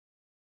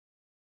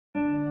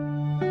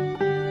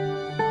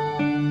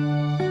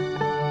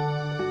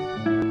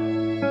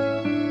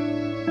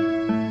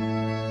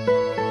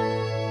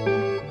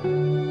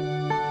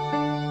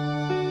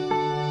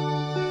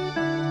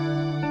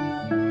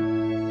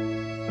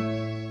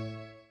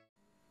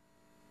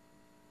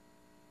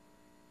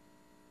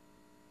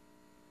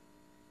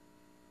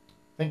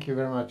Thank you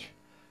very much.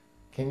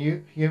 Can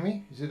you hear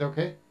me? Is it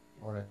okay?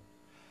 All right.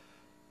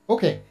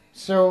 Okay,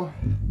 so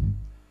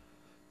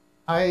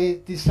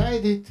I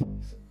decided,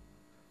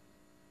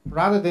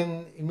 rather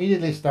than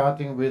immediately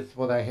starting with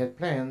what I had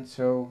planned,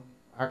 so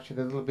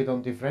actually a little bit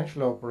on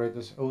differential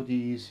operators,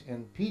 ODEs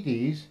and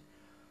PDEs,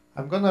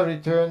 I'm going to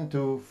return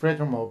to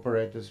Fredholm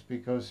operators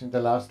because in the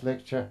last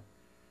lecture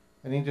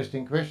an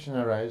interesting question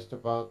arose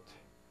about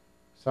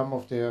some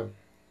of their,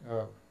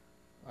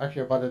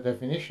 actually about the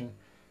definition.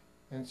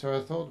 And so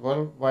I thought,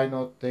 well, why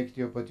not take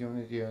the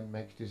opportunity and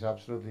make this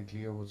absolutely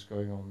clear what's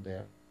going on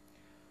there.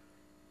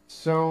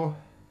 So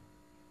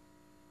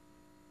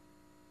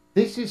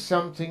this is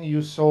something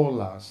you saw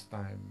last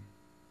time,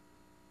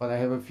 but I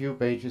have a few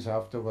pages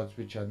afterwards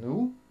which are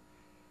new.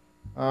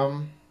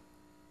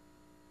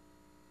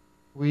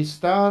 We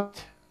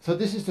start, so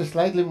this is the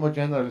slightly more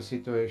general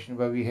situation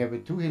where we have a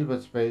 2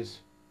 Hilbert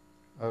space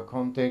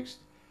context.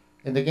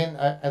 And again,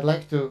 I'd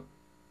like to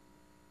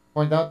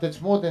point out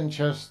that's more than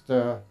just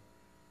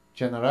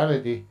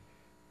generality.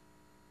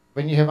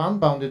 When you have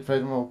unbounded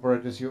Fredholm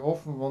operators, you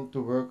often want to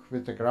work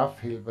with the graph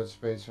Hilbert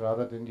space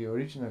rather than the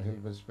original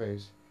Hilbert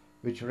space,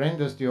 which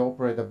renders the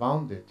operator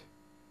bounded,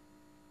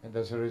 and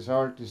as a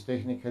result is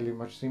technically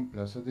much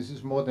simpler. So this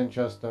is more than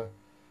just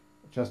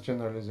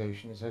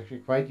generalization. It's actually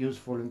quite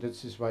useful, and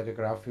this is why the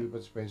graph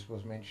Hilbert space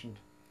was mentioned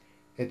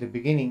at the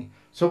beginning.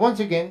 So once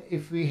again,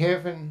 if we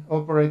have an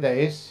operator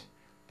S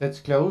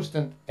that's closed,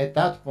 and at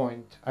that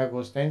point I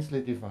was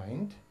densely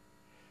defined,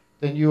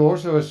 then you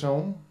also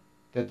assume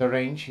that the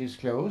range is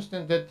closed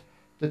and that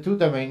the 2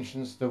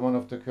 dimensions, the one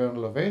of the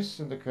kernel of S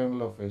and the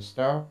kernel of S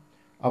star,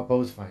 are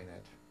both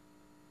finite.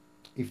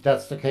 If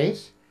that's the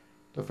case,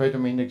 the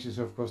Fredholm index is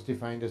of course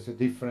defined as the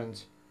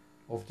difference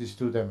of these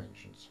 2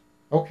 dimensions.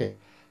 Okay,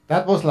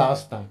 that was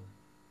last time.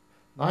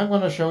 Now I'm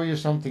going to show you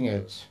something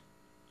else.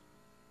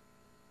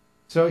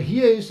 So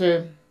here is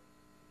a,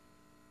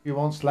 you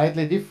want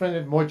slightly different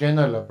and more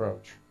general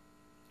approach.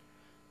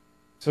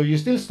 So you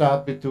still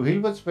start with 2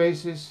 Hilbert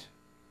spaces.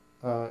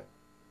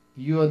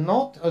 You are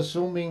not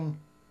assuming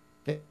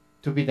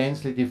to be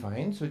densely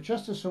defined, so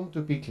just assume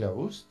to be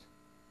closed.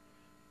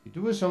 You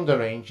do assume the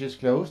range is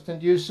closed,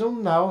 and you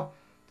assume now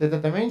that the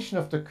dimension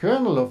of the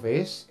kernel of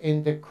S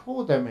and the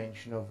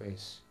codimension of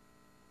S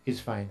is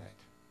finite.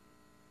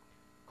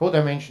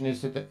 Codimension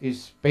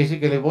is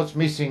basically what's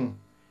missing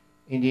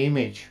in the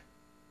image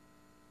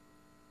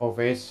of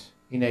S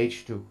in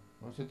H2.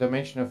 So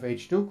dimension of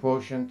H2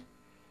 quotient,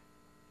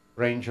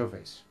 range of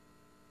S.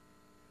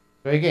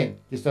 So again,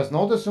 this does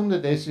not assume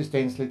that S is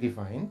densely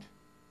defined.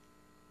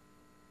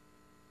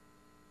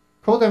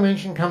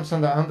 Codimension comes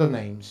under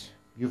names.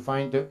 You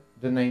find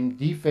the name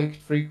defect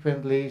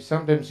frequently,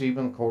 sometimes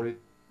even call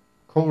it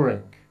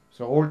co-rank.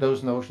 So all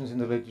those notions in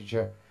the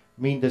literature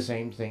mean the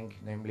same thing,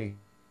 namely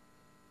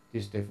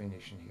this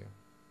definition here.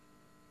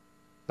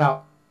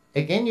 Now,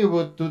 again you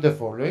would do the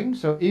following.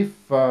 So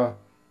if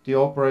the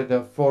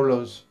operator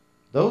follows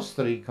those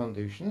 3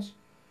 conditions,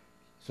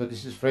 so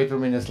this is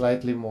Fredholm in a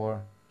slightly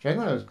more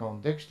general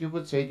context, you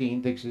would say the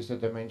index is the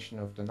dimension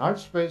of the null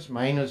space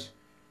minus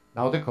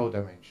now the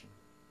codimension.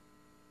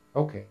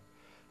 Okay.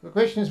 The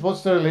question is,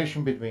 what's the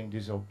relation between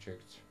these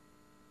objects?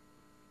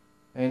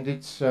 And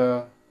it's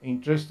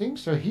interesting.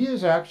 So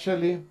here's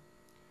actually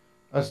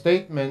a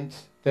statement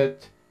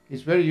that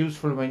is very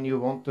useful when you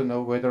want to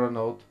know whether or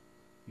not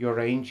your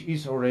range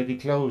is already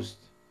closed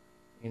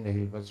in the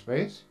Hilbert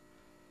space.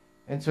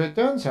 And so it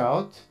turns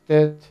out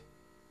that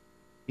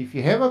if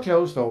you have a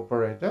closed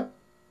operator,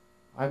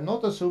 I'm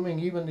not assuming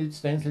even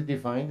it's densely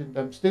defined, and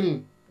I'm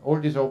still, all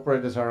these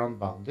operators are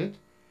unbounded.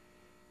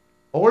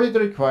 All it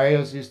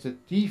requires is the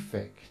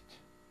defect,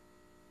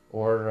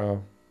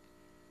 or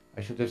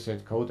I should have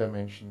said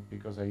codimension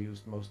because I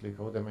used mostly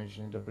codimension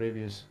in the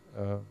previous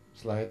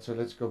slide. So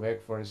let's go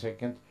back for a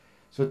second.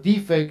 So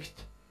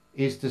defect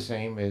is the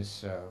same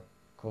as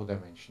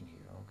codimension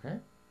here, okay?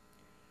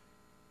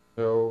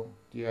 So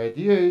the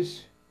idea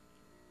is,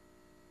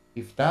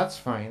 if that's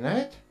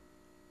finite,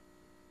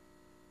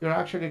 you're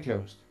actually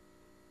closed.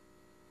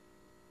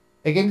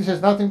 Again, this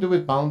has nothing to do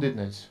with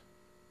boundedness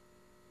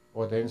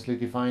or densely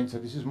defined, so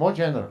this is more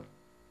general.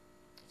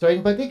 So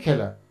in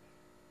particular,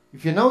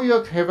 if you know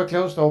you have a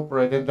closed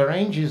operator and the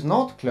range is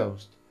not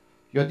closed,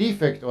 your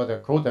defect, or the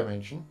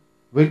codimension,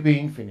 will be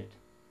infinite.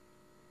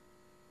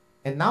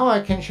 And now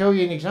I can show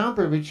you an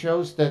example which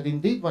shows that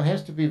indeed one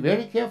has to be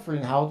very careful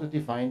in how to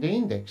define the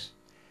index.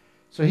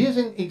 So here's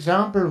an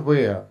example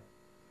where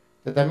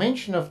the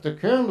dimension of the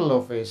kernel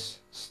of S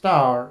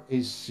star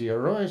is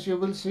 0, as you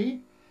will see,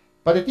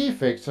 but the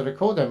defect, so the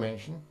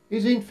codimension,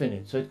 is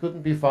infinite. So it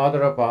couldn't be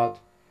farther apart,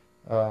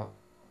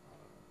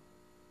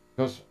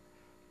 because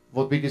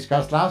what we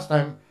discussed last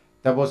time,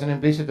 there was an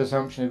implicit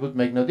assumption it would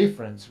make no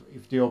difference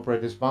if the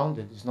operator is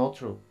bounded. It's not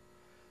true.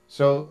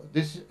 So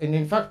this, and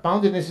in fact,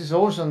 boundedness is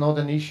also not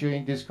an issue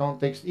in this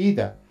context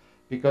either,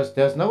 because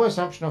there's no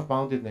assumption of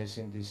boundedness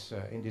in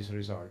this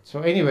result.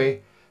 So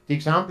anyway, the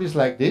example is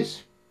like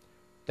this.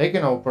 Take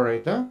an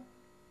operator,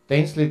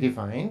 densely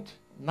defined,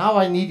 now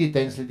I need it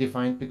densely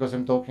defined because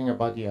I'm talking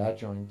about the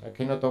adjoint. I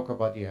cannot talk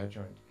about the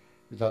adjoint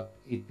without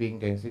it being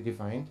densely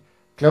defined.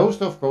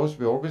 Closed, of course,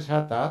 we always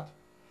had that.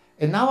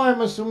 And now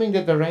I'm assuming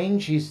that the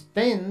range is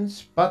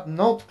dense but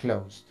not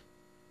closed.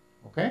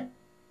 Okay?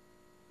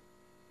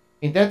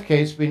 In that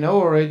case, we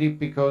know already,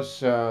 because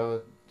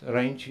the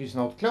range is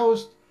not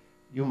closed,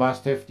 you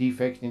must have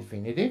defect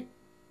infinity.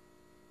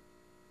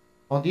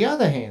 On the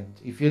other hand,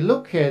 if you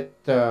look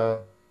at the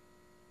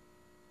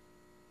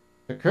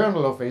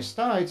kernel of S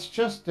star, it's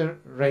just the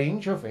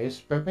range of S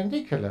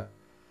perpendicular.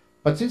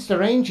 But since the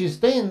range is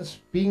dense,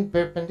 being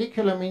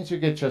perpendicular means you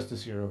get just a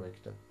zero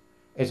vector.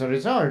 As a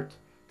result,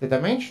 the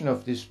dimension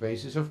of this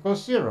space is of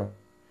course 0,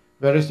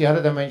 whereas the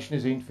other dimension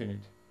is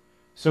infinite.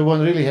 So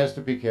one really has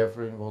to be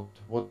careful in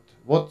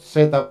what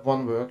setup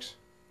one works.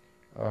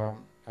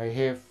 I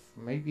have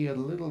maybe a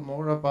little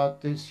more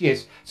about this.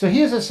 Yes, so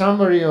here's a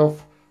summary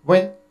of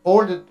when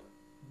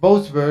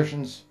both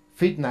versions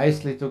fit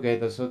nicely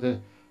together. So the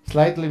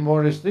slightly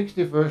more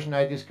restrictive version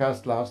I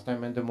discussed last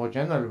time and the more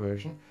general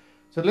version.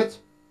 So let's,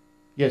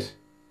 yes.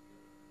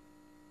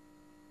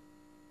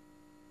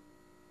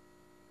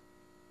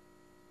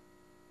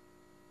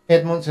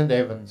 Edmonds and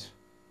Evans.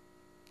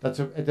 That's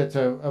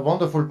a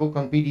wonderful book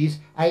on PDEs.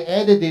 I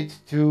added it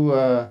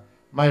to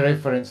my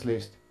reference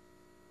list.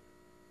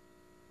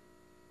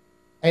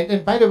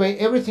 And by the way,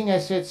 everything I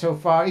said so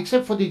far,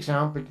 except for the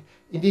example,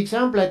 in the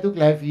example I took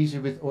life easy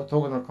with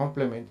orthogonal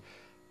complement.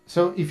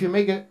 So if you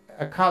make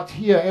a cut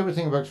here,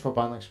 everything works for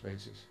Banach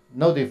spaces.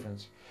 No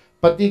difference.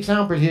 But the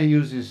example here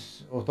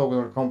uses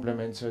orthogonal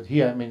complement, so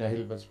here I'm in a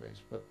Hilbert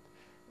space. But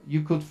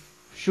you could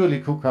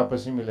surely cook up a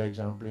similar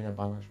example in a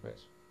Banach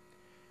space.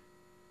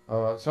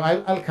 So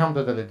I'll come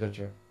to the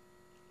literature.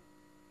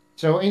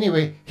 So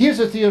anyway, here's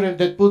a theorem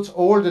that puts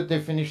all the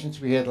definitions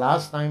we had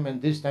last time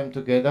and this time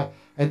together,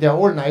 and they're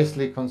all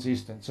nicely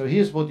consistent. So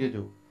here's what you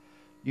do.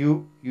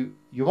 You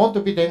want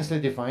to be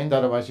densely defined,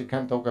 otherwise you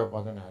can't talk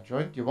about an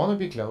adjoint. You want to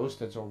be closed,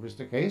 that's always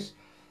the case.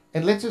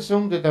 And let's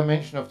assume the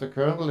dimension of the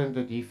kernel and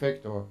the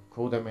defect or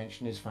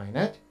codimension is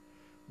finite.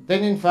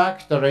 Then in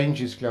fact the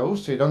range is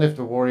closed, so you don't have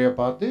to worry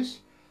about this.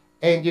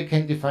 And you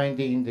can define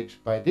the index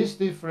by this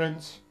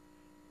difference,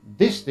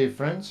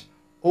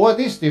 or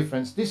this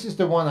difference. This is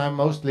the one I'm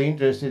mostly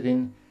interested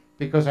in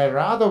because I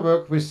rather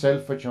work with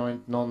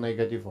self-adjoint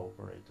non-negative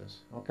operators.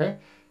 Okay,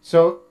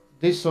 so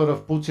this sort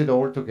of puts it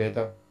all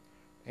together,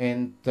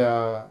 and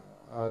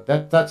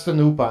that's the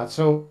new part.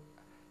 So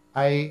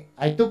I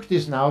took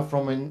this now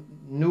from a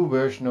new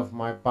version of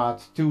my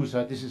part 2.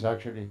 So this is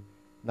actually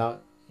now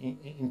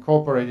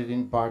incorporated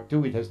in part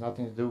 2. It has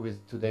nothing to do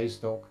with today's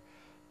talk,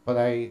 but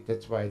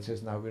that's why it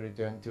says now we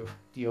return to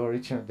the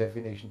original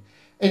definition.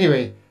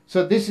 Anyway,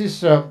 so this is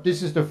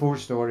the full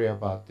story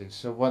about this.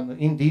 So one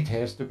indeed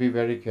has to be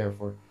very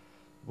careful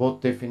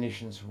what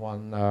definitions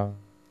one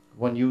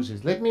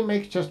uses. Let me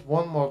make just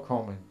one more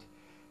comment.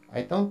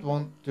 I don't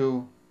want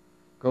to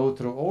go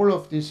through all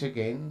of this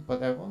again,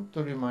 but I want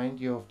to remind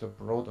you of the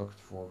product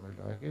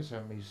formula. I guess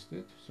I missed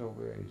it. So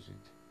where is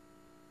it?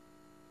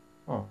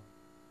 Oh,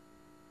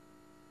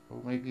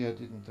 maybe I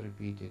didn't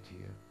repeat it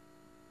here.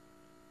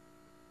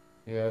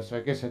 Yeah, so I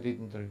guess I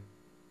didn't.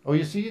 Oh,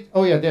 you see it?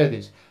 Oh, yeah, there it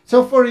is.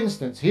 So, for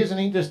instance, here's an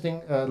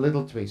interesting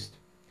little twist.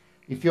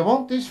 If you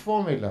want this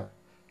formula,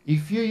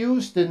 if you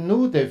use the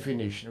new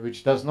definition,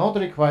 which does not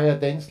require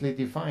densely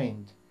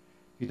defined,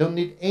 you don't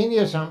need any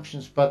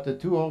assumptions but the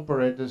two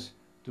operators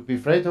to be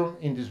Fredholm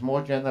in this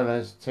more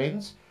generalized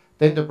sense,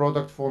 then the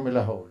product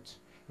formula holds.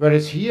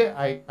 Whereas here,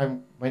 I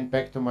went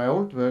back to my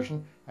old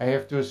version, I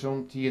have to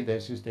assume T and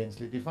S is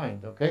densely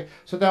defined, okay?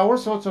 So there are all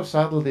sorts of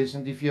subtleties,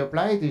 and if you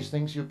apply these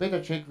things, you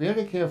better check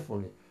very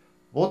carefully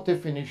what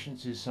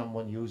definitions is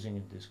someone using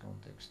in this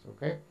context,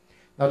 okay?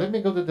 Now let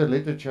me go to the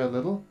literature a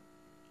little.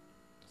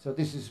 So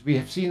this is, we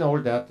have seen all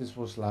that, this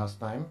was last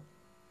time.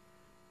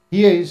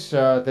 Here is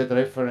that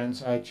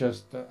reference I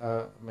just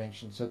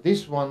mentioned. So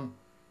this one,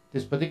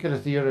 this particular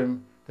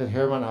theorem that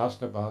Hermann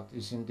asked about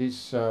is in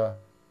this, and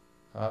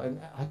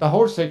the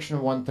whole section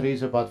 1.3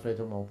 is about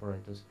Fredholm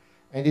operators.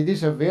 And it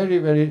is a very,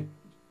 very,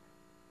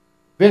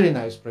 very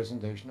nice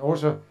presentation.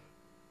 Also,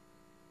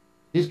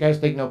 these guys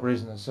take no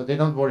prisoners, so they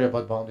don't worry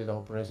about bounded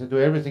operators. They do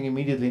everything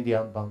immediately in the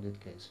unbounded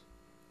case.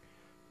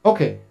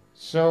 Okay,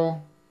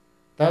 so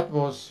that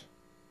was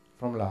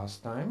from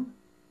last time.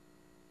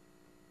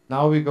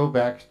 Now we go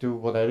back to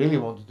what I really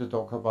wanted to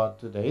talk about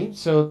today.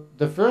 So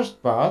the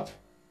first part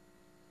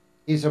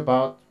is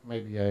about,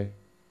 maybe I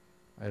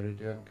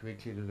return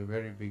quickly to the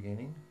very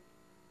beginning.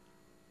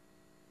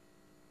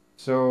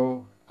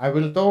 So I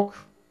will talk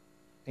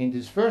in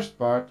this first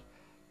part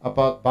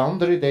about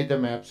boundary data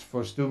maps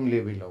for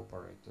Sturm-Liouville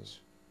operators.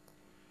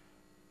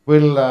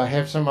 We'll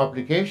have some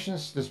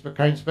applications. The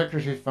current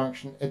spectral shift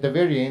function at the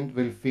very end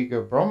will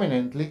figure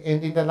prominently.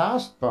 And in the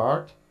last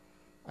part,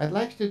 I'd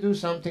like to do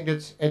something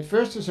that's at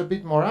first is a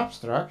bit more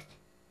abstract,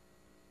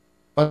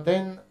 but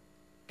then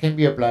can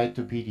be applied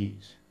to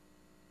PDEs.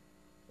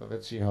 So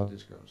let's see how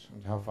this goes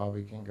and how far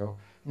we can go.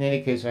 In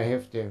any case, I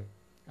have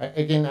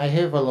I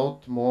have a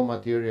lot more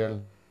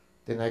material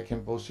than I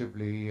can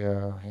possibly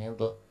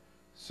handle.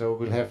 so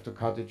we'll have to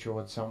cut it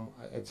short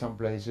at some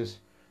places.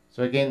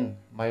 So again,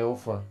 my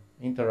offer,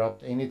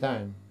 interrupt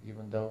anytime,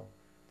 even though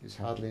this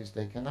hardly is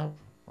taken up.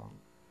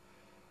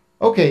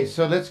 Okay,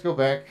 so let's go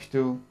back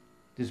to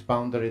these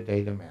boundary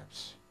data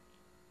maps.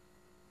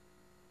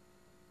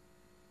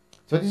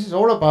 So this is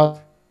all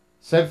about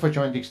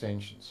self-adjoint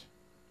extensions.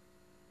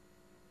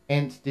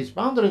 And these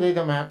boundary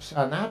data maps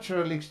are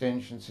natural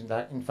extensions,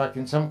 in fact,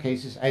 in some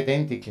cases,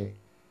 identically.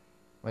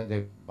 When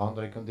the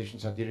boundary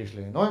conditions are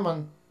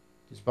Dirichlet-to-Neumann,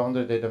 these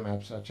boundary data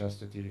maps are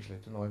just a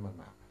Dirichlet-to-Neumann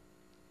map.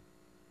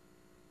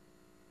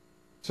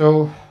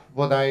 So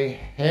what I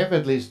have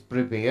at least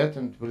prepared,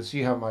 and we'll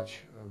see how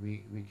much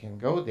we can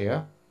go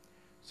there.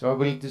 So I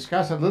will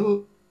discuss a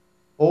little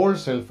all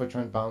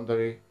self-adjoint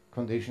boundary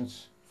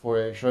conditions for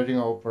a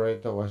Schrödinger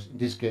operator, or in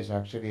this case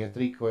actually a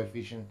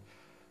 3-coefficient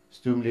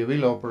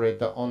Sturm-Liouville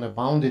operator on a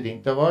bounded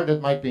interval.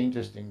 That might be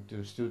interesting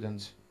to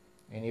students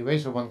anyway,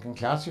 so one can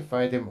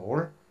classify them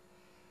all.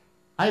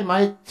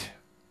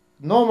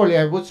 Normally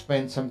I would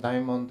spend some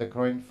time on the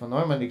Corinth von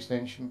Neumann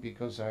extension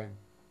because I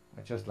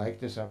just like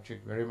the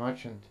subject very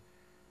much and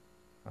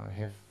I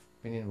have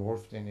been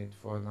involved in it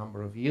for a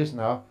number of years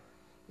now.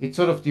 It's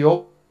sort of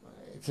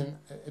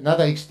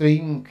another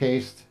extreme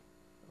case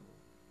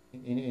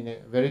in a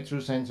very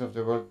true sense of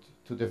the word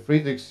to the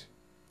Friedrichs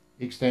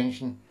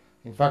extension.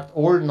 In fact,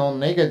 all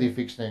non-negative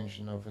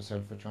extension of a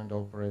self-adjoint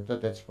operator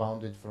that's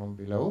bounded from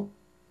below.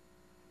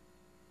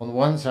 On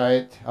one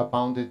side are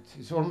bounded,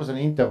 it's almost an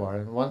interval.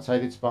 On one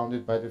side it's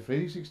bounded by the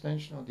Friedrichs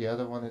extension, on the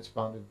other one it's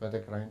bounded by the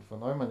Corinth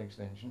von Neumann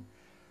extension.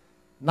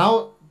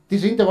 Now,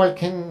 this interval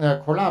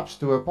can collapse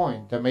to a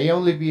point. There may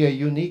only be a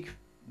unique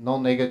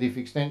non-negative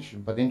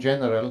extension, but in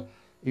general,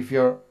 if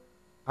your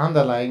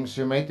underlying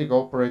symmetric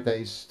operator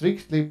is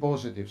strictly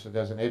positive, so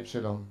there's an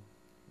epsilon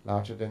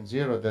larger than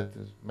 0, that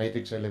the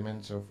matrix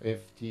elements of f,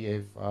 t,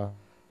 f are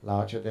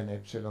larger than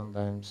epsilon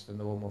times the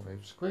norm of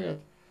f squared.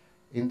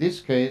 In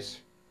this case,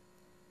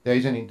 there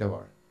is an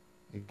interval.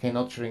 It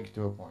cannot shrink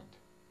to a point.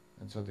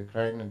 And so the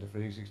Corinth and the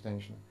Friedrichs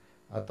extension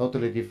are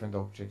totally different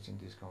objects in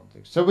this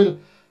context. So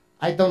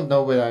I don't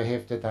know whether I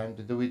have the time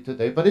to do it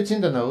today, but it's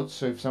in the notes,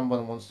 so if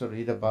someone wants to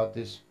read about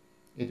this,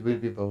 it will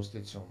be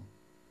posted soon.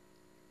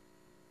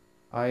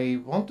 I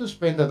want to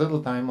spend a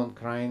little time on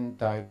Krein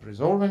type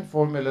resolvent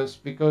formulas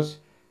because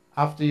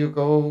after you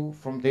go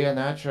from there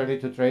naturally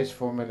to trace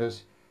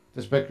formulas,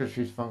 the spectral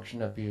shift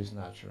function appears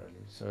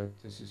naturally. So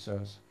this is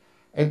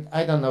and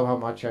I don't know how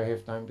much I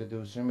have time to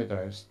do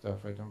symmetrized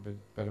photon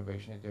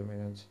perturbation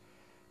determinants.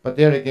 But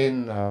there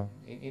again,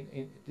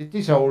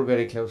 these are all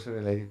very closely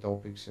related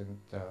topics and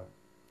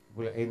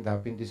will end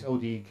up in this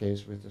ODE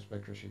case with the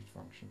spectral shift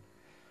function.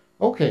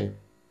 Okay,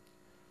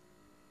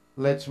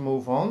 let's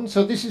move on.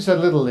 So this is a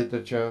little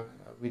literature.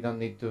 We don't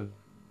need to,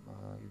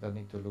 you don't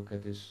need to look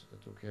at this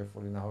too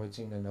carefully now. It's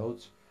in the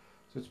notes.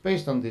 So it's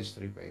based on these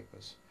 3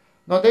 papers.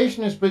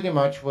 Notation is pretty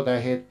much what I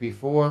had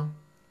before.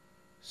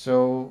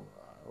 So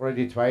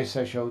already twice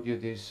I showed you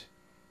this.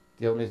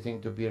 The only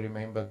thing to be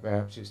remembered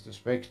perhaps is the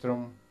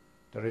spectrum,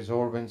 the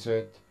resolvent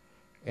set,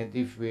 and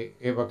if we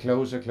ever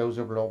close a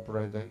closable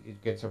operator,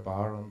 it gets a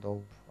bar on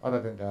top.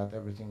 Other than that,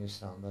 everything is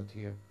standard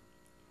here.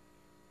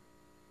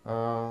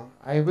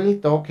 I will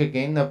talk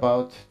again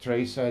about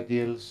trace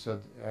ideals. So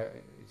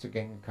it's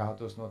again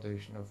Kato's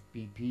notation of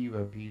BP,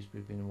 where P is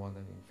between 1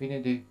 and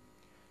infinity.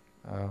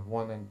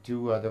 1 and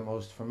 2 are the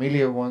most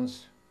familiar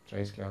ones,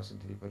 trace class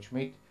and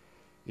Hilbert-Schmidt.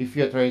 If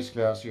you're trace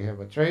class, you have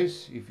a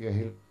trace. If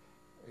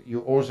you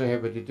also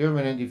have a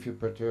determinant if you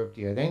perturb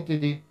the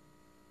identity.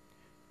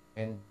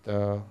 And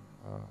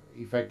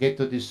if I get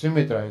to the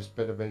symmetrized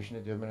perturbation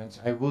determinants,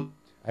 I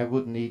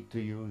would need to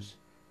use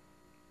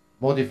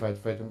modified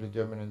Fredholm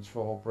determinants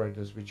for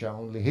operators which are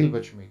only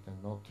Hilbert-Schmidt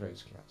and not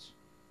trace class.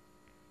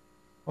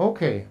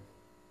 Okay,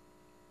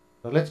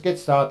 so let's get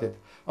started.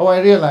 Oh, I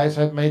realize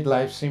I've made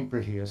life simple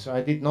here, so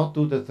I did not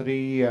do the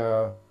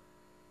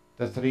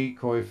three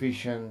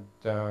coefficient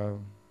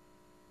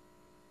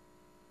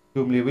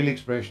Sturm-Liouville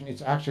expression.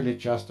 It's actually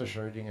just a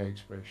Schrödinger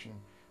expression.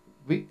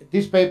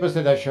 These papers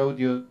that I showed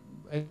you,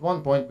 at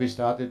one point we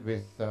started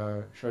with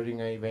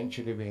Schrödinger,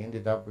 eventually we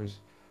ended up with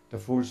the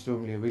full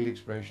Sturm-Liouville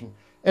expression.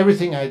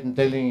 Everything I'm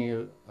telling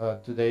you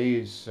today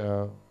is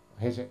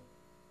has an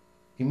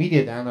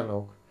immediate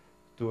analog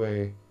to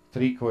a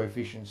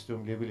 3-coefficient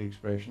Sturm-Liouville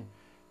expression,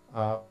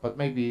 but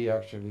maybe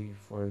actually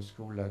for a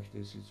school like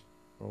this it's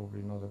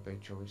probably not a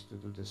bad choice to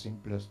do the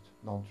simplest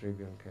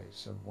non-trivial case,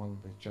 so one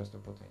with just a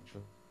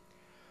potential.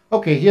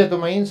 Okay, here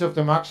domains of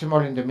the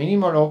maximal and the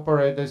minimal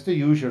operator is the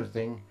usual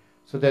thing,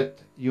 so that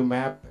you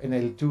map an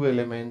L2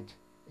 element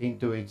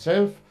into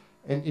itself,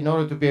 and in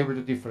order to be able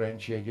to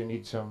differentiate you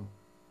need some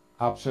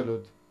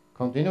absolute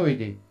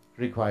continuity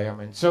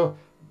requirement. So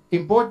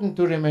important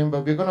to remember,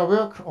 we're going to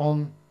work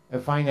on a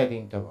finite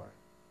interval,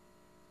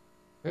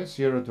 okay,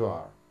 0 to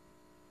R.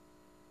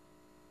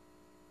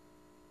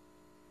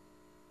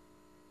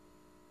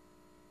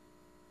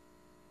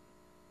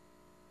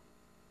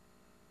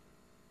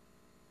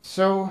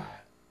 So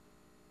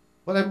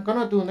what I'm going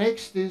to do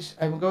next is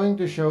I'm going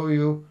to show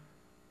you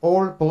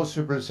all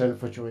possible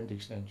self-adjoint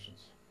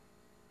extensions.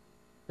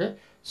 Okay,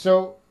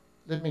 so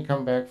let me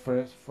come back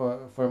for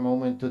a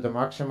moment to the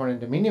maximal and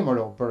the minimal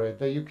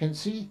operator. You can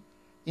see,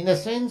 in a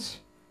sense,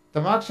 the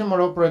maximal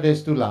operator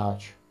is too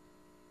large.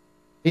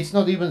 It's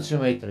not even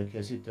symmetric,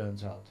 as it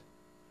turns out.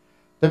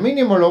 The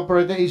minimal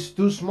operator is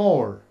too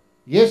small.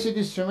 Yes, it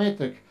is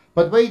symmetric,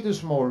 but way too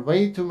small,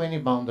 way too many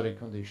boundary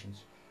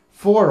conditions.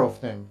 4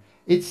 of them.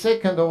 It's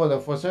second order.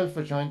 For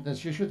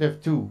self-adjointness, you should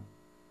have 2.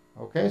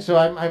 Okay, so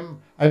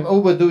I'm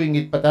overdoing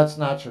it, but that's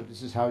natural.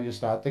 This is how you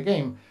start the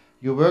game.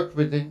 You work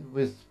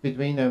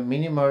between a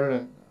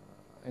minimal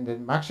and a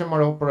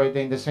maximal operator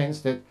in the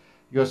sense that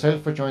your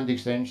self-adjoint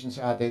extensions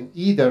are then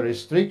either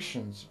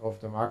restrictions of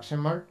the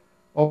maximal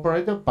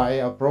operator by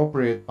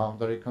appropriate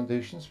boundary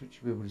conditions, which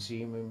we will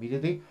see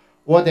immediately,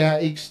 or they are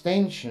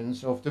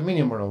extensions of the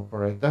minimal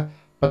operator,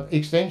 but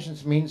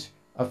extensions means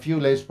a few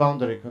less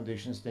boundary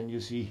conditions than you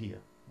see here.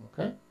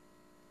 Okay?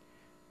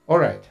 All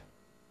right.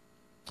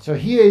 So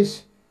here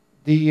is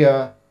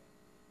the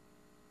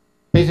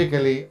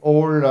basically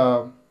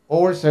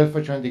all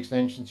self-adjoint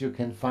extensions you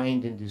can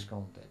find in this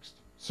context.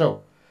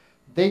 So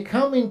they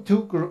come in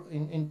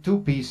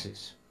two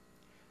pieces.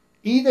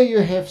 Either you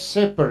have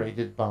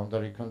separated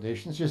boundary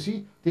conditions. You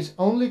see, this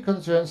only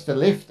concerns the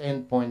left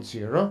endpoint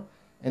 0,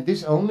 and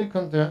this only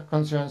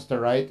concerns the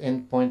right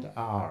endpoint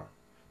r.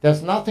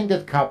 There's nothing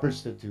that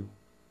couples the two.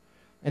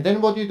 And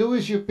then what you do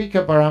is you pick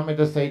a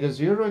parameter theta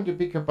 0 and you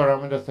pick a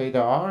parameter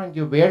theta r and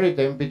you vary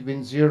them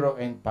between 0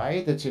 and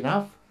pi. That's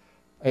enough.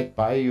 At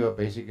pi you are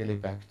basically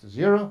back to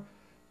 0.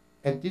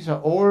 And these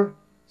are all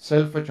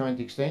self-adjoint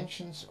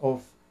extensions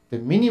of the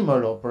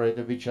minimal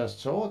operator we just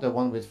saw, the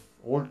one with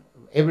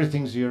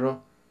everything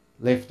 0,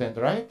 left and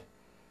right,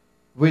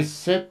 with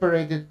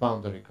separated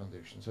boundary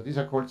conditions. So these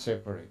are called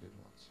separated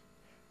ones.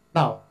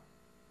 Now,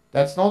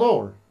 that's not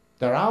all.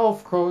 There are,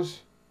 of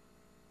course,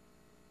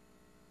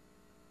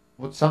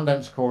 what's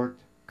sometimes called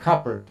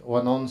coupled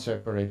or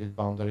non-separated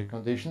boundary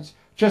conditions.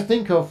 Just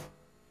think of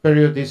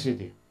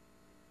periodicity,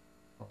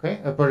 okay,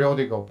 a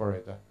periodic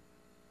operator.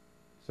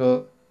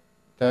 So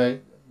the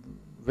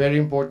very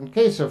important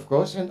case, of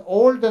course, and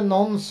all the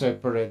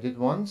non-separated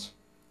ones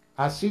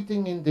are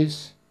sitting in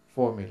this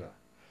formula.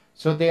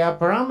 So they are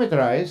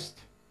parameterized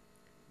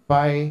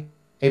by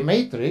a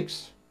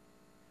matrix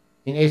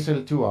in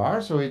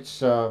SL2R, so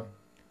it's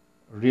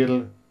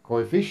real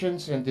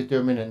coefficients and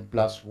determinant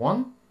plus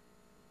 1.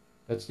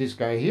 That's this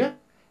guy here.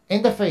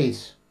 And the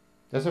phase.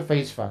 There's a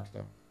phase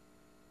factor.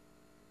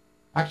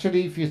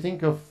 Actually, if you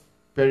think of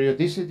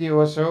periodicity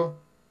or so,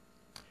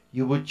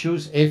 you would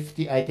choose F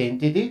the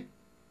identity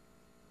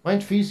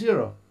and phi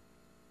 0.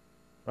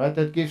 Right?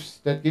 That gives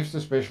the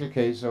special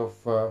case of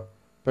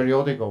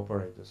periodic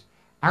operators.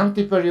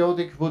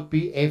 Antiperiodic would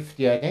be F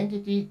the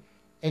identity,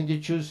 and you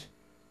choose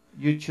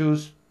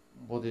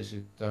what is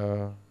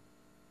it?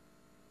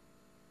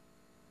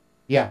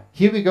 Yeah,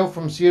 here we go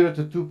from 0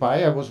 to 2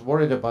 pi. I was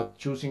worried about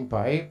choosing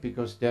pi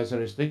because there's a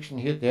restriction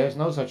here. There is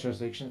no such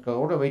restriction.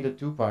 Go all the way to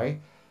 2 pi.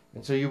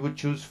 And so you would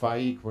choose phi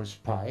equals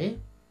pi,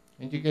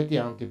 and you get the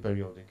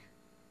antiperiodic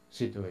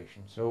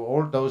situation. So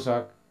all those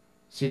are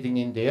sitting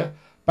in there.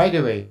 By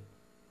the way,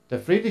 the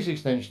Friedrichs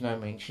extension I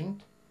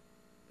mentioned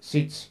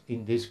sits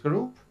in this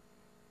group,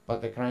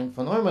 but the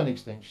Krein-von-Neumann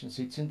extension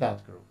sits in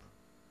that group.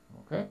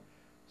 Okay?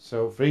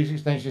 So Friedrichs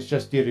extension is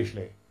just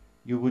Dirichlet.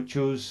 You would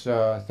choose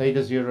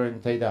theta 0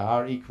 and theta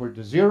r equal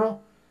to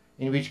 0,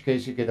 in which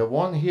case you get a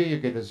 1 here, you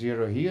get a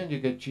 0 here, and you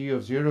get g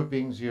of 0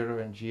 being 0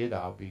 and g at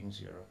r being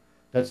 0.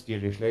 That's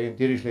Dirichlet, and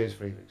Dirichlet is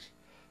Friedrichs.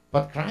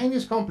 But Krein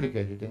is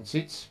complicated and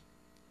sits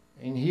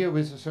in here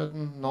with a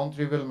certain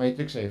non-trivial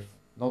matrix F,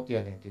 not the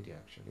identity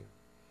actually.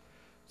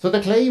 So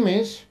the claim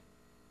is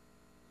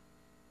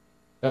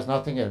there's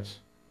nothing else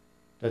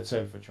that's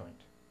self-adjoint.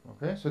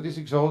 Okay, so this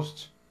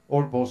exhausts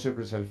all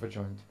possible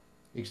self-adjoint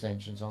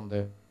extensions on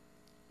the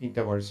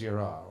interval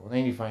 0r, on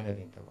any finite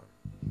interval.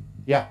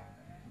 Yeah,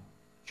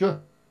 sure.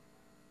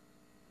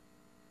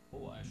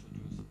 Oh, I should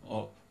use.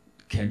 Oh,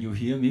 can you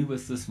hear me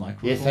with this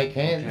microphone? Yes, I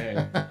can.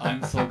 Okay,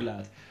 I'm so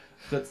glad.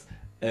 Fritz,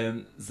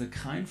 the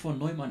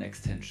Krein-von-Neumann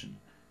extension,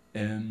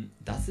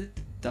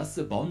 does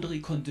the boundary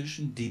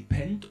condition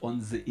depend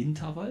on the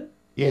interval?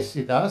 Yes,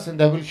 it does,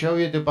 and I will show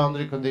you the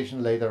boundary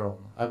condition later on.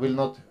 I will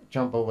not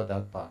jump over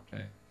that part.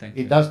 Okay, thank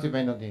you. It does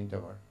depend on the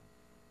interval.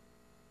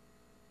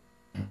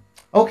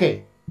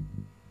 Okay,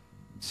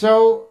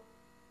 so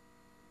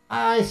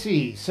I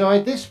see. So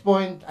at this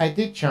point, I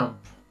did jump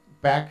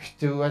back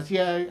to,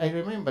 I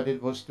remembered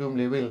it was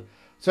Sturm-Liouville.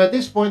 So at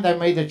this point, I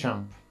made a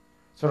jump.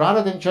 So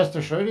rather than just a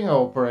Schrödinger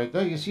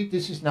operator, you see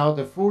this is now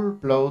the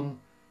full-blown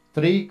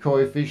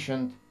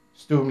 3-coefficient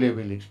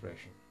Sturm-Liouville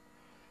expression.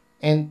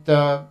 And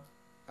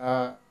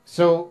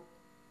so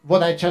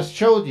what I just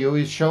showed you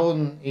is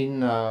shown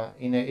in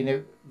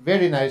a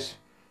very nice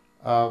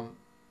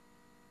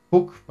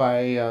book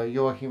by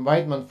Joachim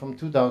Weidmann from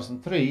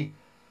 2003.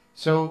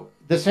 So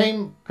the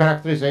same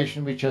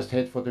characterization we just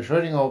had for the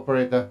Schrödinger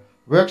operator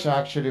works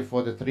actually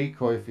for the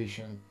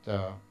 3-coefficient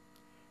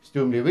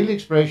Sturm-Liouville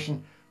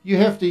expression. You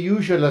have the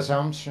usual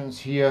assumptions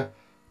here,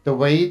 the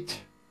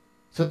weight.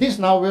 So this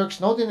now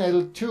works not in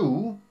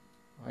L2,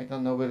 I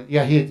don't know whether,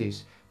 yeah, here it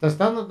is. Does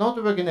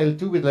not work in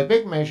L2 with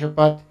Lebesgue measure,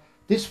 but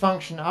this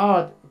function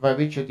R by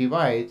which you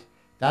divide,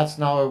 that's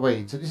now a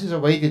weight. So this is a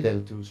weighted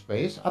L2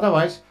 space.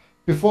 Otherwise,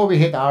 before we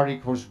had R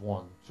equals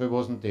 1, so it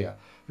wasn't there.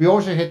 We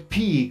also had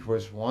P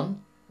equals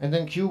 1, and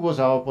then Q was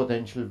our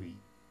potential V.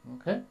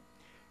 Okay?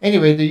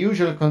 Anyway, the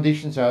usual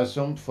conditions are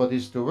assumed for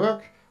this to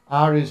work.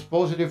 R is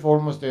positive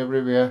almost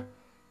everywhere,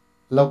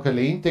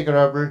 locally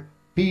integrable.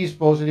 P is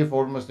positive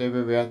almost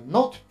everywhere.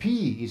 Not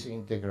P is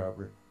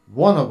integrable.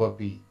 1 over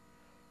P.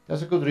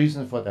 There's a good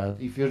reason for that.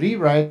 If you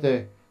rewrite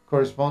the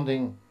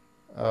corresponding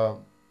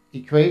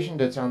equation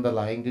that's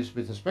underlying this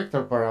with a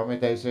spectral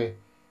parameter as a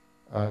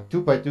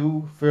 2 by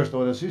 2 first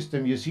order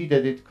system, you see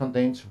that it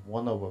contains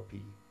 1 over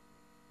P.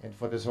 And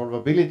for the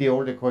solvability,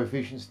 all the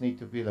coefficients need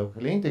to be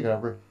locally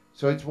integrable.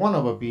 So it's 1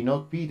 over P,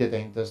 not P that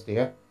enters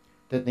there,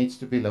 that needs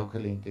to be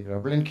locally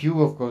integrable. And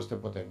Q, of course, the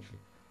potential.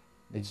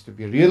 Needs to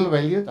be real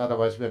valued,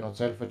 otherwise we're not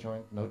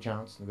self-adjoint, no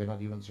chance, we're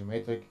not even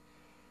symmetric,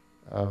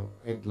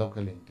 and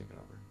locally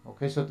integrable.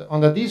 Okay, so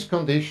under these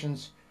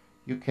conditions,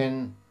 you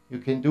can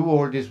do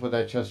all this what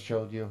I just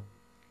showed you,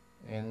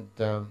 and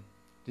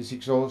this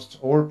exhausts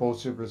all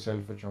possible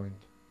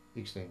self-adjoint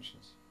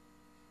extensions.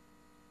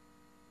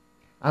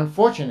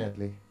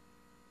 Unfortunately,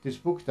 this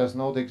book does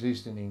not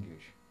exist in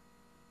English.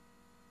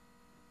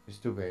 It's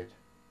too bad.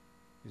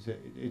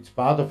 It's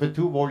part of a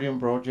 2-volume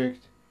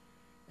project,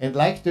 and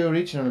like the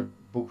original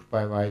book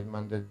by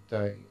Weidmann that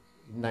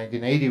in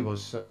 1980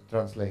 was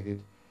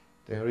translated,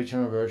 the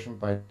original version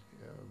by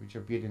which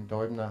appeared in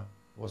Deubner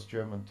was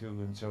German too,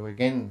 and so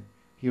again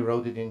he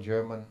wrote it in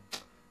German.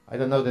 I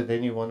don't know that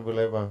anyone will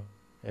ever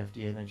have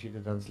the energy to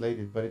translate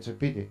it, but it's a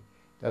pity.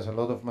 There's a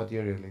lot of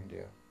material in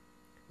there,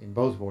 in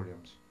both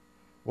volumes.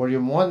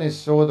 Volume 1 is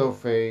sort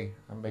of a,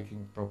 I'm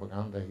making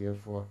propaganda here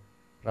for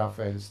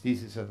Raphael's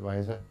thesis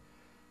advisor.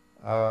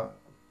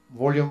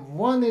 Volume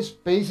 1 is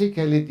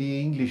basically the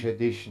English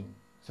edition,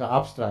 so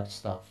abstract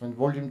stuff, and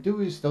Volume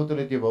 2 is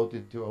totally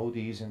devoted to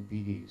ODEs and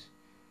PDEs.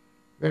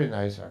 Very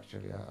nice,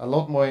 actually. A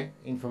lot more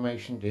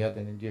information there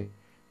than in the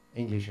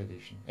English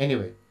edition.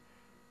 Anyway,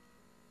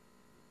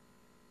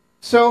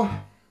 so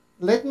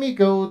let me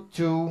go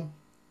to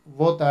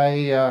what I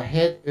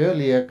had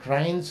earlier,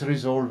 Krein's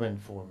resolvent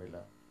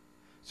formula.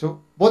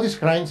 So what is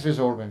Krein's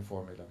resolvent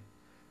formula?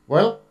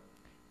 Well,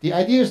 the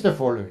idea is the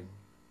following.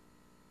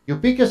 You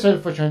pick a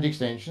self-adjoint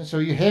extension, so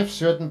you have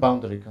certain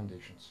boundary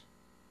conditions,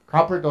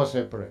 coupled or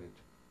separated,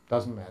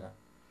 doesn't matter.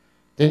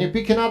 Then you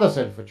pick another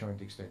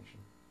self-adjoint extension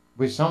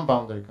with some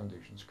boundary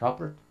conditions,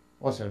 coupled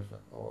or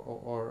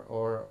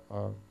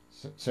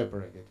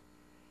separated.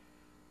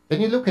 Then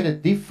you look at the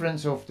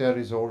difference of their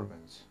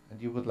resolvents, and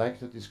you would like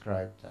to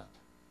describe that.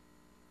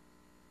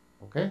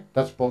 Okay,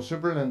 that's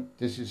possible, and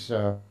this is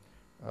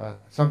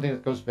something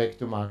that goes back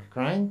to Mark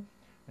Krein,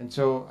 and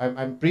so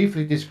I'm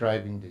briefly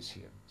describing this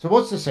here. So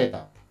what's the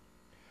setup?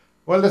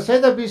 Well, the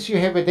setup is you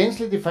have a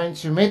densely defined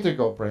symmetric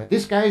operator.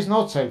 This guy is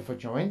not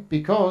self-adjoint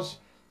because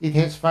it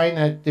has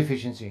finite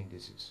deficiency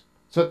indices.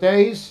 So there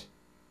is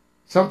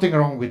something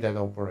wrong with that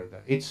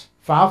operator. It's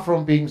far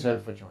from being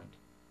self-adjoint.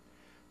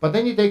 But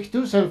then you take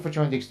two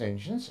self-adjoint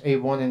extensions,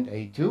 A1 and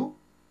A2.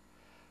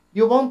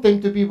 You want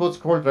them to be what's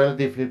called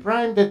relatively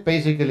prime. That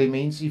basically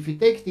means if you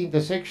take the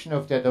intersection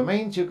of their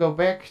domains, you go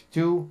back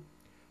to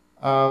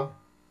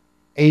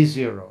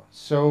A0.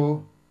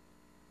 So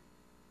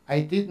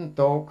I didn't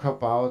talk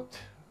about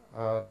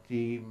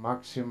the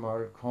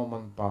maximal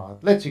common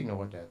part. Let's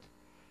ignore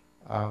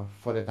that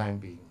for the time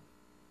being.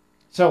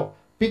 So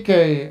pick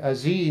a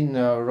Z in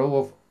a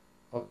row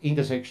of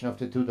intersection of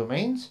the two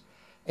domains,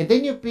 and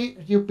then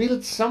you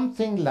build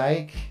something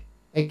like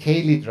a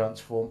Cayley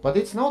transform, but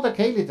it's not a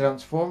Cayley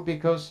transform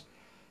because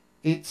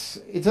it's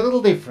a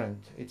little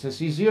different. It's a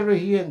C0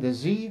 here and a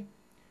Z,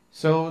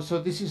 so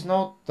this is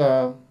not.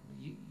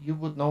 You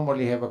would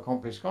normally have a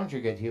complex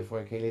conjugate here for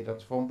a Cayley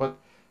transform, but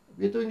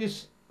we're doing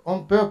this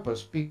on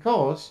purpose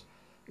because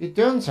it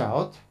turns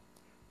out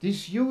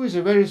this U is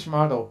a very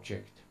smart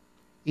object.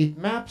 It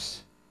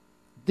maps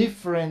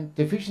different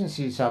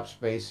deficiency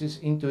subspaces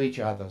into each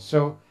other.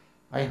 So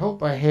I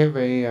hope I have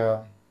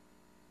a...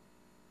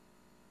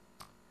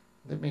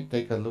 let me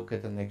take a look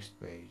at the next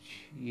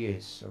page.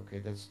 Yes, okay,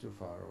 that's too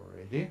far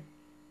already.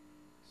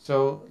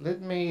 So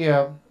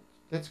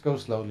let's go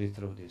slowly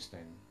through this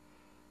then.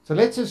 So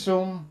let's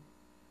assume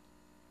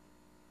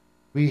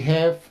we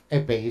have a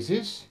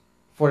basis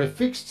for a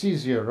fixed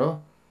C0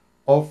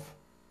 of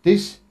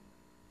this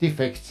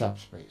defect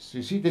subspace.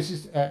 You see, this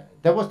is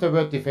there was the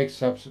word defect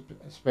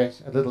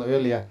subspace a little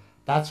earlier.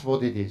 That's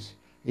what it is.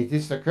 It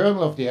is the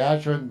kernel of the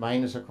adjoint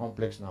minus a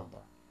complex number.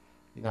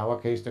 In our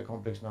case, the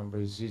complex number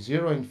is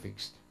Z0 and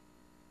fixed.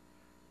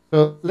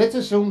 So let's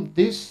assume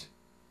these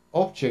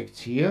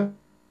objects here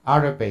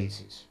are a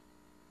basis.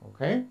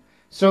 Okay?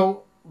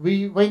 So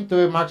we went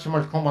to a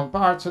maximal common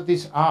part, so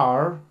this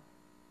R,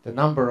 the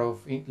number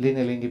of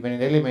linearly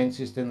independent elements,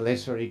 is then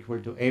less or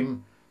equal to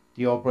M,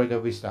 the operator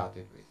we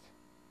started with.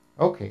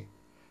 Okay,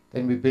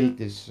 then we build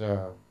this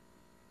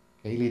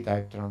Cayley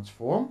type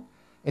transform.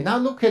 And now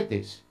look at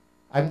this.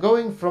 I'm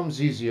going from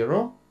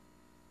Z0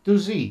 to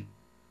Z.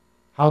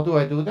 How do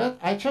I do that?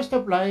 I just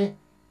apply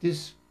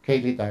this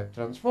Cayley type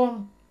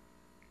transform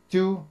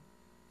to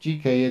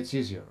GK at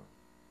C0.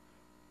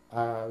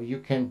 You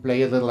can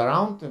play a little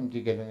around and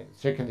you get a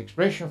second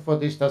expression for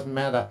this, doesn't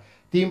matter.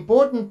 The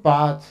important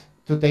part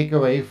to take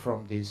away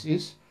from this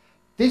is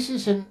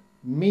a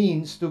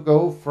means to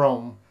go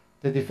from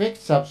the defect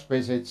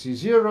subspace at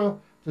C0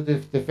 to the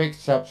defect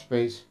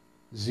subspace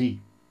Z.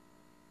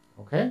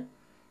 Okay?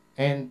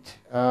 And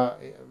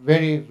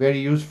very, very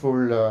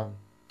useful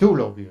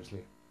tool,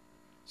 obviously.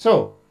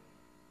 So,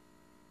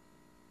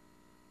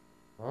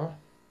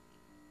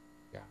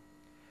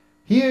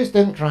 here is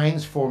then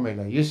Krein's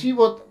formula. You see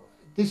what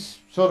this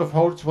sort of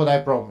holds what I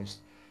promised.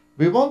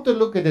 We want to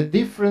look at the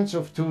difference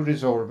of two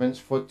resolvents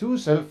for two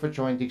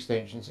self-adjoint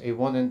extensions,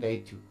 A1 and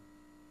A2.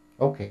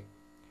 Okay.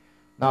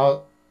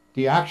 Now,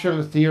 the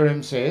actual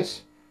theorem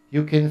says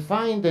you can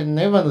find a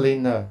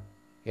Nevanliner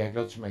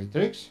Herklotz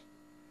matrix.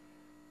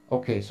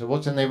 Okay, so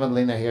what's a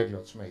Nevanliner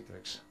Herklotz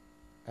matrix?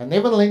 A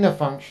Nevanliner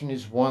function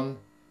is one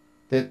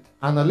that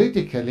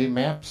analytically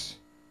maps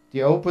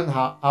the open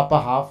upper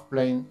half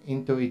plane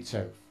into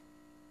itself.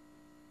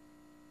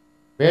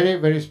 Very,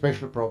 very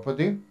special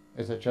property,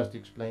 as I just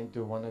explained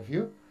to one of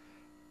you.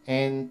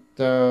 And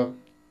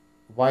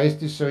why is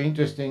this so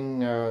interesting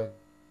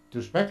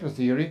to spectral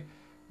theory?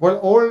 Well,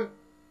 all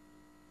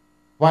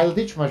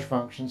Weil-Ditchmarsh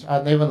functions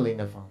are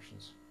Nevanliner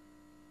functions.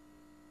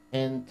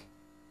 And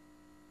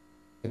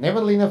the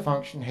Nevanliner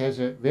function has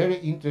a very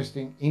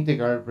interesting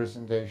integral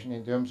representation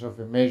in terms of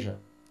a measure.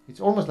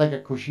 It's almost like a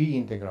Cauchy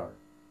integral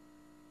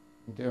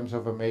in terms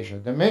of a measure.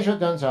 The measure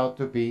turns out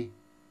to be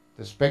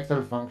the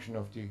spectral function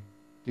of the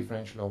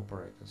differential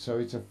operator. So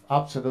it's an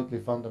absolutely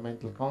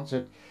fundamental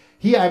concept.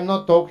 Here I'm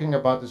not talking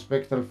about the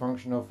spectral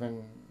function of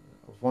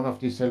one of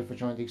these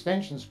self-adjoint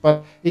extensions,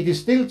 but it is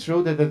still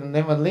true that a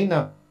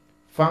Nevanliner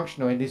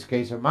function, or in this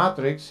case a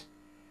matrix,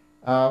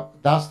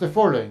 does the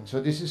following.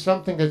 So this is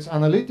something that's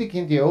analytic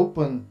in the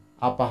open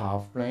upper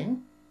half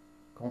plane,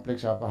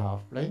 complex upper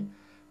half plane,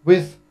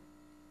 with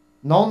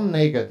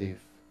non-negative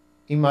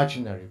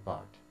imaginary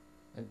part.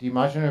 And the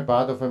imaginary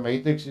part of a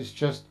matrix is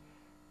just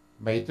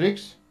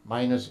matrix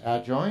minus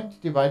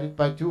adjoint divided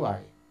by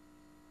 2i.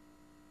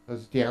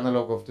 That's the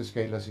analog of the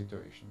scalar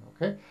situation.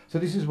 Okay, so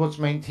this is what's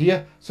meant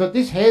here. So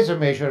this has a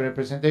measure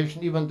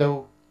representation, even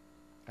though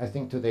I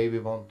think today we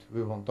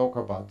won't talk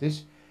about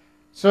this.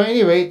 So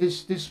anyway,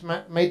 this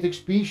matrix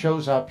P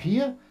shows up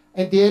here,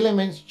 and the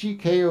elements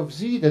GK of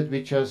Z that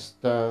we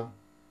just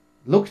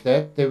looked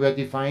at, they were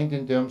defined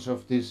in terms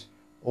of this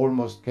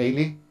almost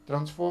Cayley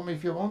transform,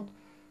 if you want,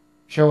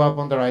 show up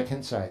on the right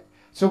hand side.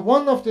 So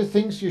one of the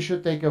things you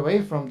should take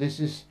away from this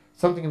is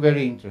something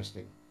very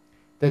interesting.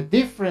 The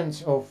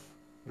difference of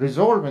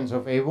resolvents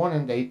of A1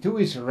 and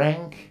A2 is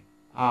rank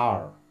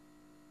R.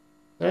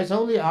 There is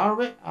only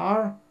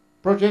R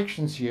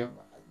projections here.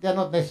 They're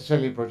not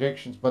necessarily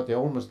projections, but they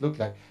almost look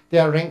like. They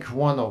are rank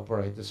 1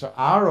 operators. So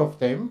R of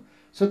them.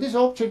 So this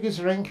object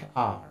is rank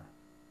R.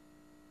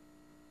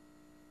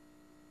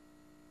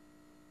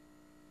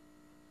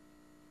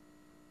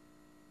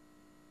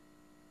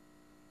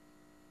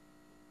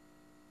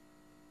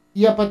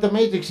 Yeah, but the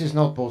matrix is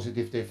not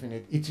positive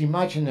definite. Its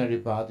imaginary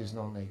part is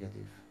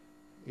non-negative.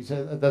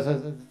 There's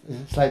a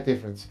slight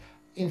difference.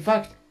 In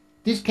fact,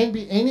 this can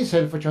be any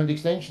self-adjoint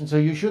extension, so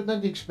you should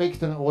not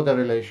expect an order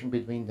relation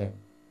between them.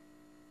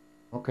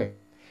 Okay.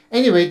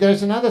 Anyway,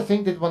 there's another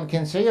thing that one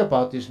can say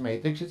about this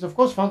matrix. It's of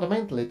course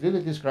fundamental. It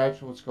really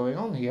describes what's going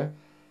on here.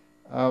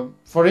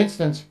 For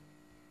instance,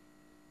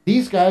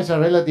 these guys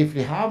are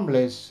relatively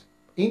harmless.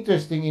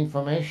 Interesting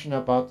information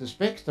about the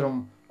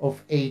spectrum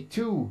of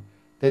A2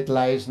 that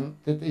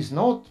is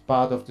not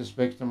part of the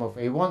spectrum of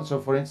A1. So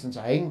for instance,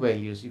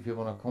 eigenvalues, if you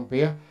want to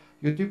compare,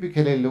 you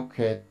typically look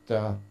at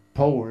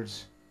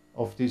poles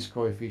of these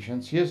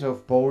coefficients here, so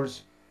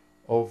poles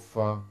of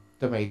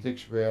the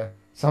matrix where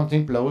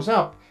something blows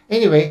up.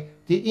 Anyway,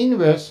 the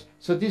inverse,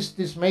 so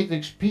this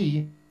matrix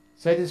P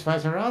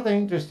satisfies a rather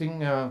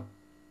interesting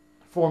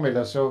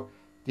formula. So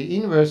the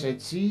inverse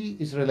at C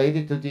is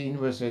related to the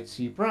inverse at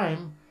C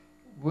prime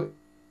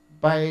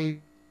by,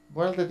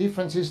 well, the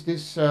difference is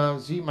this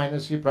Z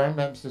minus C prime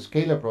times the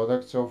scalar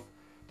products of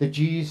the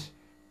G's,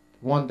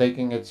 one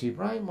taking at C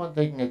prime, one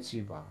taking at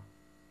C bar.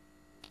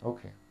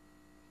 Okay.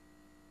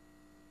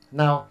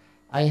 Now,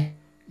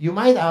 you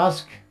might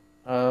ask,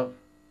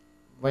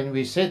 when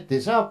we set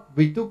this up,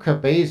 we took a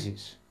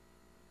basis.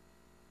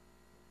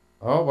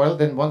 Oh, well,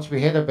 then once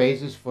we had a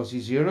basis for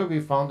C0, we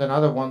found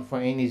another one for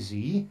any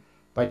Z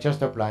by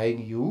just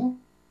applying U.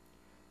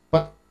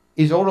 But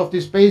is all of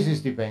this basis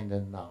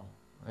dependent now?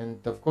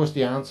 And of course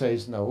the answer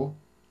is no.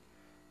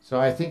 So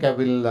I think I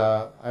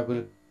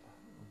will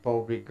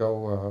probably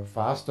go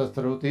faster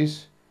through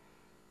this.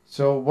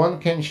 So one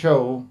can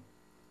show,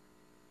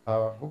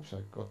 oops, I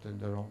got in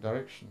the wrong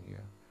direction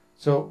here.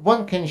 So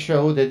one can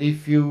show that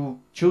if you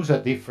choose a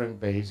different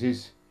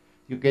basis,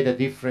 you get a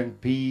different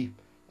P,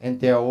 and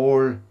they are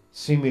all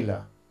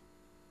similar.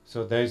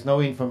 So there is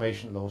no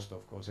information lost,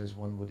 of course, as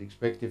one would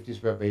expect. If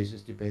this were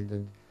basis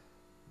dependent,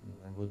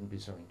 it wouldn't be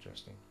so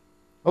interesting.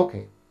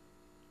 Okay.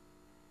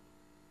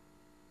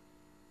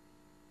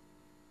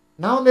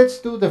 Now let's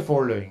do the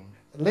following.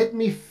 Let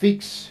me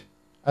fix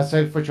a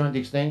self-adjoint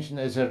extension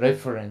as a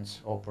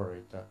reference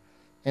operator.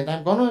 And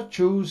I'm going to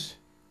choose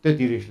the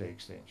Dirichlet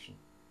extension.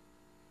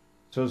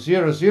 So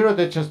 0, 0,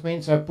 that just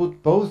means I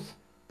put both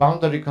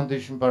boundary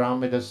condition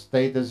parameters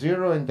theta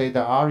 0 and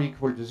theta r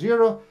equal to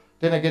 0.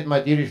 Then I get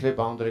my Dirichlet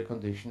boundary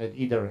condition at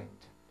either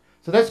end.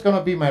 So that's going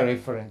to be my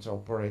reference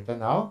operator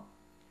now.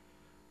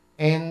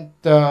 And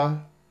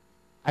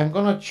I'm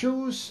going to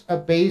choose a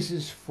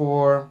basis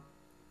for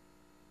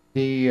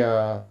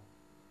the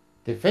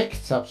defect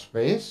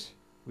subspace,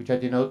 which I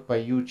denote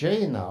by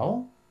uj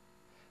now.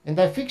 And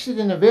I fix it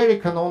in a very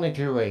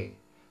canonical way.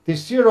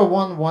 This 0,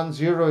 1, 1,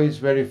 0 is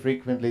very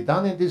frequently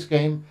done in this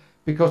game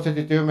because the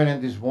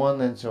determinant is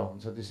 1 and so on.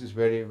 So this is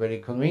very, very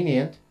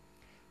convenient.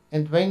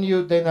 And when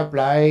you then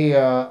apply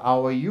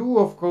our u,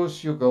 of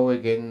course, you go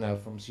again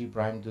from C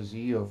prime to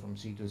Z or from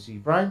C to C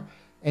prime.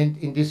 And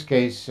in this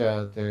case,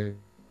 the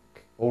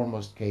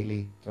almost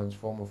Cayley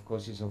transform, of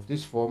course, is of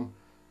this form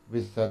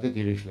with the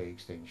Dirichlet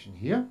extension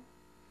here.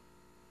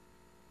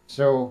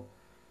 So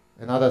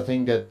another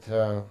thing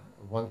that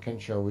one can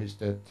show is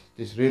that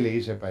this really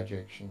is a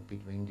bijection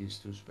between these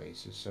two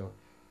spaces. So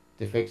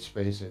defect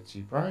space at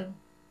C prime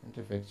and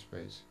defect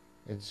space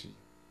at C.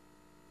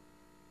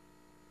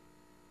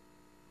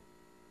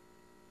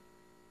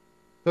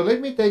 So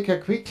let me take a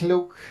quick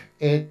look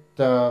at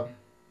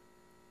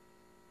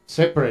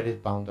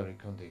separated boundary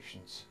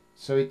conditions.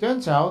 So it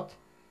turns out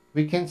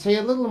we can say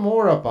a little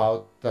more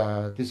about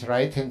this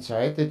right-hand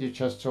side that you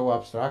just saw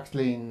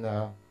abstractly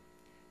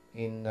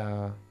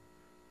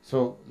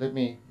so let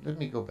me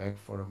go back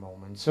for a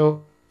moment.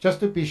 So just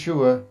to be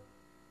sure,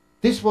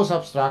 this was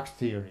abstract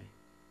theory.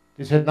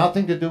 This had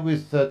nothing to do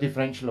with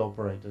differential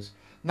operators.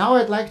 Now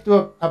I'd like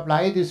to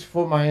apply this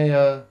for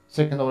my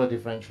second-order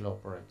differential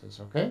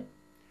operators, okay?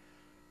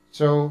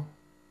 So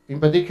in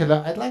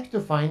particular, I'd like to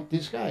find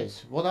these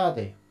guys. What are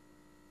they?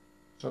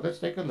 So let's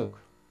take a look.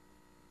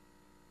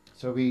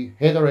 So we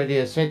had already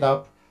a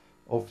setup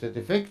of the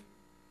defect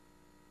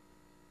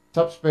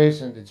subspace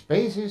and its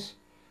basis.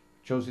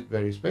 Chose it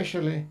very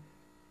specially.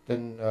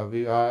 Then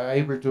we are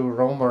able to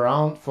roam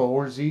around for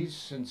all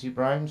z's and z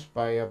primes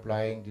by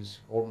applying this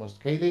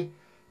almost Cayley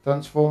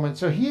transform. And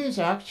so here is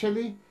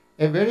actually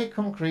a very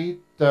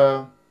concrete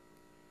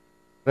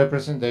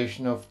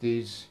representation of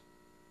these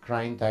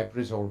Krein type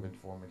resolvent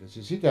formulas.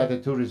 You see there are the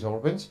two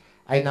resolvents.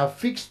 I now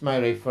fixed my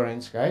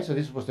reference guy, so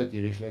this was the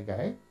Dirichlet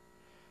guy.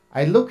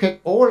 I look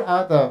at all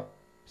other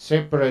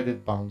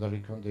separated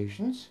boundary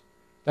conditions.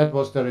 That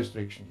was the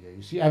restriction here.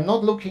 You see, I'm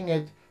not looking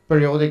at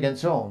periodic and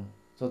so on.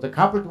 So the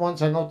coupled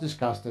ones are not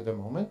discussed at the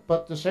moment,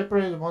 but the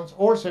separated ones,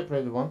 all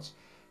separated ones,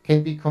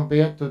 can be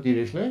compared to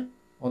Dirichlet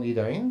on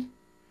either end.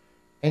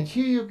 And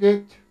here you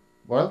get,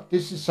 well,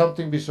 this is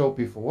something we saw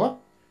before.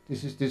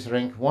 This is this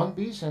rank 1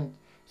 piece, and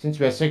since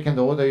we are second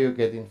order, you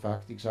get in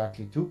fact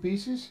exactly 2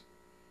 pieces.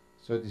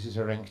 So this is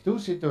a rank 2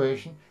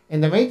 situation.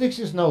 And the matrix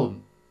is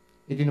known.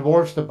 It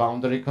involves the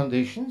boundary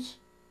conditions,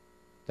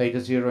 theta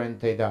 0 and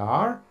theta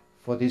r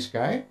for this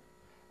guy.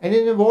 And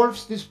it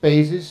involves this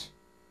basis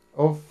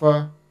of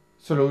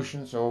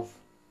solutions of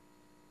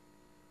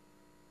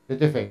the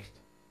defect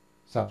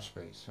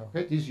subspace.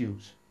 Okay, these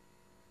U's.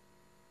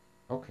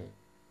 Okay.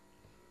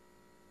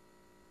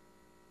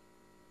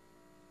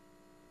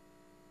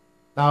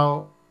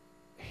 Now,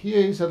 here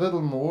is a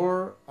little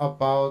more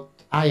about,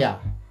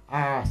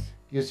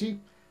 you see,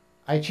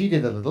 I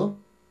cheated a little.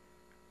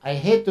 I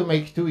had to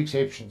make 2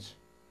 exceptions.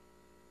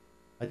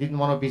 I didn't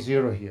want to be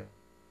 0 here.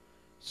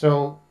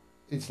 So,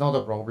 it's not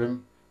a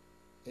problem.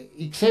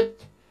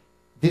 Except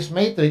this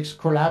matrix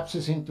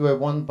collapses into a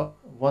 1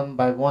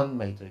 by 1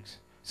 matrix.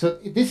 So,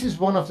 this is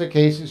one of the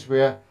cases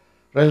where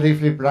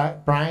relatively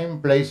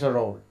prime plays a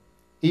role.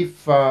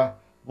 If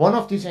one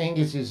of these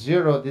angles is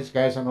 0, these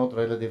guys are not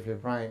relatively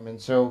prime. And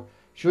so,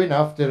 sure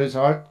enough, the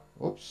result,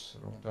 oops,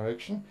 wrong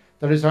direction,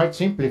 the result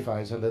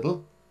simplifies a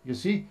little. You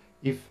see,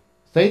 if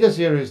theta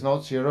 0 is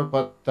not 0,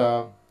 but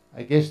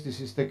I guess this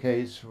is the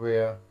case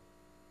where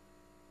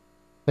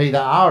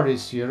theta r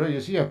is 0. You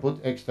see, I put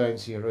extra and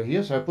 0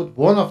 here, so I put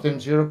one of them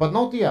 0, but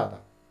not the other.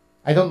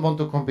 I don't want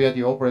to compare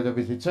the operator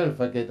with itself.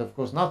 I get, of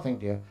course, nothing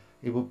there.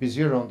 It would be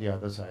 0 on the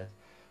other side.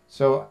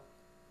 So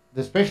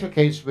the special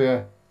case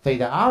where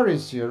theta r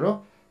is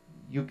 0,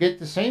 you get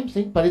the same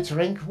thing, but it's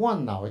rank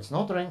 1 now. It's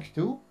not rank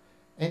 2.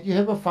 And you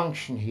have a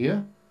function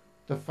here.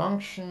 The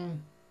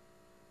function,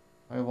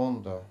 I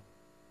wonder,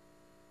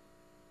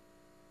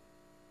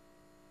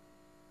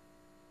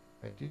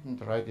 I didn't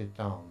write it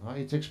down. Huh?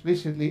 It's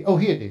explicitly, oh,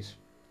 here it is.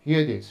 Here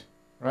it is.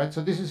 Right,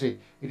 so this is it.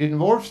 It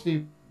involves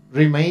the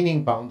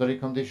remaining boundary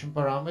condition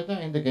parameter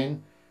and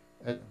again,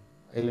 an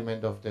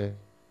element of the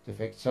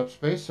defect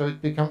subspace. So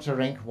it becomes a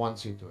rank 1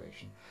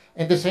 situation.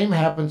 And the same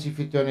happens if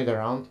you turn it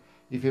around.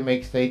 If you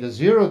make theta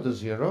 0 to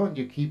 0 and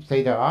you keep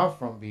theta r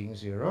from being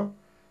 0,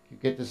 you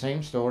get the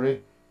same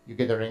story. You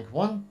get a rank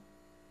 1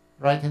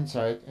 right hand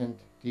side and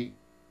the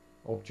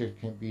object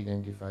can be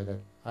identified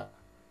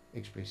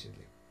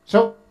explicitly.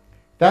 So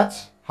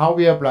that's how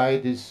we apply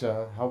this,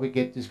 how we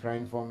get these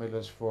Krein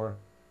formulas for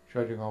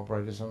Schrödinger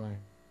operators on a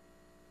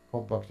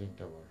compact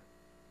interval.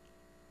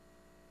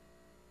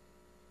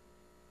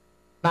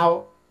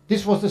 Now,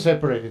 this was the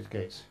separated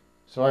case.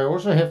 So I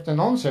also have the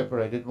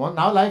non-separated one.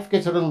 Now life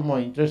gets a little more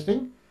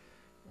interesting.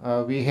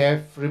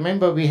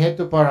 Remember we had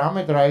to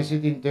parameterize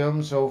it in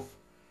terms of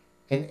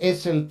an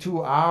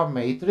SL2R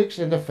matrix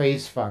and a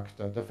phase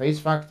factor. The phase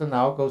factor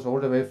now goes all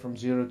the way from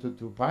 0 to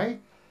 2 pi,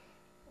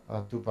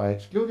 2 pi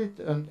excluded,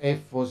 and F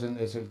was an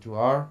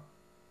SL2R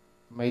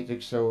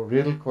matrix, so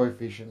real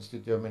coefficients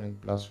determinant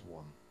plus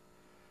 1.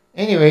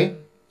 Anyway,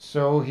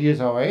 so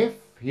here's our F,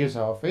 here's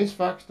our phase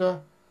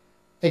factor.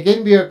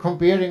 Again, we are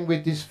comparing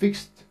with this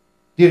fixed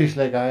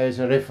Dirichlet guy as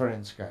a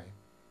reference guy.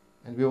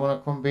 And we want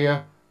to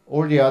compare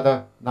all the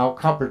other now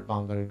coupled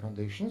boundary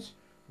conditions.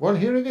 Well,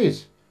 here it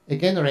is.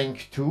 Again,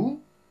 rank 2,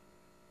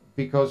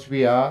 because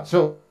we are,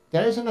 so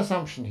there is an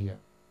assumption here.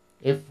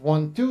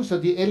 F1, 2, so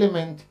the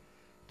element,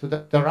 to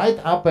the right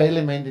upper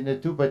element in the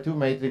 2 by 2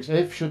 matrix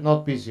F should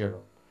not be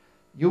 0.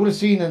 You will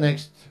see in the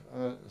next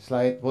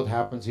slide what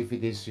happens if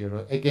it is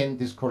 0. Again,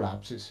 this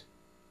collapses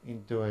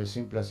into a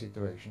simpler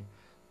situation.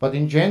 But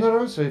in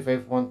general, so if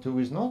F1, 2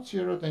 is not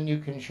 0, then you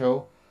can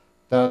show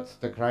that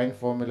the Krein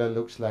formula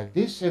looks like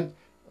this, and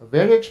a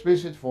very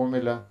explicit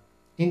formula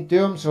in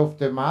terms of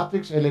the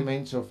matrix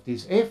elements of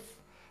this F.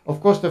 Of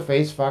course, the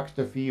phase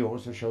factor phi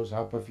also shows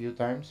up a few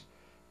times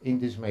in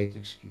this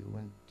matrix Q,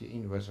 and the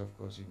inverse, of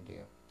course, in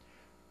there.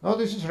 Now,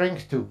 this is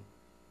rank 2.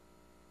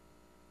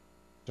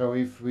 So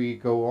if we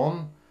go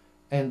on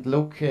and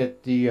look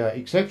at the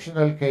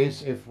exceptional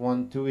case,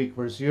 F1, 2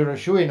 equals 0,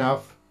 sure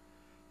enough,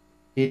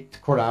 it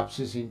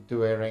collapses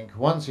into a rank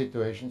 1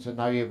 situation. So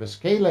now you have a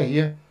scalar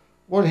here.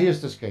 Well,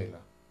 here's the scalar.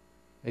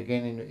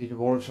 Again, it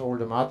involves all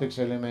the matrix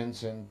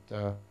elements and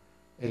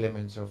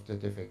elements of the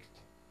defect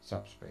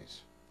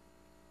subspace.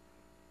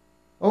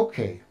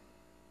 Okay.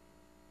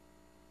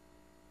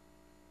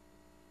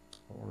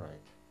 All right.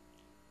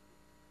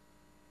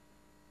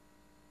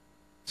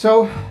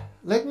 So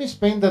let me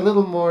spend a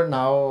little more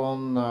now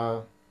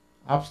on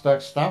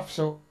abstract stuff.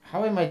 So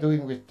how am I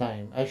doing with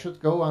time? I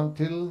should go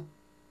until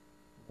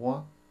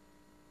 1?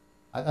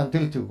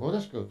 Until 2. Oh,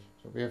 that's good.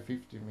 So we have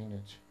 50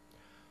 minutes.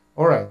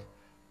 All right.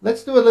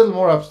 Let's do a little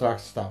more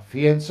abstract stuff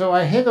here. And so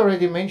I had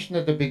already mentioned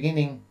at the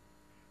beginning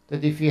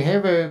that if you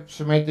have a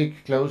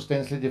symmetric closed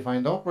densely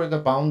defined operator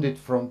bounded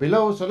from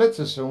below, so let's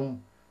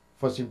assume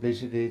for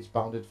simplicity it's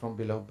bounded from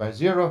below by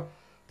 0,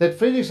 that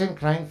Friedrichs and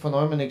Krein von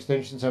Neumann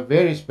extensions are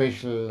very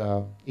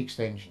special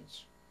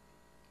extensions.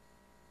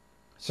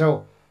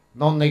 So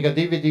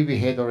non-negativity we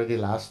had already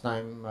last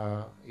time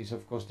is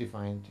of course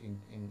defined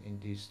in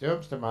these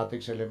terms. The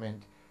matrix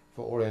element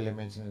for all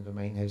elements in the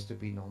domain has to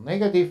be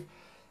non-negative.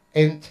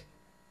 And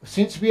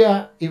since we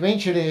are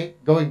eventually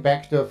going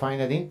back to a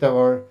finite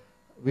interval,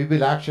 we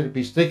will actually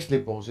be strictly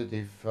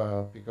positive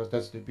because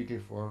that's typical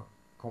for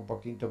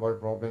compact interval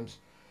problems.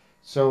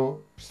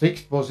 So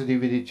strict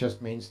positivity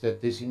just means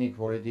that this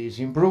inequality is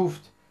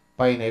improved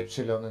by an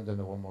epsilon and the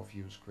norm of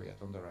u squared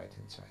on the right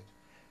hand side.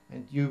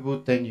 And you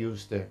would then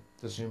use the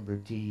symbol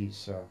t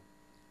is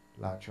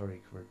larger or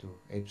equal to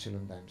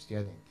epsilon times the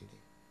identity.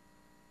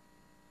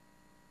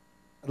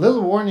 A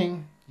little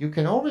warning, you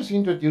can always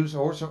introduce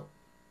also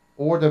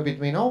order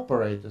between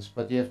operators,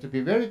 but you have to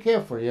be very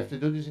careful. You have to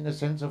do this in a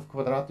sense of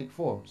quadratic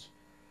forms.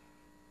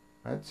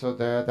 Right? So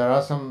there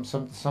are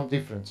some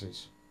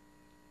differences.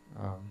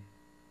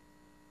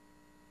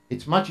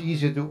 It's much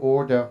easier to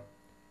order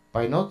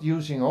by not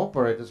using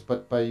operators,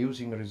 but by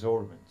using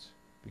resolvents,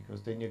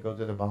 because then you go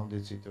to the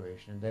bounded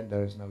situation, and then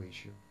there is no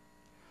issue.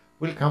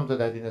 We'll come to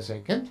that in a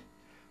second.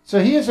 So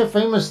here's a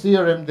famous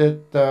theorem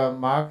that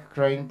Mark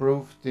Krein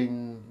proved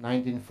in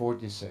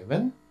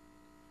 1947.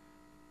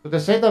 So the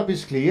setup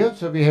is clear.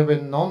 So we have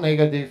a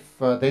non-negative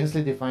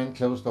densely defined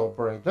closed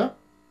operator.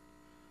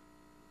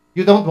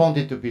 You don't want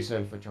it to be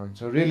self-adjoint,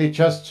 so really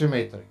just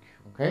symmetric,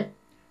 okay?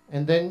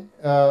 And then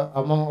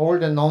among all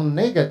the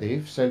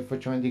non-negative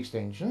self-adjoint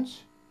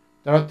extensions,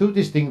 there are two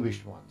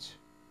distinguished ones.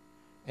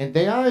 And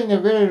they are in a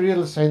very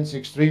real sense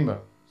extremal.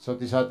 So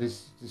these are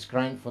this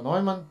Krein von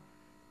Neumann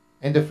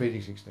and the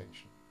Friedrichs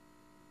extension.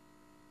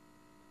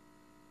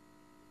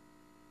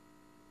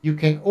 You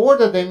can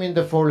order them in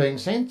the following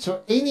sense.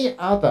 So any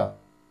other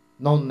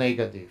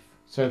non-negative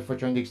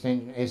self-adjoint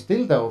extension S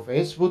tilde of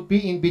S would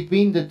be in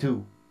between the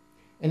two.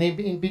 And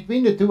in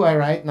between the two I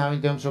write now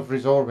in terms of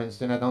resolvents,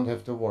 then I don't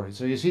have to worry.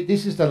 So you see,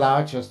 this is the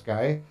largest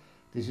guy,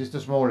 this is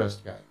the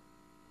smallest guy,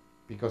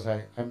 because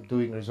I'm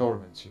doing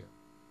resolvents here.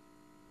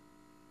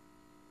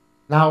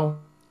 Now,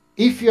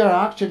 if you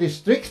are actually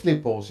strictly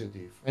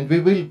positive, and we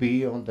will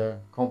be on the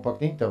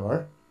compact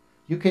interval,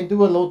 you can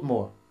do a lot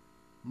more,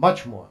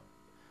 much more.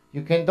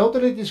 You can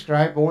totally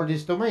describe all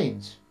these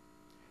domains.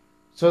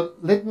 So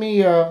let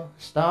me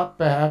start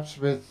perhaps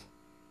with,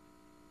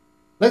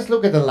 let's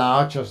look at the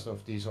largest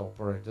of these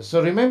operators.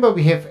 So remember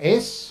we have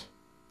S,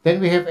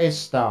 then we have S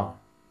star.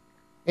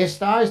 S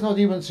star is not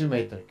even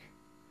symmetric.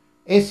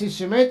 S is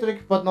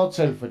symmetric but not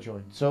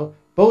self-adjoint. So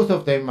both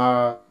of them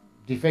are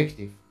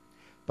defective.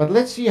 But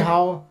let's see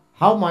how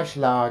much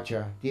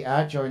larger the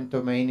adjoint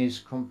domain is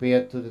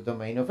compared to the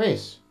domain of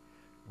S.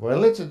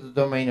 Well, it's the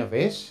domain of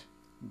S,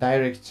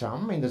 direct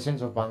sum in the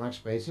sense of Banach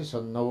spaces, so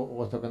no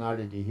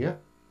orthogonality here.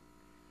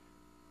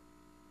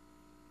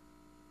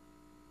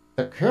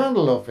 The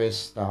kernel of S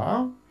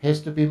star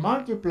has to be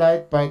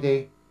multiplied by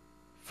the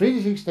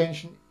Friedrich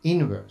extension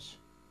inverse.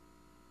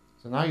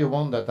 So now you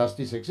wonder, does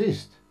this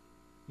exist?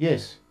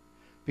 Yes,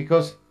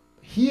 because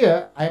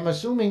here I'm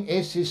assuming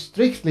S is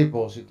strictly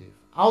positive.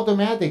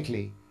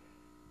 Automatically,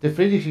 the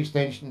Friedrich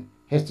extension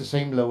has the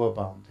same lower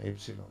bound,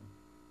 epsilon.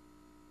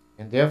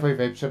 And therefore, if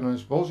epsilon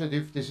is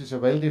positive, this is a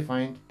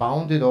well-defined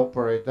bounded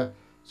operator.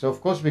 So of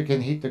course we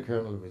can hit the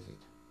kernel with it.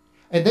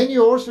 And then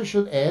you also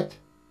should add,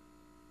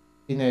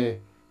 in a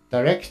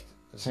direct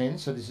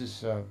sense, so this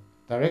is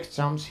direct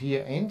sums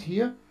here and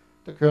here,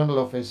 the kernel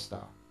of S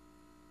star.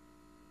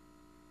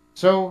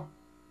 So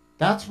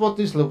that's what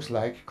this looks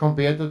like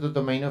compared to the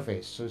domain of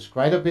S. So it's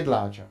quite a bit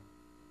larger.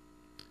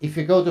 If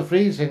you go to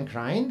Friedrichs and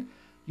Krein,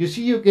 you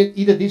see you get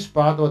either this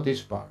part or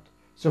this part.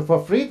 So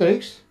for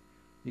Friedrichs,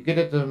 you get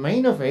a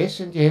domain of S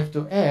and you have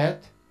to add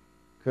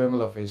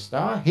kernel of S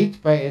star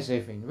hit by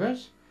SF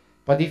inverse.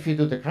 But if you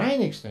do the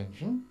Krein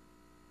extension,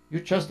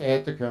 you just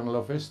add the kernel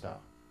of S star.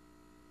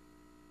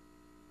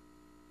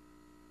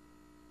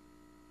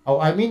 Oh,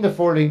 I mean the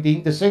following: the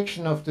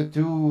intersection of the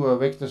two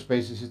vector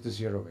spaces is the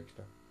zero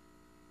vector.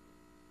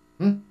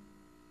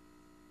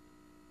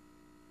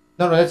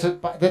 No,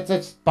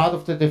 that's part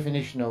of the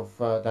definition of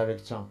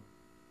direct sum.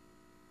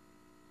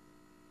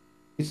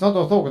 It's not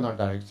orthogonal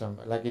direct sum,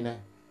 like in a.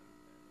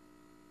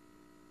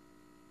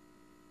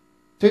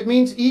 So it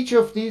means each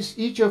of these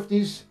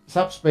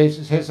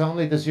subspaces has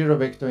only the zero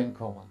vector in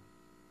common.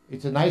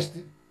 It's a nice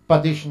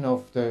partition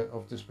of the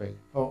space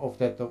of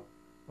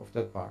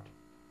that part.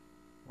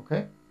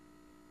 Okay.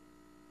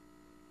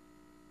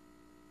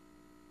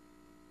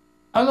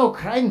 Oh no,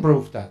 Krein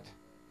proved that.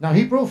 Now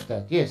he proved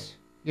that. Yes.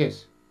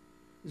 It's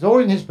all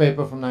in his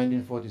paper from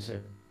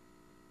 1947.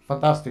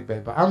 Fantastic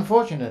paper.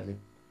 Unfortunately,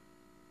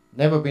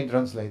 never been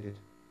translated.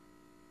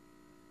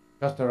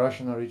 Just the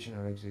Russian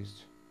original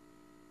exists.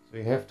 So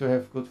you have to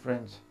have good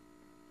friends.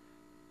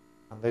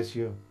 Unless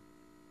you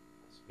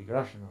speak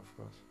Russian, of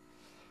course.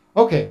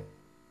 Okay.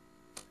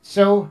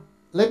 So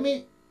let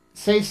me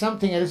say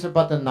something else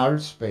about the null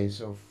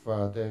space of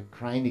the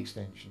Krein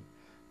extension.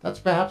 That's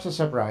perhaps a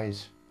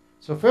surprise.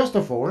 So first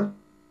of all,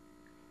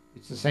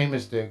 it's the same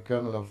as the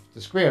kernel of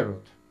the square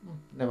root.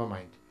 Never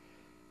mind.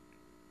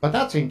 But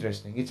that's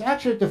interesting. It's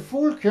actually the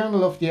full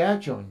kernel of the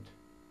adjoint,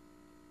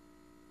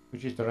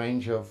 which is the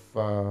range of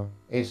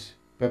S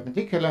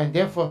perpendicular, and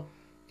therefore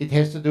it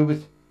has to do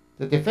with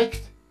the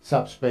defect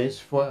subspace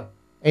for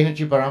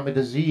energy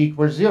parameter Z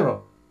equals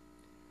 0.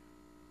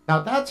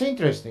 Now that's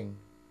interesting,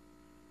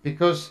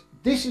 because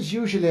this is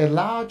usually a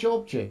large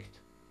object.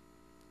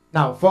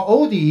 Now, for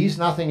ODEs,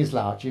 nothing is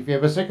large. If you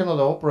have a second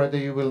order operator,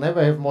 you will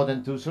never have more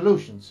than two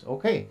solutions.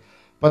 Okay.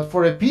 But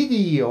for a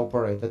PDE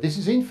operator, this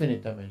is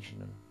infinite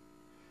dimensional.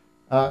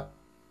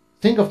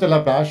 Think of the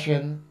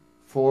Laplacian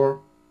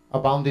for a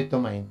bounded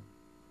domain.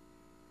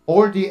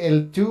 All the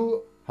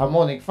L2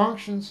 harmonic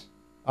functions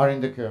are in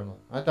the kernel.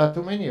 There are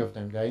too many of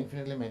them. There are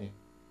infinitely many.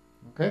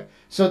 Okay.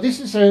 So this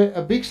is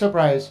a big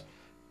surprise.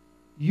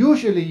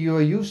 Usually you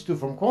are used to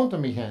from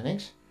quantum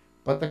mechanics,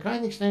 but the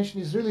Krein extension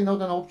is really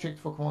not an object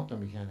for quantum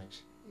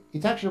mechanics.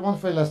 It's actually one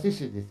for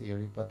elasticity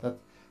theory, but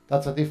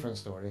that's a different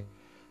story.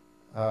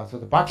 So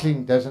the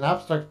buckling, there's an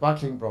abstract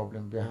buckling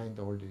problem behind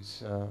all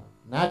this.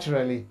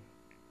 Naturally,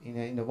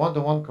 in a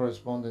one-to-one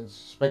correspondence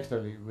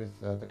spectrally with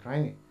the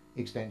Krein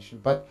extension,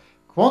 but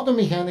quantum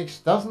mechanics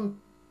doesn't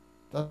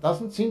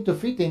seem to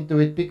fit into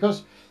it,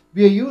 because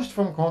we are used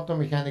from quantum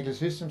mechanical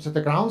systems that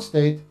the ground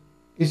state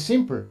is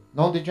simple,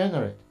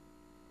 non-degenerate.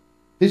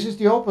 This is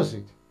the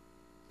opposite.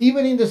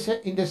 Even in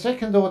the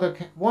second order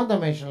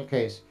one-dimensional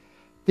case,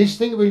 this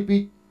thing will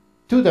be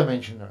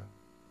two-dimensional.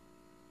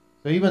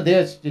 So even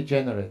there it's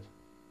degenerate.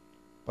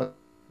 But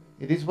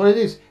it is what it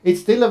is.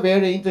 It's still a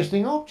very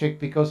interesting object,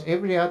 because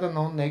every other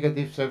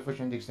non-negative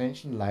self-adjoint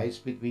extension lies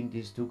between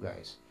these two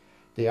guys.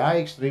 They are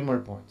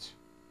extremal points.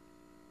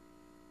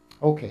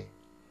 Okay.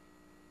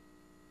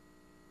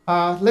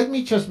 Let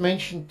me just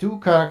mention two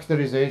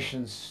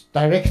characterizations,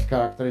 direct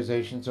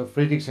characterizations of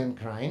Friedrichs and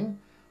Krein.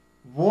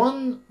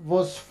 One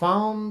was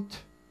found,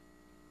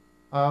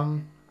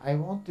 so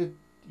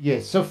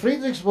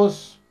Friedrichs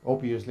was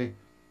obviously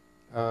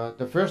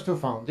the first who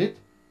found it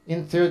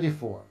in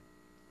 34.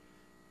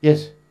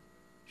 Yes,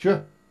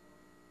 sure.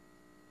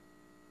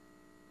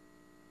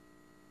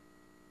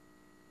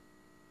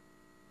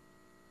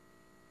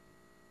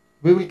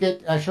 We will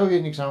get, I'll show you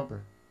an example.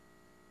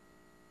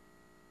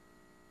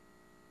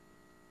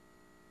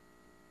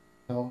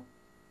 No,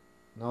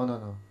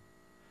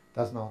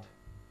 that's not.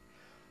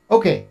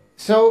 Okay,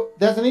 so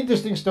there's an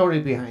interesting story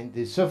behind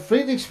this. So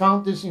Friedrichs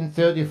found this in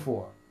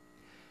 34.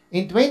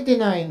 In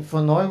 29,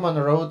 von Neumann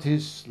wrote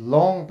his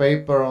long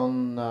paper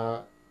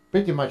on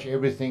pretty much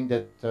everything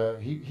that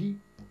he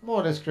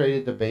more or less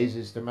created the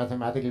basis, the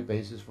mathematical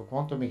basis for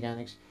quantum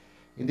mechanics.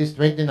 In this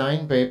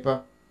 29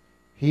 paper,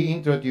 he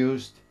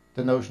introduced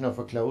the notion of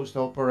a closed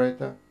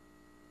operator,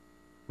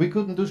 we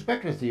couldn't do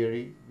spectral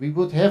theory. We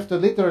would have to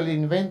literally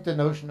invent the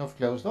notion of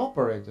closed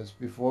operators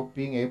before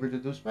being able to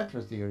do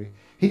spectral theory.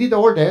 He did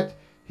all that.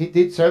 He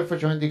did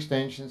self-adjoint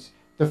extensions.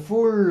 The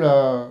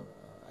full,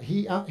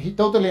 he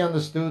totally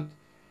understood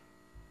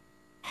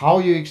how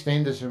you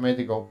extend a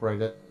symmetric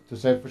operator to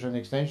self-adjoint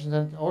extensions,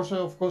 and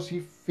also, of course,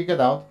 he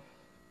figured out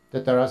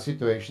that there are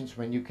situations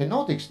when you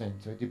cannot extend.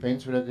 So it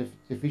depends whether the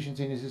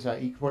efficiency indices are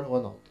equal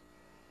or not.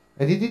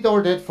 And he did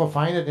all that for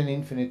finite and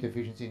infinite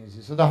efficiency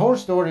indices. So the whole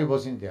story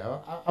was in there.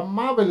 A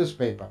marvelous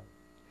paper.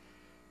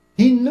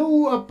 He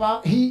knew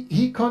about,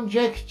 he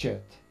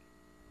conjectured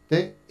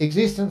the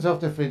existence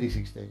of the Friedrichs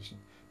extension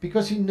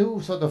because he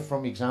knew sort of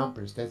from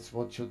examples that's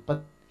what should,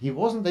 but he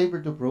wasn't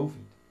able to prove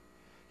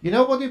it. You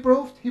know what he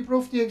proved? He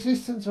proved the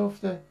existence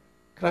of the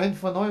Klein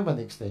von Neumann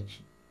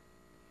extension.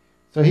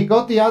 So he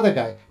got the other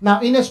guy.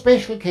 Now, in a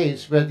special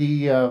case where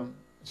the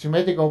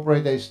symmetric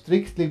operator is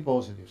strictly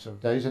positive, so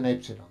there is an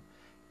epsilon.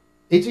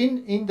 It's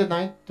in the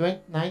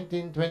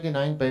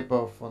 1929 paper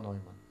of von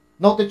Neumann.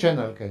 Not the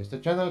general case. The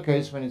general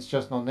case, when it's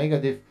just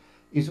non-negative,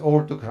 is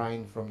all to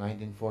Klein from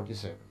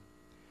 1947.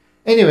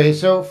 Anyway,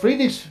 so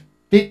Friedrichs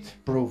did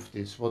prove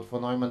this, what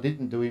von Neumann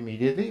didn't do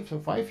immediately. So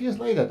 5 years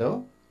later,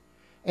 though.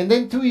 And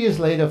then 2 years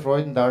later,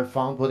 Freudenthal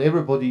found what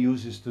everybody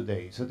uses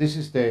today. So this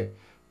is the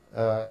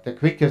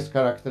quickest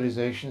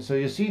characterization. So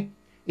you see,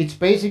 it's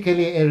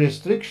basically a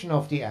restriction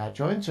of the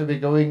adjoint. So we're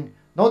going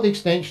not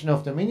extension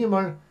of the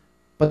minimal,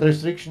 but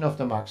restriction of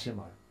the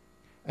maximal.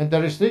 And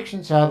the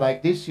restrictions are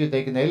like this. You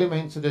take an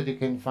element so that you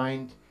can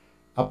find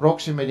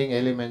approximating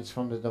elements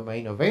from the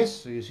domain of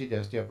S. So you see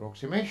there's the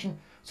approximation,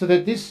 so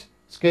that this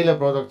scalar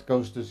product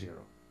goes to 0.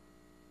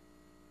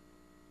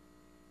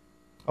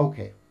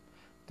 Okay.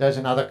 There's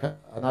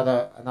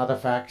another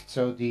fact.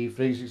 So the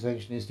Friedrichs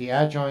extension is the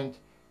adjoint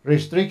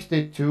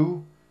restricted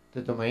to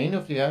the domain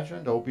of the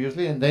adjoint,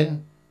 obviously, and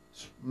then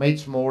made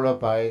smaller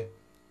by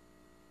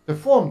the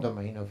form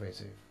domain of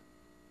SF.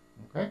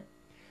 Okay.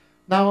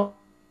 Now,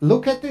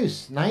 look at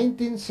this,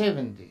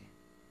 1970.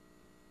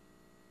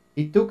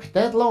 It took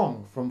that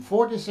long, from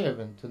 47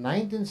 to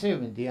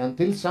 1970,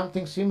 until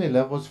something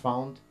similar was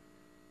found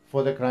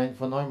for the Klein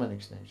von Neumann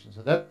extension.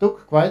 So that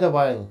took quite a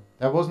while.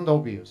 That wasn't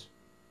obvious.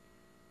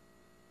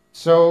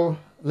 So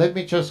let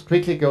me just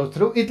quickly go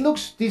through. It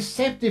looks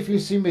deceptively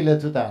similar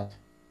to that,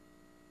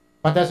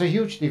 but there's a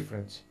huge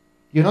difference.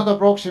 You're not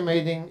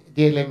approximating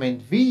the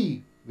element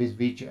V with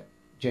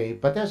Vj,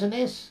 but there's an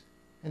S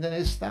and an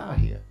S star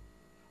here.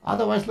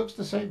 Otherwise looks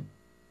the same.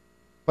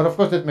 But of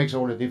course that makes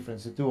all the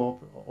difference. The two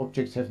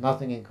objects have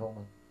nothing in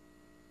common.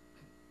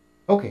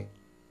 Okay.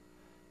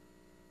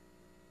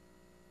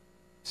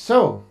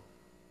 So,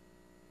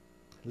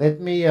 let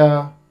me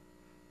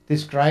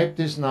describe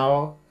this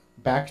now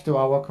back to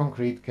our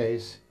concrete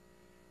case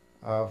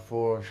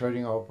for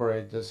Schrödinger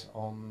operators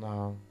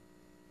on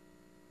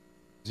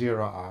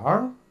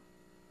 0R.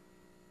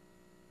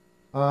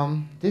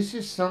 This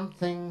is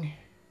something,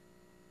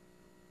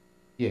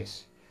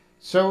 yes.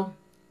 So,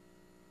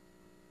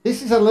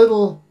 this is a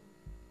little,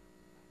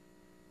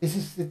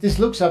 this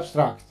looks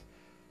abstract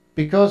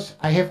because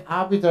I have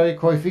arbitrary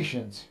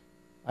coefficients.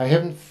 I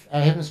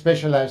haven't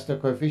specialized the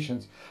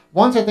coefficients.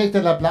 Once I take the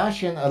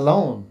Laplacian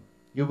alone,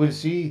 you will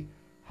see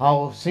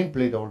how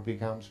simple it all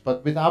becomes.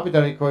 But with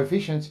arbitrary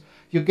coefficients,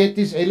 you get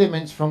these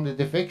elements from the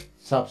defect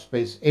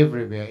subspace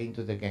everywhere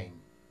into the game.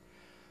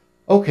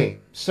 Okay,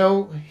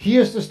 so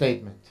here's the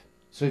statement.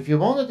 So if you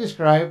want to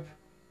describe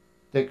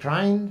the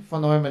Klein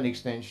von Neumann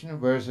extension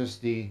versus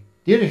the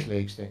Dirichlet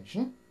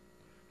extension,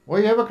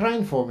 well, you have a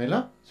Klein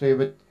formula. So you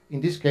would,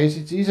 in this case,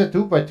 it's either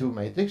 2 by 2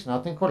 matrix,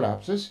 nothing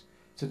collapses.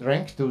 It's at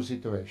rank 2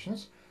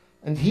 situations.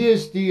 And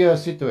here's the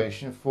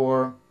situation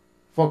for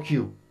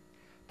Q.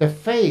 The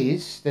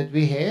phase that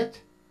we had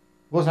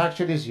was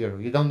actually 0.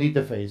 You don't need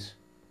the phase.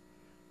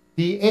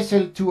 The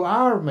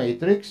SL2R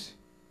matrix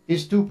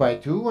is 2 by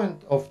 2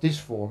 and of this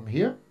form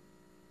here.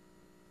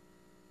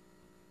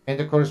 And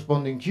the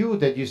corresponding Q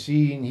that you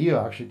see in here,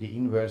 actually the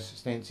inverse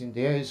stands in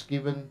there, is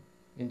given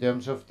in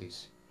terms of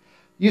this.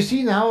 You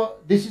see now,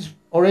 this is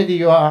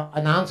already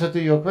an answer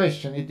to your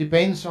question. It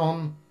depends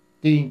on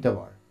the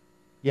interval.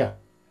 Yeah.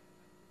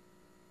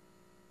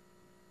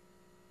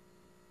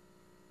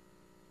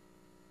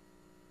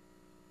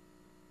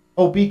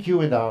 Oh, B, Q,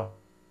 and R.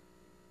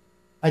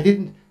 I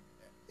didn't.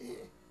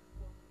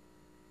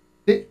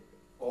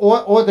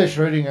 Or the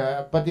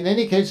Schrödinger. But in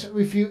any case,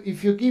 if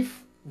you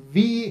give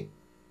V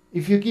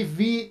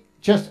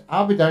just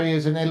arbitrary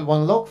as an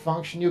L1 log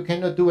function, you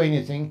cannot do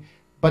anything.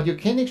 But you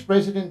can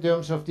express it in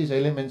terms of these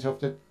elements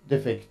of the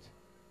defect.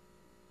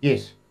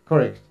 Yes,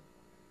 correct.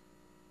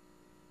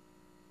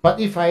 But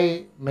if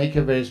I make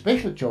a very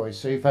special choice,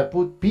 so if I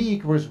put P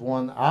equals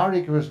 1, R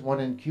equals 1,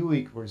 and Q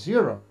equals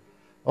 0,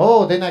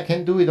 oh, then I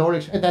can do it all.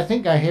 And I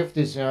think I have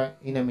this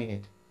in a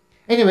minute.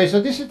 Anyway, so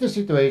this is the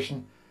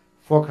situation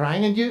for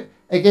Klein. And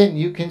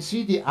you can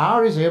see the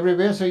R is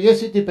everywhere. So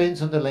yes, it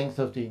depends on the length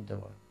of the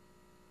interval.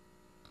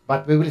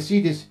 But we will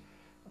see this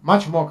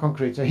much more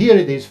concrete. So here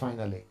it is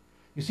finally.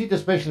 You see the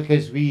special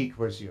case V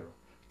equals 0.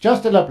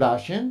 Just a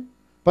Laplacian,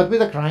 but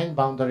with a Klein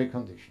boundary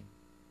condition.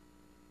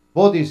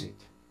 What is it?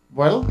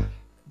 Well,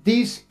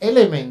 these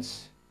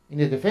elements in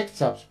the defect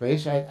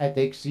subspace, I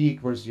take C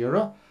equals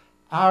 0,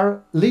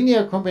 are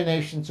linear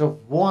combinations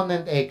of 1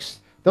 and x.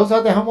 Those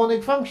are the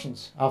harmonic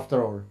functions,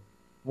 after all.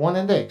 1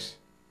 and x,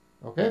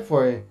 okay,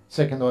 for a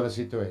second order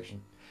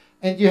situation.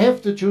 And you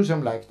have to choose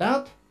them like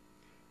that.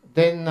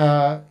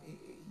 Then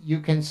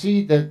you can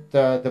see that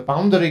the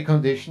boundary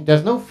condition,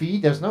 there's no phi,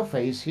 there's no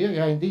phase here.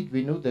 Yeah, indeed,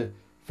 we knew the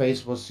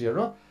phase was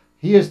 0.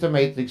 Here's the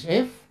matrix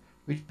F,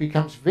 which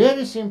becomes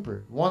very simple.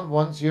 1,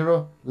 1,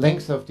 0,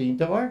 length of the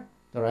interval,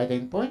 the right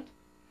endpoint.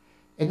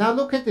 And now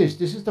look at this.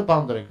 This is the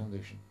boundary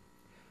condition.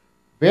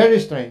 Very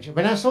strange.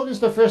 When I saw this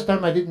the first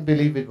time, I didn't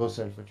believe it was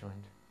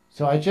self-adjoint.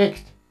 So I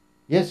checked.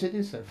 Yes, it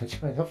is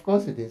self-adjoint. Of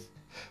course it is.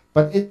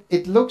 But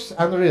it looks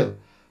unreal.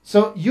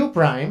 So U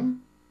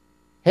prime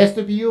has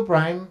to be U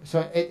prime.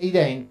 So at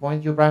either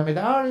endpoint, U prime at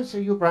R is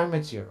a U prime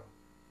at 0.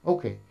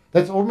 Okay.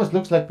 That almost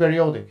looks like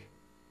periodic.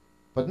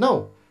 But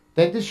no.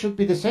 Then this should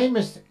be the same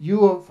as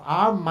U of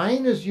R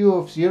minus U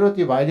of 0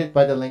 divided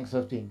by the length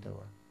of the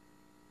interval.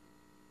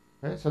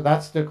 Okay, so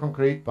that's the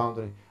concrete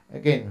boundary.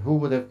 Again, who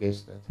would have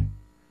guessed that?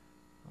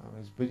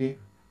 It's pretty.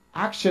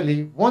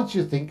 Actually, once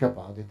you think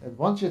about it, and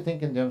once you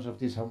think in terms of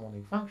these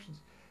harmonic functions,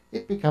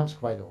 it becomes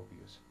quite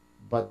obvious.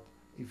 But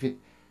if you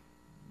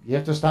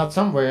have to start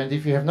somewhere, and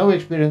if you have no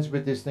experience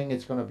with this thing,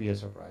 it's going to be a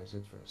surprise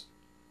at first.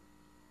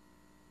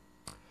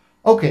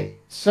 Okay,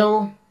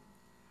 so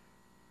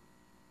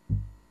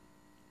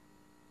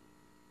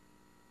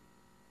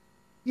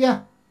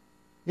yeah,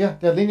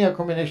 they're linear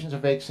combinations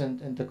of x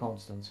and the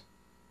constants.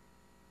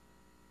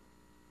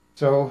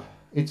 So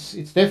it's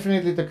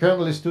definitely, the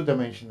kernel is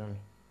two-dimensional.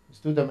 It's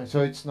two-dimensional.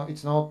 So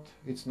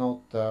it's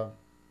not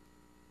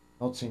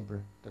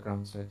simple, the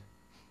ground state.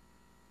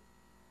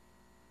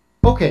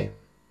 Okay,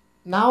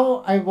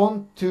 now I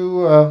want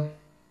to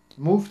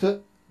move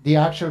to the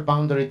actual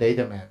boundary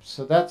data maps.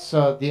 So that's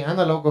the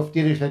analog of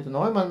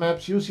Dirichlet-to-Neumann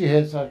maps. UC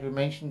has actually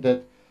mentioned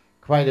that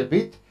quite a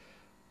bit,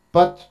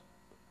 but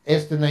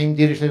as the name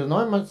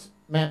Dirichlet-to-Neumann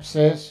map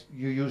says,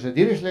 you use a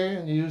Dirichlet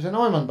and you use a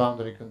Neumann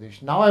boundary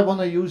condition. Now I want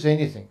to use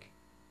anything.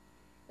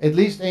 At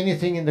least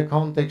anything in the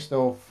context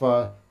of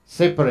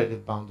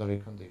separated boundary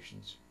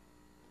conditions.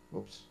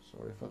 Oops,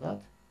 sorry for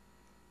that.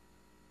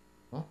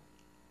 Oh,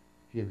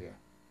 here we are.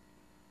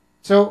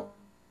 So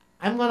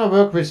I'm going to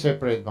work with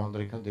separate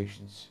boundary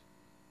conditions.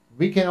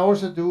 We can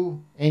also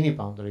do any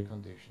boundary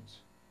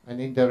conditions.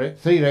 And in the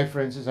three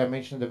references I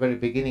mentioned at the very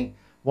beginning,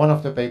 one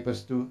of the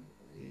papers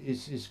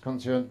is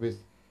concerned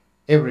with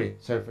every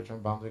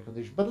self-adjoint boundary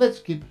condition. But let's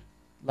keep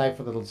life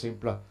a little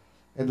simpler.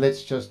 And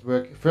let's just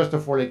work, first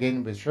of all,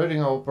 again with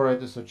Schrödinger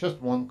operators, so just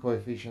one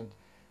coefficient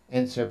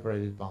and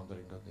separated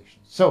boundary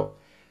conditions. So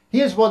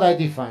here's what I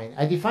define.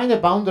 I define a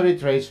boundary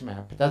trace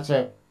map. That's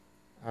a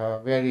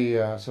very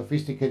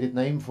sophisticated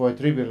name for a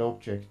trivial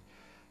object.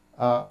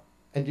 I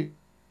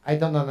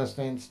don't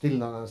understand, still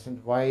don't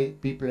understand why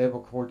people ever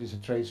call this a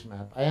trace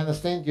map. I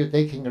understand you're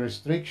taking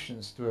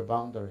restrictions to a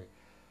boundary.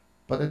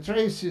 But a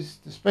trace is,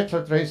 the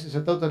spectral trace is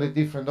a totally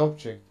different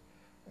object.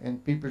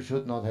 And people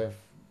should not have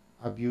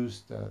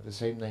abused the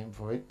same name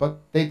for it, but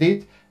they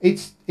did.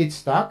 It's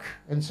stuck,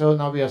 and so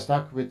now we are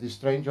stuck with this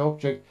strange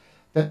object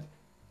that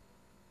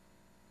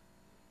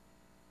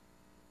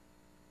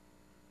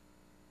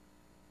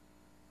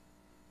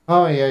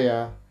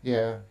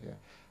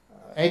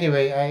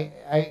Anyway,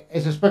 I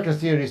as a spectral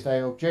theorist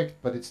I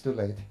object, but it's too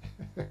late.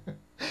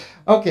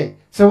 Okay,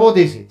 so what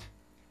is it?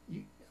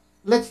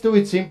 Let's do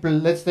it simple.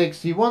 Let's take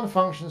C1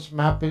 functions,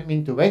 map them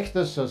into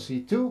vectors, so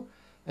C2.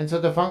 And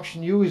so the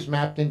function u is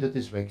mapped into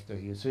this vector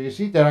here. So you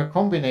see there are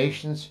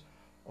combinations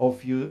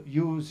of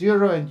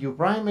u0 and u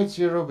prime at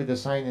 0 with the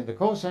sine and the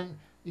cosine,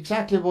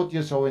 exactly what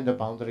you saw in the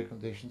boundary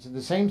conditions. And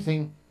the same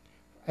thing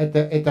at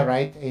the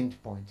right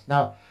endpoint.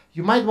 Now,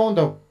 you might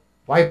wonder,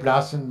 why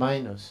plus and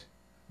minus?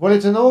 Well,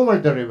 it's a normal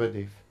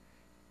derivative.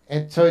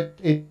 And so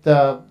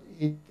the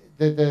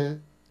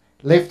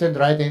left and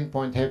right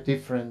endpoint have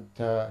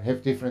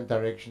different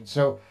directions.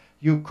 So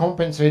you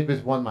compensate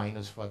with 1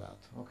 minus for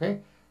that,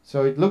 okay?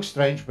 So it looks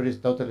strange, but it's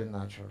totally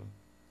natural.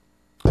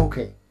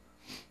 Okay,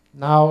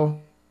 now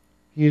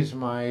here's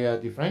my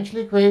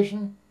differential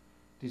equation.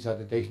 These are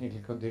the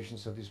technical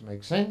conditions, so this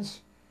makes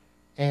sense.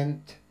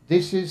 And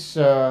this is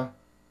what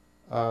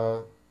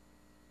I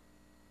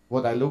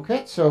look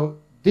at. So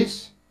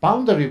this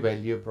boundary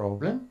value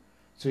problem,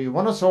 so you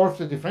want to solve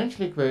the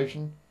differential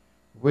equation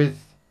with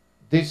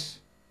this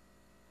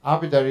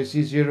arbitrary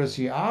C0,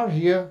 CR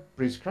here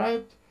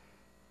prescribed.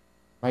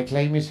 My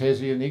claim is has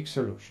a unique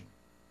solution.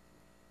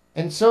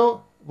 And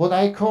so what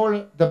I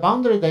call the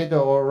boundary data,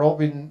 or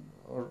Robin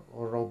or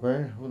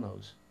Robin, who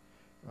knows,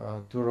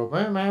 to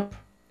Robin map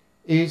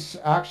is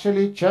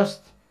actually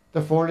just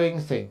the following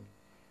thing.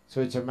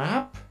 So it's a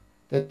map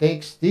that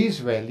takes these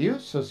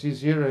values, so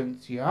C0 and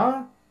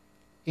CR,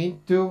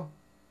 into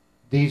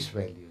these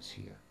values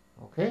here.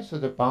 Okay, so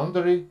the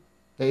boundary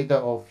data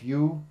of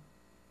U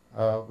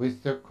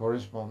with the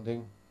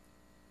corresponding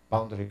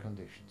boundary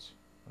conditions.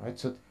 Right,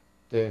 so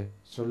the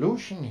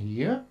solution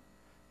here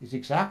is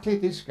exactly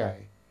this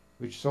guy,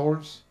 which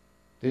solves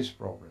this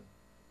problem.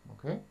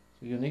 Okay,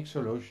 so unique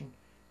solution,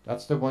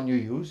 that's the one you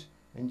use,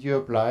 and you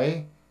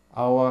apply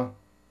our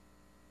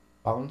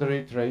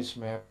boundary trace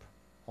map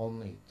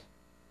on it.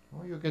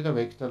 Oh, you get a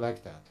vector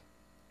like that.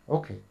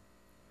 Okay,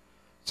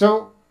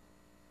 so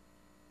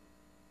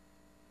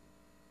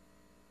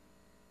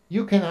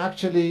you can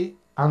actually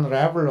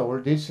unravel all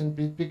this, and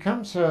it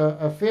becomes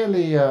a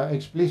fairly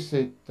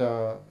explicit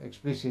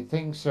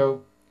thing.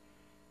 So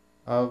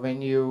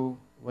when you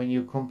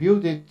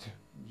compute it,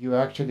 you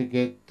actually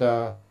get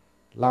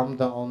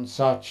lambda on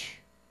such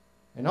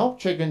an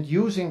object, and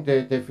using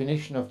the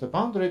definition of the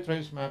boundary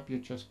trace map, you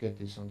just get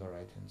this on the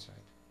right hand side.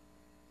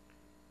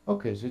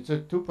 Okay, so it's a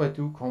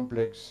 2x2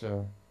 complex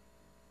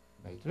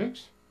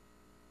matrix.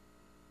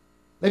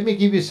 Let me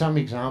give you some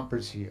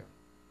examples here.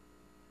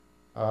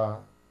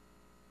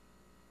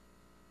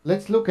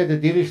 Let's look at the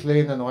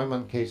Dirichlet and the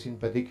Neumann case in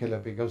particular,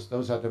 because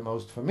those are the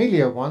most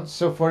familiar ones.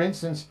 So for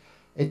instance,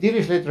 a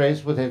Dirichlet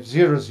trace would have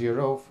 0,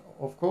 0,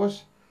 of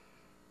course,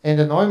 and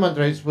a Neumann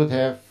trace would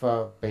have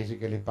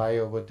basically pi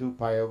over 2,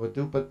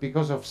 but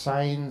because of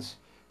signs,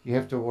 you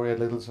have to worry a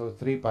little, so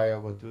 3 pi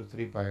over 2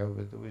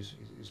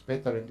 is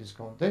better in this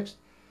context.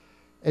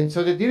 And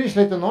so the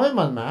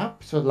Dirichlet-to-Neumann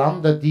map, so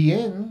lambda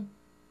dn,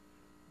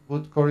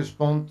 would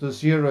correspond to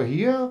 0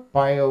 here,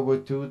 pi over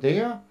 2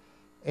 there,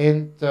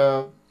 and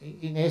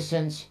in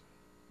essence,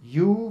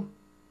 u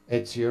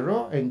at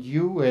 0 and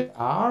u at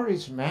r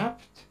is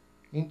mapped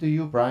into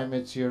u prime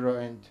at 0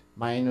 and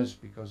minus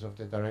because of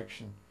the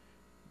direction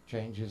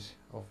changes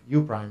of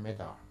u prime at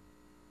r.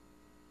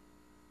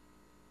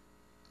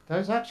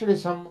 There's actually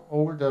some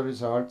older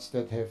results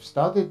that have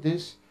studied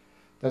this.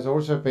 There's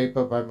also a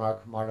paper by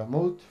Mark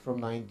Malamud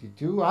from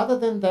 '92. Other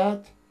than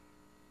that,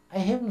 I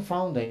haven't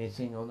found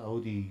anything on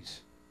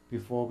ODEs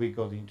before we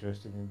got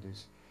interested in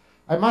this.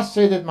 I must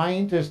say that my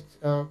interest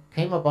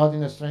came about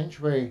in a strange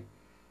way.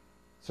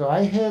 So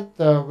I had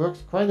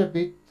worked quite a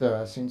bit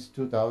since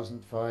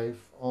 2005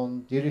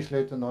 on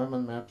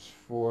Dirichlet-to-Neumann maps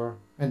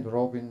and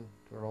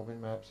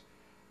Robin maps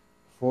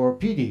for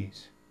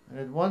PDEs. And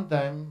at one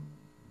time,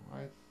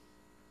 I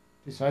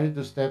decided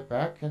to step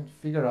back and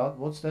figure out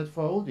what's that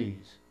for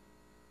ODEs.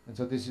 And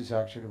so this is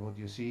actually what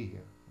you see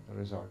here, the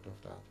result of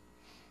that.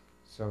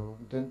 So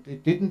then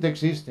it didn't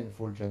exist in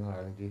full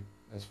generality,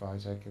 as far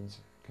as I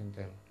can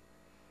tell.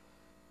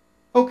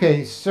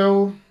 Okay,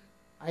 so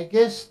I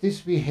guess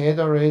this we had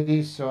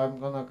already, so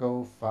I'm gonna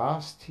go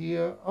fast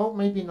here. Oh,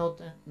 maybe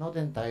not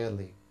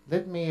entirely.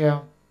 Let me,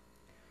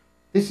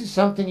 this is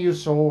something you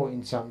saw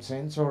in some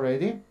sense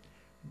already,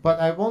 but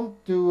I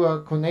want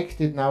to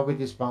connect it now with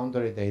this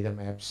boundary data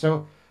map.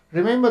 So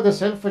remember the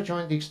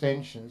self-adjoint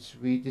extensions,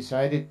 we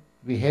decided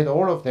we had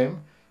all of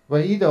them,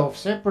 were either of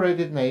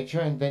separated nature,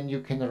 and then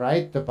you can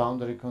write the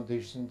boundary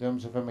conditions in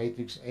terms of a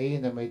matrix A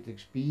and a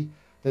matrix B.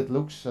 That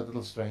looks a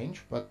little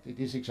strange, but it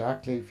is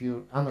exactly, if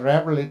you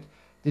unravel it,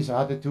 these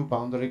are the two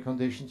boundary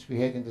conditions we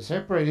had in the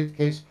separated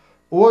case,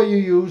 or you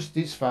use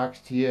this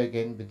fact here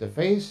again with the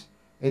phase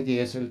and the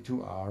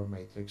SL2R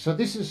matrix. So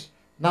this is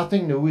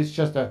nothing new, it's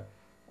just a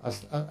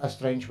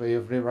strange way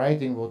of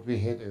rewriting what we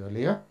had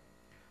earlier.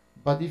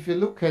 But if you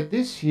look at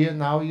this here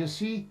now, you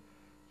see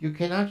you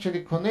can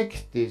actually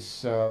connect this.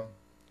 So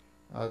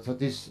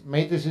these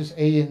matrices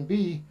A and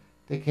B,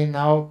 they can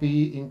now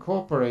be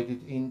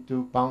incorporated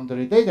into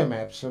boundary data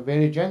maps, so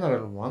very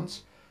general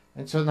ones.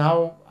 And so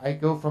now I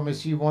go from a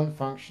C1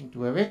 function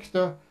to a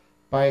vector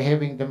by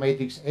having the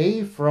matrix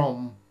A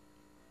from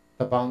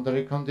the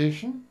boundary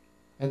condition,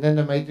 and then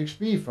the matrix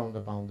B from the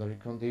boundary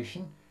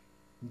condition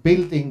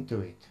built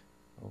into it.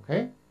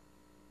 Okay?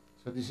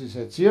 So this is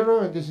at 0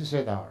 and this is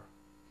at R.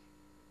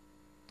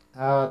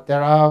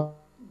 There are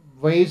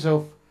ways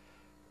of,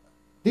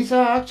 these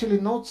are actually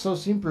not so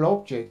simple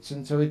objects,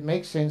 and so it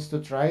makes sense to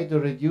try to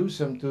reduce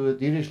them to a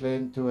Dirichlet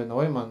and to a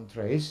Neumann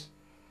trace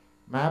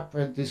map,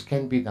 and this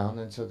can be done.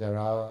 And so there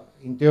are,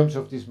 in terms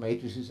of these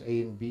matrices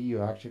A and B,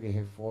 you actually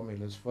have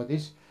formulas for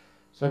this.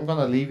 So I'm going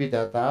to leave it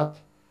at that.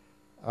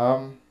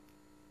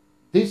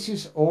 This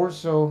is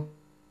also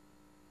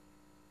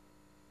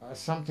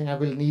something I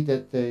will need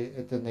at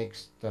the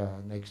next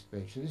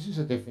page. So this is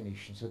a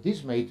definition. So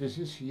these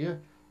matrices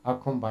here are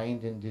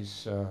combined in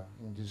this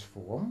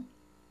form.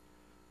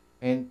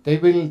 And they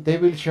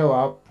will show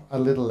up a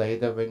little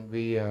later when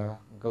we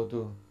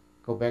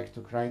go back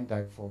to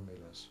Kreindijk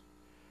formulas.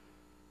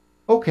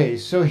 Okay,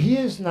 so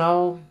here's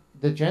now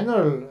the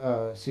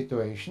general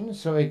situation.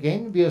 So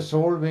again, we are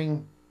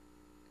solving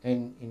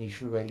an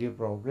initial value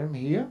problem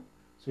here.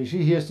 So you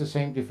see here's the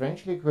same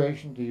differential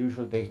equation, the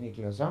usual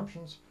technical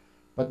assumptions,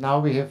 but now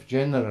we have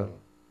general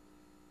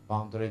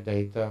boundary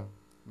data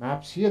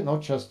maps here,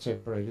 not just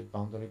separated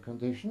boundary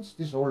conditions.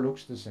 This all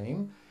looks the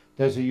same.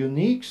 There's a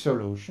unique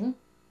solution.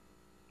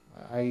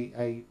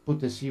 I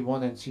put the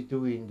C1 and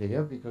C2 in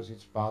there because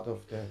it's part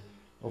of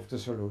the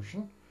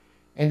solution.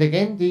 And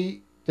again,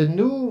 the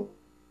new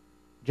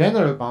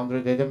general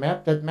boundary data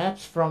map that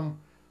maps from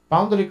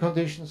boundary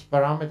conditions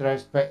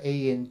parameterized by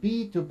A and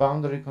B to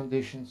boundary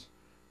conditions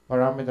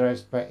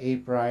parameterized by A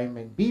prime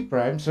and B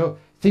prime. So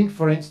think,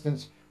 for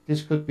instance,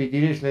 This could be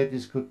Dirichlet,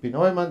 this could be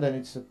Neumann, then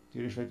it's the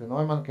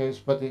Dirichlet-to-Neumann case,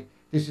 but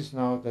this is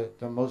now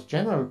the most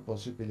general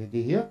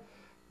possibility here.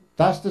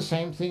 Does the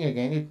same thing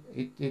again,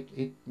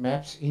 it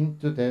maps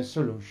into the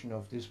solution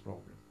of this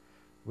problem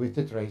with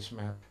the trace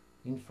map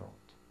in front.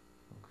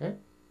 Okay?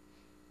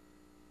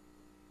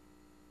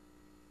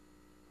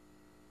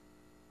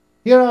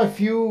 Here are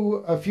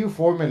a few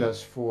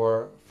formulas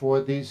for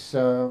these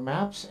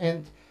maps,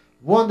 and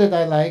one that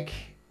I like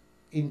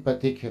in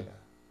particular.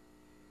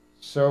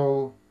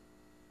 So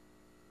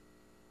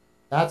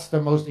that's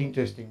the most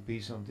interesting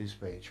piece on this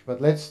page.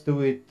 But let's do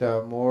it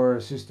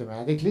more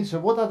systematically. So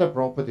what are the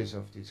properties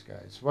of these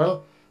guys?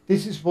 Well,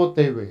 this is what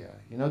they were.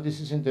 You know, this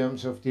is in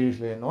terms of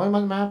Dirichlet and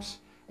Neumann maps,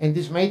 and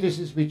these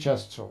matrices we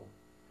just saw.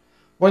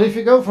 Well, if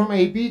you go from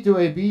AB to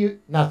AB,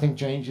 nothing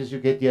changes. You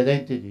get the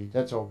identity.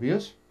 That's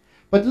obvious.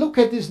 But look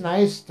at this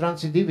nice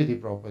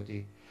transitivity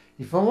property.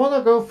 If I want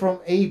to go from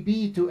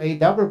AB to A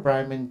double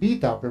prime and B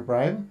double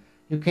prime,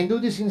 you can do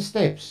this in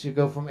steps. You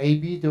go from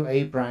AB to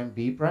A prime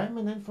B prime,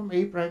 and then from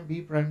A prime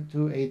B prime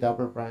to A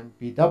double prime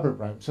B double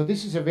prime. So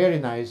this is a very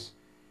nice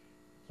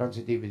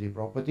transitivity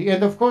property.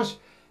 And of course,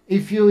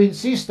 if you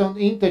insist on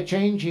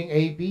interchanging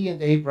AB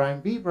and A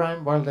prime B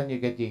prime, well, then you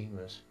get the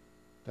inverse.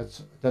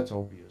 That's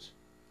obvious.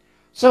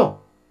 So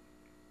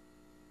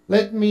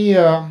let me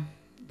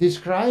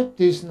describe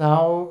this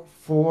now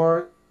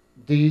for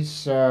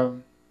these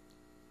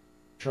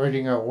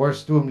Schrödinger or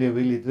Sturm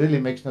Liouville. It really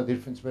makes no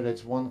difference whether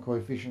it's one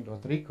coefficient or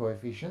three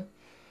coefficient.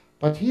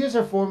 But here's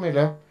a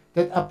formula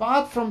that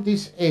apart from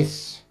this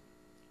S,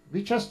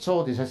 we just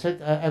saw this. I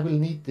said I will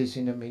need this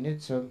in a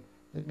minute, so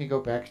let me go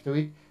back to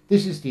it.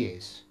 This is the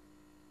S,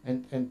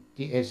 and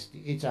the S,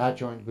 its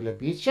adjoint will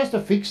be. It's just a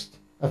fixed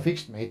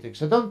matrix.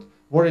 So don't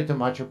worry too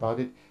much about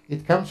it.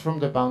 It comes from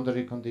the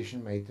boundary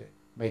condition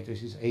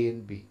matrices A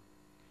and B.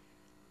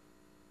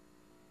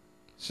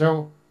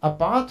 So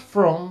apart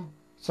from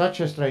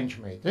such a strange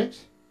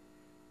matrix,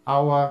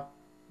 our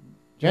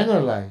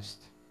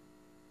generalized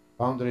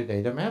boundary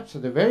data map, so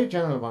the very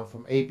general one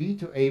from AB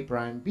to A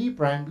prime B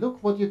prime,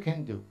 look what you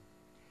can do.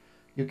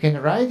 You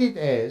can write it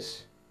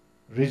as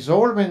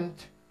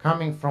resolvent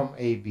coming from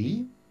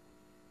AB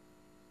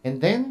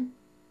and then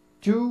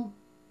two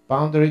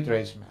boundary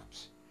trace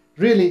maps.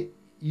 Really,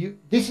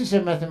 this is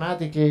a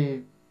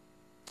mathematically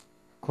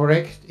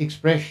correct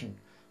expression,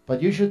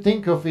 but you should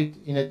think of it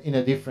in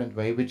a different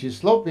way, which is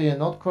sloppy and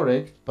not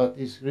correct, but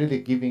is really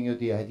giving you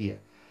the idea.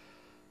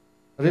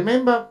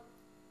 Remember,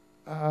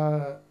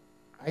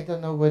 I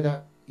don't know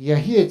whether, yeah,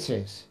 here it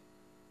says,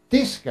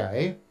 this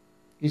guy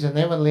is a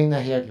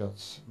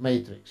Neumann-Liner-Herglotz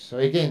matrix. So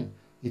again,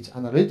 it's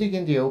analytic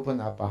in the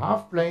open upper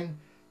half plane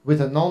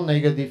with a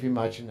non-negative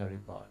imaginary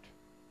part.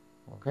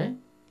 Okay?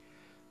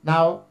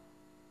 Now,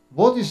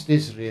 what is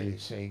this really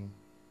saying?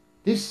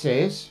 This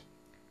says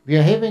we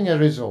are having a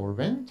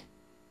resolvent,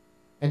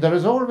 and the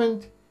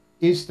resolvent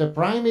is the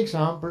prime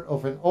example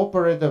of an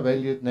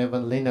operator-valued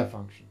Neumann-Liner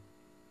function.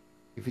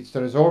 If it's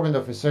the resolvent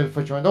of a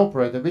self-adjoint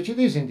operator, which it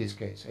is in this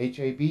case,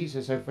 HAB is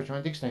a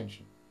self-adjoint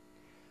extension.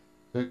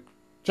 So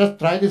just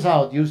try this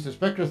out, use the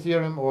spectral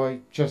theorem or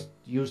just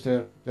use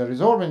the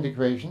resolvent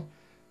equation.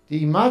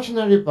 The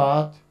imaginary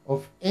part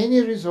of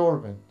any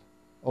resolvent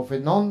of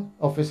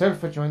a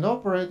self-adjoint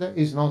operator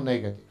is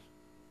non-negative.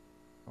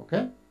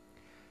 Okay?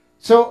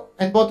 So,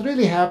 and what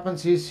really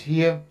happens is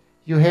here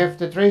you have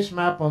the trace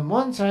map on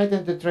one side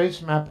and the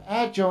trace map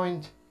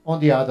adjoint on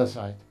the other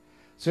side.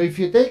 So if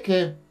you take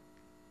a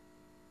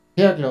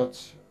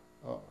Herglotz,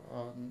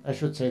 I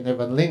should say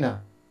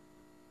Neumann-Liner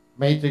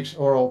matrix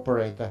or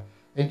operator,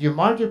 and you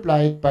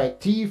multiply it by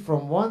T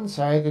from one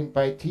side and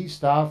by T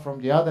star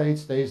from the other, it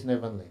stays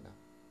Neumann-Liner.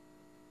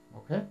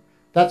 Okay?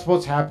 That's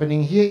what's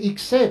happening here,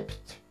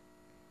 except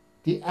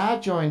the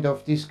adjoint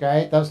of this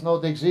guy does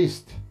not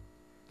exist.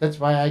 That's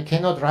why I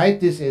cannot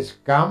write this as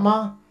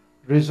gamma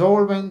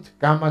resolvent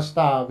gamma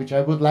star, which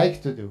I would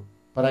like to do,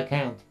 but I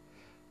can't.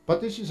 But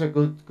this is a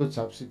good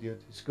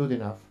substitute. It's good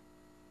enough.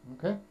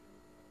 Okay?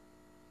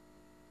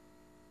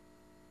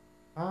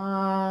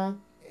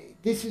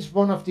 This is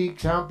one of the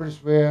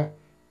examples where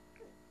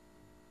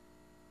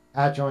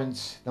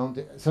adjoints don't.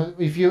 So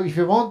if you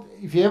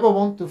ever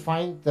want to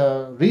find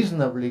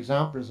reasonable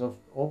examples of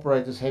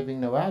operators having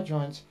no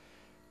adjoints,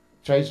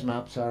 trace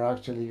maps are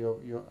actually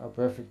a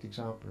perfect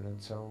example, and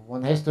so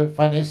one has to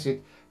finesse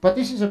it. But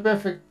this is a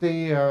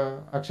perfectly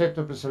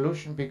acceptable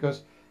solution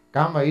because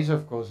gamma is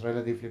of course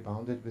relatively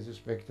bounded with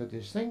respect to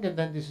this thing, and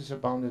then this is a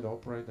bounded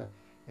operator,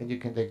 and you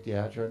can take the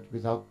adjoint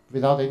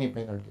without any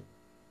penalty.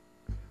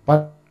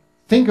 But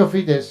think of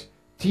it as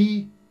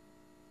T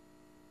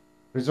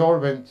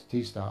resolvent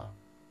T star.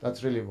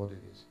 That's really what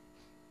it is.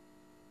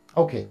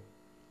 Okay.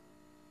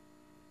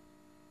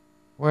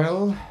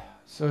 Well,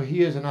 so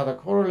here's another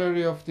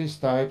corollary of this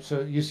type. So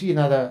you see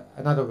another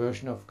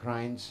version of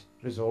Krein's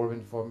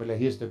resolvent formula.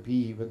 Here's the P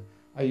even.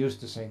 I used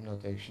the same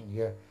notation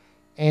here.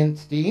 And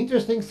the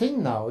interesting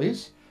thing now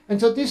is, and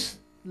so this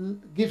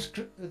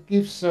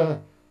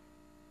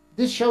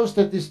this shows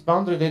that these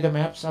boundary data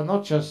maps are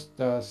not just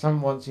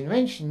someone's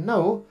invention.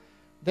 No,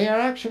 they are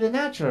actually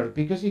natural,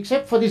 because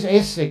except for this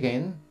S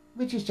again,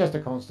 which is just a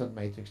constant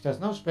matrix.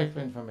 There's no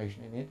spectral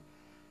information in it.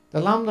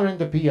 The lambda and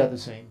the p are the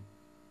same.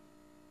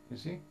 You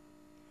see?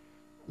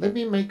 Let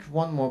me make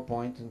one more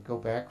point and go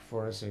back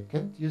for a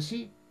second. You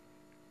see,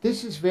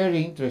 this is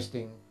very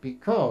interesting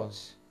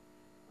because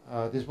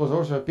this was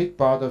also a big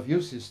part of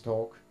Yussi's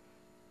talk.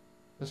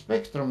 The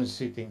spectrum is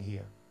sitting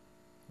here.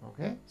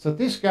 Okay? So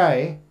this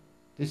guy,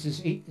 this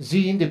is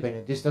Z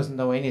independent. This doesn't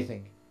know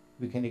anything.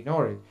 We can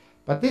ignore it.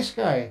 But this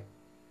guy,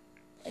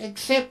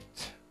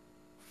 except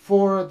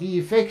for the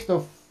effect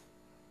of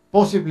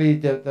possibly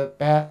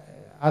the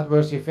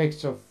adverse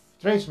effects of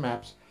trace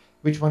maps,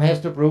 which one has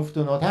to prove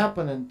do not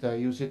happen, and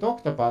Yussi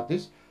talked about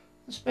this,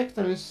 the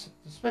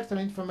spectral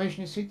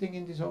information is sitting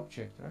in this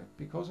object, right?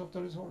 Because of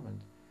the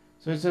resolvent.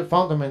 So it's a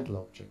fundamental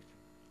object.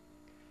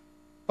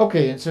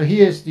 Okay, and so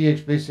here's the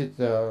explicit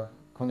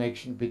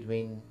connection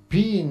between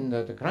P in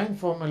the Krein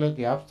formula,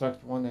 the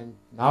abstract one, and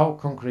now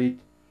concrete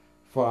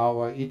for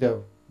our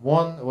either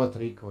 1 or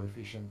 3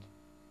 coefficient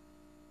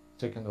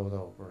second order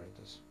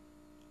operators.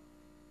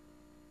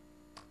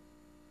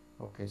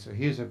 Okay, so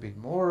here's a bit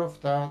more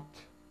of that,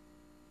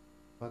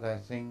 but I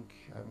think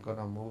I'm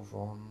gonna move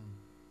on.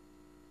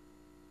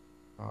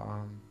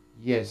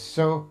 Yes,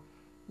 so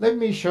let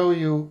me show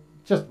you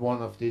just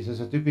one of these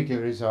as a typical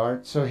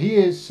result. So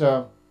here's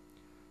a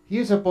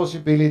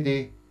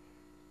possibility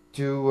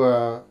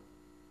to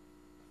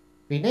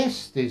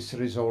finesse these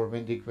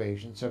resolvent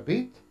equations a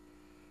bit.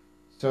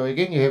 So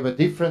again, you have a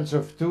difference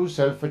of two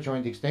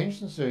self-adjoint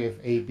extensions. So you have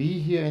AB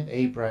here and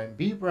A prime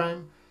B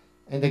prime.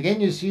 And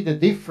again, you see the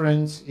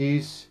difference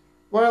is,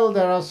 well,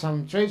 there are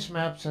some trace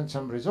maps and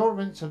some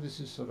resolvents. So this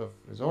is sort of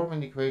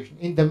resolvent equation.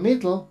 In the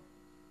middle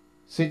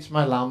sits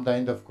my lambda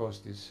and of course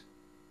this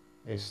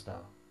S star.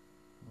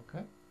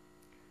 Okay.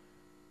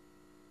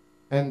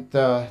 And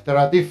there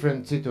are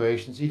different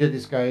situations. Either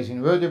this guy is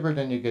invertible,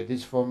 then you get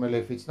this formula.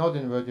 If it's not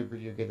invertible,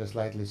 you get a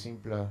slightly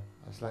simpler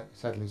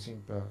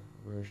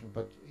version.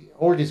 But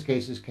all these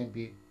cases can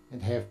be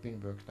and have been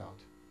worked out.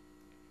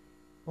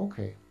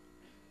 Okay.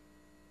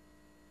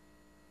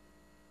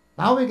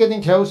 Now we're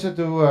getting closer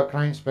to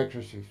Krein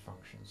spectral shift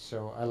functions.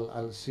 So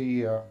I'll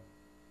see.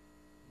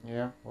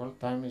 Yeah, well,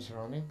 time is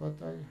running, but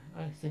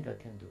I think I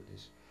can do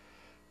this.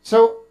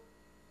 So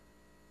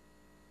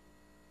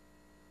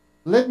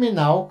let me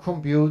now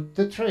compute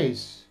the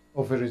trace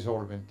of a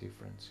resolvent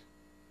difference.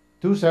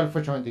 Two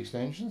self-adjoint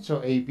extensions,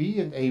 so AB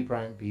and A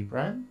prime B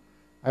prime.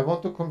 I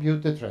want to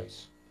compute the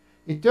trace.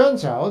 It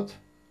turns out,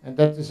 and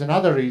that is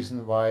another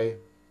reason why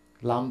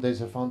lambda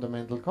is a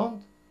fundamental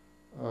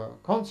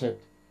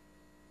concept,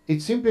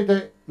 it's simply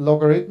the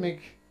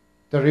logarithmic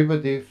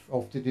derivative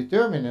of the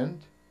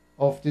determinant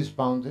of this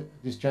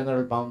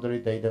general boundary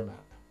data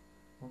map.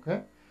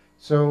 Okay,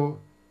 so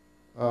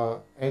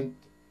and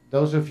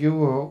those of you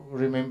who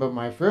remember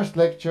my first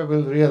lecture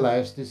will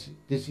realize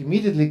this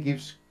immediately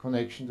gives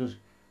connection to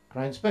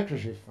Krein spectral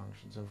shift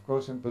functions, of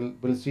course, and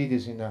we'll see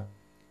this in a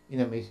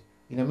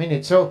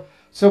minute. So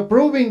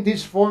proving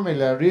this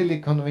formula really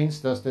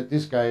convinced us that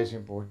this guy is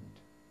important,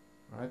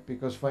 right?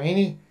 Because for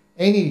any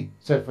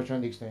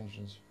self-adjoint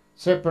extensions,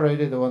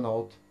 separated or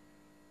not,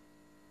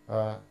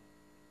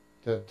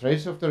 the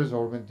trace of the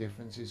resolvent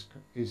difference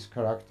is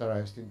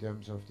characterized in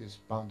terms of this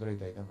boundary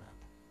data map.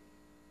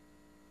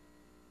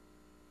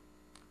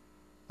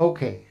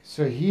 Okay,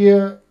 so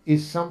here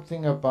is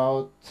something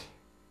about,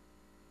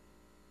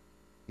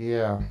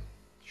 yeah,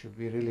 should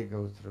we really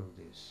go through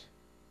this?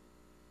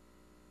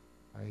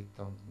 I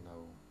don't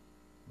know.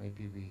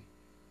 Maybe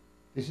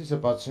this is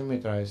about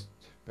symmetrized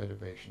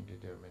perturbation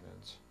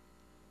determinants.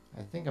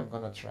 I think I'm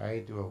going to try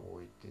to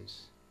avoid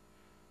this.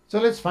 So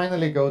let's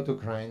finally go to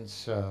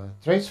Krein's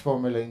trace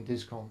formula in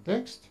this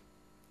context.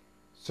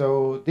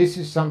 So this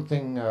is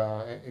something,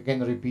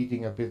 again,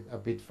 repeating a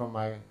bit from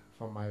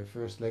my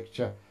first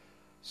lecture.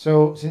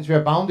 So since we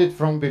are bounded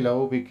from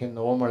below, we can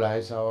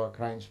normalize our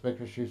Krein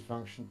spectral shift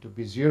function to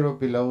be 0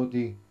 below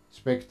the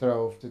spectra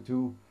of the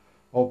two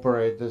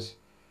operators.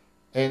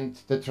 And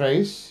the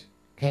trace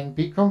can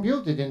be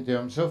computed in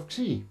terms of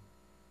Xi.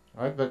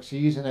 Right? But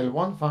Xi is an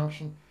L1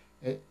 function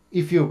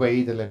if you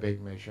weigh the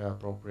Lebesgue measure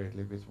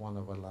appropriately with 1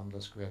 over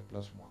lambda squared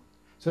plus 1.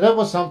 So that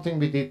was something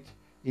we did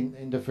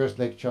in the first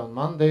lecture on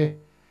Monday.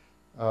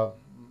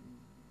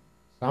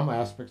 Some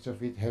aspects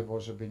of it have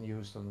also been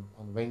used on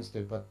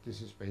Wednesday, but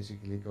this is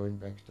basically going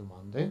back to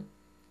Monday.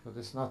 So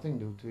there's nothing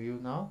new to you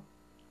now.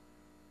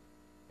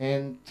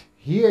 And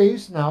here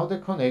is now the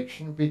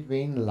connection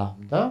between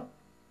lambda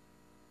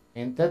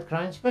and that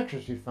Krein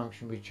spectral shift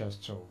function we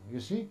just saw. You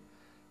see?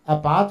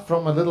 Apart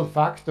from a little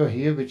factor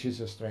here, which is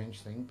a strange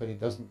thing, but it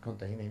doesn't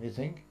contain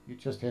anything. You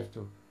just have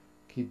to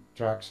keep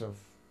tracks of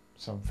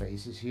some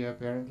phases here,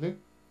 apparently.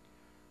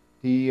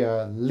 The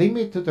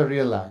limit to the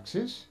real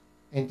axis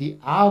and the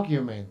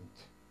argument,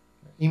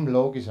 im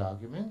log is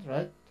argument,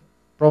 right?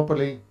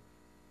 Properly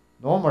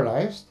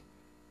normalized,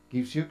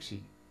 gives you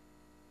Xi.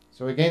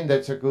 So again,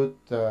 that's a good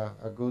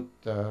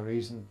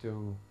reason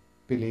to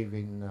believe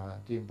in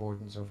the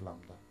importance of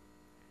lambda.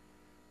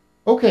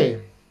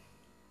 Okay.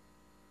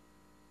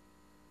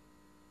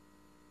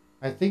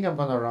 I think I'm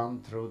going to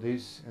run through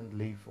this and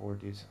leave all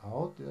this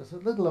out. There's a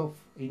little of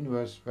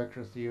inverse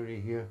spectral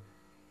theory here,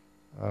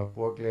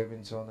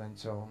 Borg-Levinson and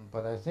so on,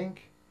 but I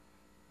think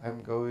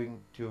I'm going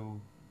to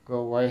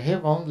go. I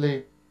have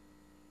only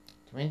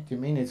 20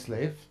 minutes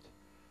left,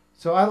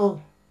 so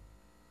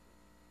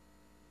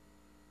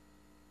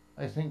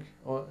I think,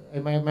 or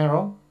am I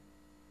wrong?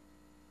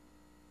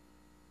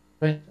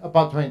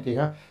 About 20,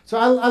 huh? So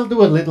I'll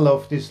do a little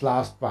of this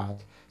last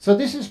part. So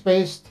this is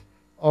based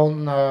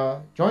on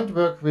joint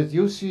work with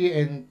Yusi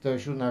and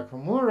Shun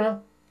Nakamura.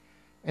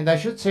 And I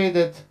should say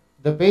that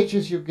the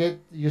pages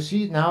you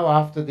see now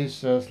after this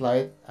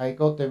slide, I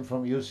got them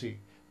from Yusi.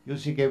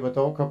 Yusi gave a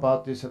talk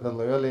about this a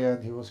little earlier,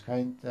 and he was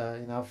kind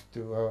enough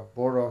to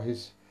borrow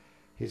his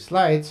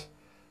slides.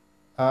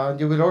 And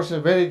you will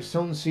also very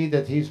soon see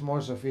that he's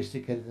more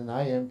sophisticated than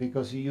I am,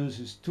 because he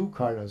uses 2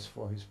 colors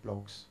for his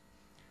blogs.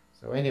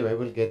 So anyway,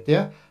 we'll get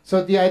there.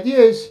 So the idea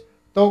is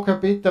talk a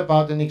bit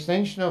about an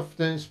extension of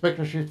the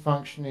spectral shift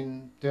function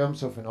in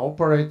terms of an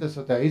operator.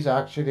 So there is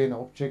actually an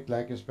object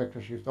like a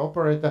spectral shift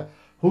operator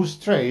whose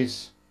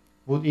trace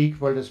would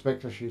equal the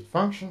spectral shift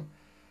function.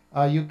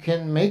 You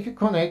can make a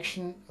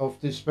connection of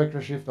this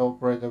spectral shift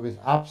operator with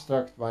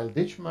abstract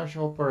Weil-Ditchmarsh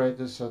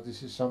operators. So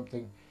this is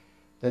something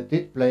that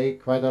did play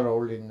quite a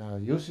role in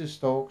Yusi's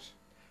talks.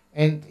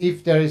 And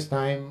if there is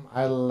time,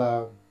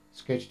 I'll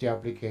sketch the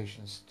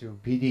applications to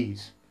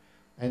PDs.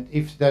 And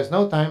if there's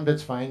no time,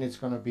 that's fine. It's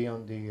going to be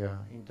on the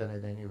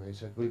internet anyway,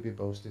 so it will be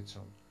posted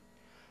soon.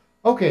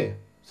 Okay,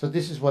 so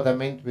this is what I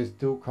meant with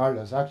 2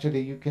 colors.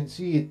 Actually, you can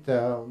see it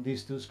on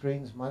these 2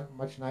 screens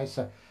much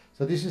nicer.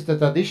 So this is the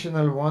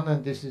traditional one,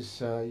 and this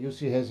is,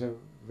 Yusi has a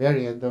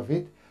variant of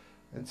it.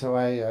 And so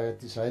I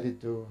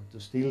decided to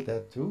steal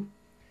that too.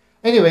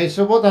 Anyway,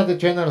 so what are the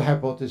general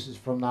hypotheses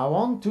from now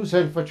on? 2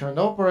 self-adjoint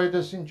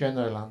operators, in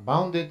general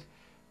unbounded,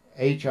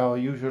 H our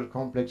usual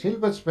complex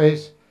Hilbert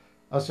space.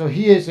 So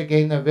here is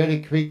again a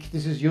very quick,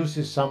 this is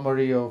Yusi's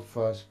summary of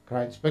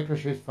Krein spectral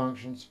shift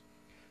functions.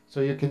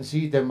 So you can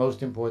see the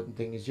most important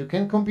thing is you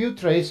can compute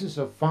traces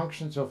of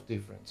functions of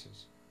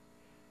differences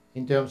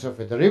in terms of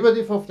a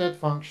derivative of that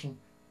function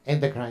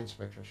and the Krein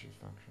spectral shift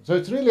function. So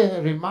it's really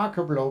a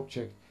remarkable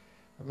object.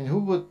 I mean, who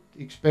would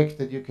expect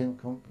that you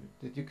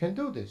can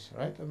do this,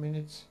 right? I mean,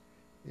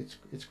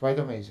 it's quite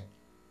amazing.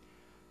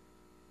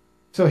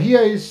 So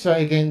here is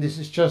again, this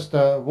is just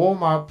a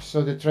warm up.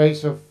 So the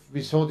trace of,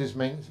 we saw this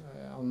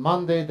on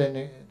Monday,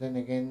 then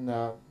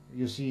again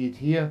you see it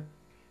here.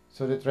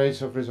 So the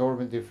trace of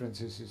resolvent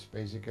differences is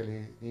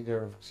basically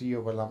neither of c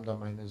over lambda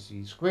minus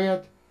c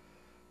squared.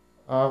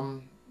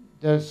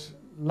 There's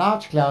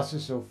large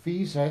classes of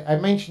phis. I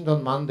mentioned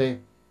on Monday,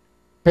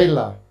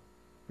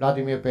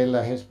 Vladimir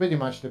Pella has pretty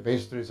much the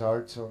best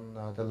results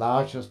on the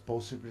largest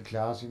possible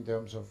class in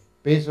terms of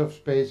Bezov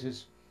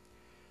spaces.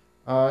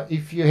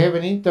 If you have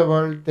an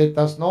interval that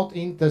does not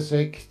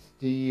intersect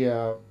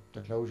the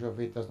closure of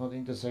it does not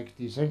intersect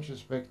the essential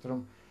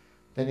spectrum,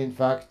 then in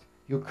fact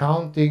you're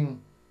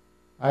counting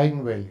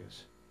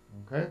eigenvalues.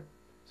 Okay,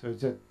 so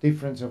it's a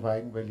difference of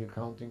eigenvalue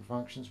counting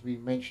functions. We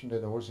mentioned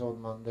it also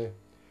on Monday.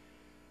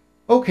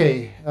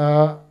 Okay,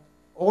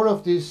 all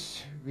of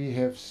this we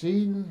have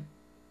seen.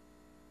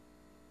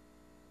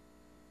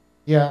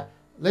 Yeah,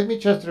 let me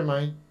just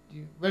remind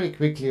you very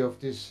quickly of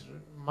this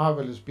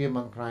marvelous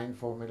Biermann-Krein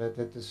formula,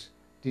 that this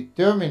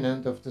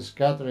determinant of the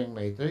scattering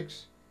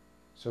matrix,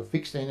 so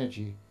fixed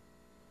energy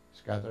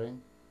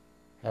scattering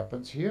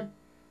happens here,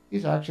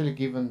 is actually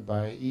given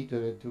by e to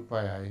the 2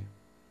 pi I,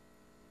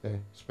 the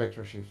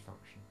spectral shift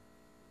function.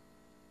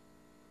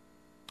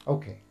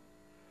 Okay.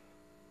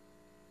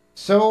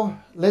 So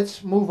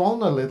let's move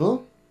on a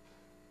little.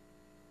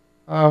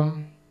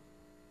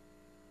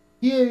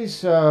 Here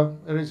is a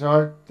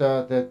result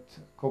that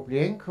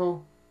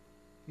Koplienko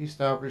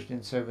established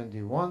in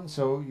 71.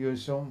 So you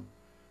assume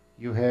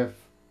you have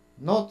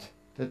not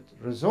that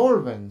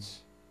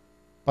resolvents,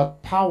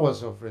 but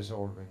powers of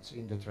resolvents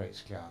in the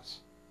trace class.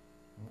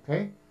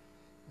 Okay?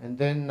 And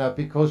then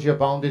because you're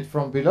bounded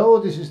from below,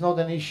 this is not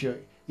an issue.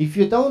 If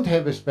you don't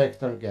have a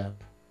spectral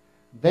gap,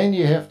 then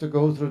you have to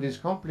go through these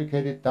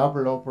complicated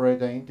double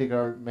operator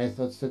integral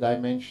methods that I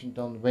mentioned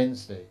on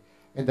Wednesday,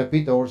 and a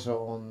bit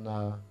also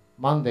on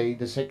Monday,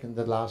 the second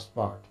and last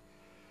part.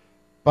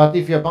 But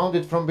if you're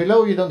bounded from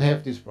below, you don't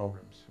have these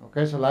problems.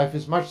 Okay, so life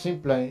is much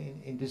simpler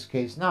in this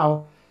case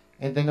now.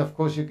 And then, of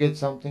course, you get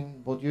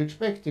something, what you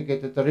expect. You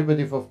get the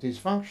derivative of this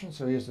function.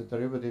 So here's the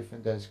derivative,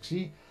 and there's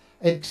xi.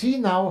 And xi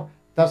now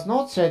does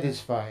not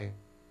satisfy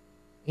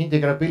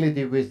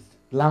integrability with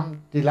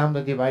the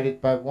lambda divided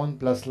by 1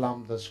 plus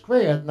lambda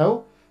squared.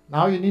 No,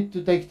 now you need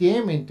to take the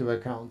m into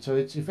account. So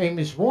it's, if m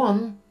is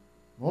 1,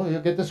 well, you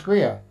get the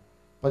square.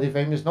 But if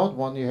m is not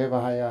 1, you have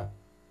a higher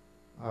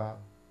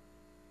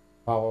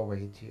power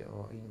weight here,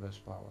 or inverse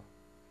power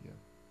here.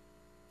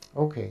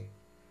 Okay.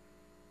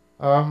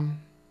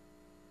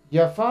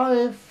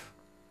 Yafaev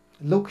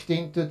looked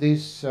into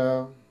this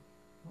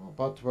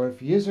about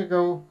 12 years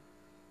ago.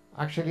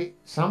 Actually,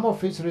 some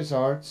of his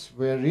results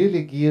were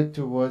really geared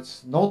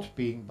towards not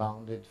being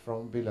bounded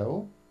from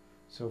below.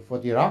 So for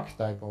the Dirac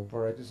type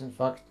operators, in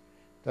fact,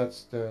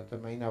 That's the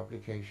main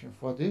application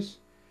for this.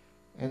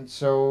 And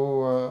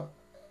so,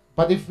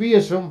 but if we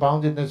assume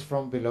boundedness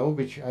from below,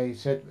 which I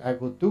said I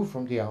would do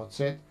from the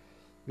outset,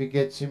 we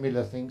get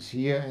similar things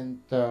here, and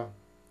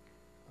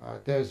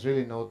there's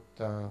really not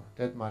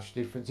that much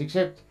difference,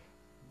 except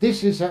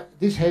this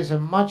has a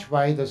much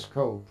wider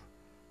scope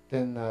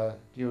than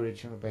the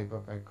original paper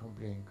by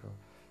Komplienko.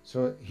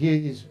 So here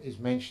is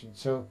mentioned.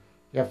 So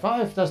yeah,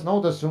 5 does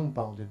not assume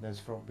boundedness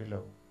from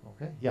below.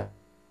 Okay, yeah.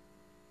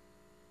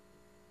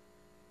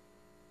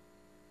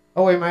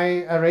 Oh, am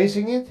I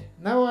erasing it?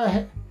 No,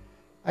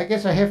 I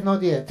guess I have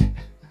not yet.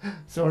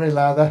 Sorry,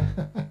 Lada.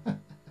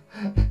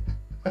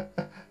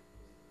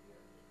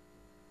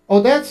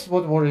 Oh, that's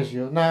what worries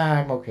you. Nah,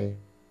 I'm okay.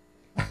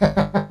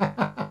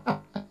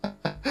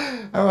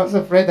 I was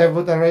afraid I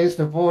would erase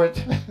the board.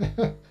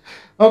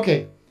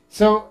 Okay,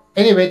 so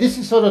anyway, this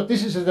is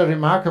the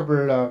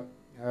remarkable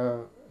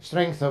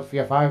strength of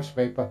year 5's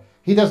paper.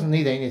 He doesn't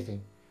need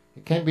anything.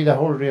 It can be the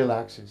whole real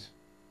axis.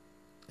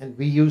 And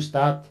we use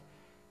that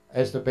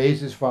as the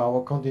basis for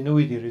our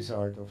continuity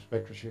result of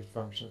spectral shift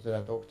functions that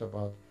I talked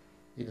about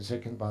in the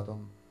second part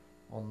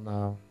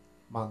on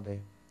Monday.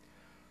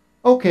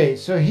 Okay,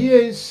 so here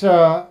is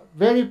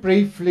very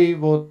briefly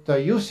what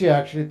Jussi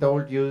actually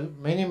told you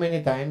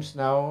many times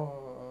now.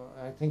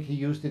 I think he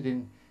used it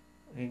in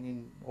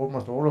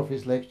almost all of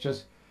his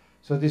lectures.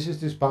 So this is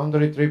this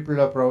boundary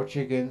triple approach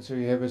again. So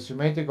you have a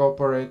symmetric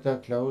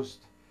operator,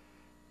 closed,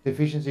 the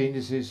efficiency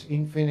indices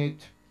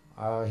infinite.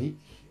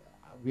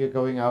 We are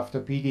going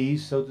after PDEs,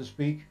 so to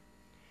speak.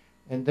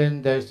 And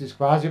then there's this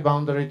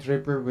quasi-boundary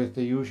triple with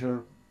the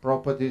usual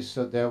properties.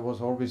 So there was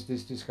always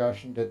this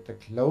discussion that the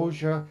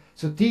closure,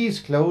 so T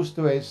is close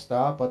to S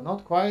star, but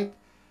not quite.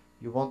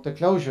 You want the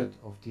closure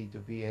of T to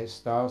be S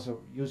star.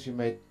 So Jussi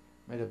made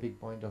a big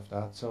point of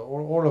that. So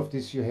all of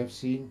this you have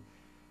seen.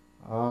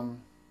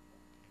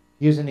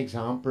 Here's an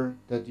example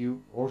that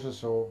you also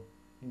saw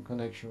in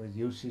connection with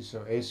Jussi.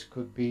 So S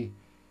could be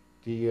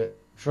the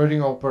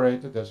Schrödinger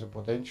operator. There's a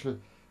potential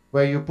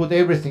where you put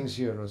everything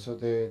 0. So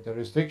the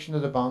restriction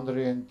of the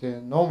boundary and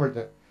the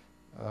normal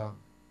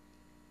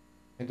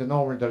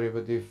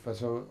derivative.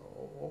 So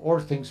all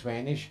things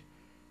vanish.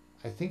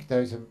 I think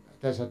there's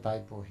a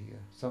typo here.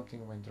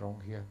 Something went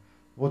wrong here.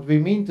 What we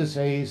mean to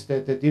say is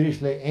that the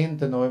Dirichlet and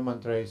the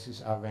Neumann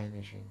traces are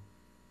vanishing.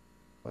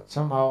 But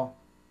somehow,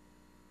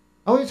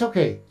 oh, it's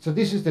okay. So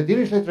this is the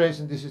Dirichlet trace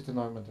and this is the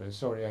Neumann trace.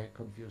 Sorry, I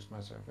confused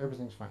myself.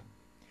 Everything's fine.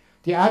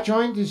 The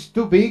adjoint is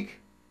too big,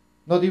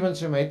 not even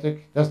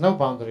symmetric. There's no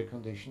boundary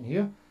condition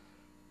here.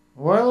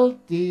 Well,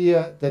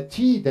 the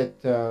T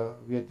that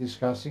we are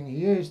discussing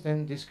here is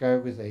then this guy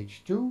with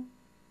H2.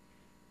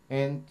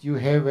 And you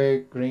have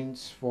a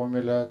Green's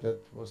formula that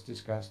was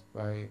discussed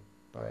by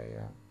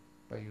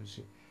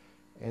Jussi.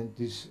 And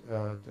this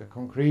the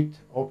concrete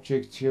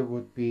objects here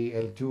would be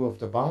L2 of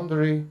the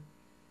boundary,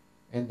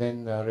 and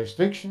then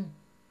restriction,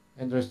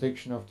 and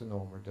restriction of the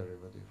normal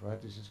derivative,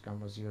 right? This is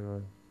gamma 0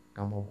 and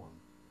gamma 1.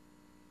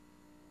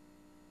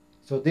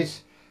 So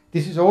this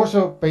is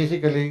also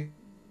basically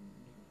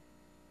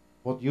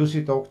what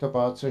Jussi talked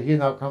about. So here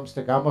now comes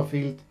the gamma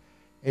field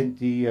and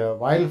the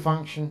Weil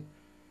function.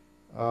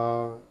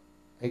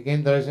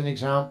 Again, there is an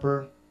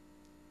example,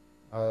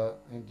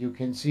 and you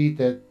can see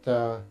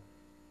that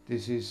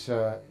this is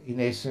in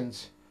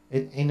essence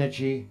an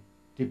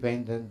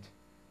energy-dependent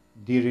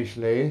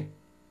Dirichlet,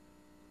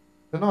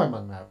 the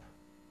Neumann map.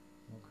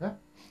 Okay.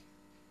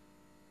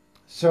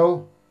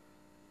 So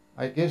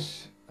I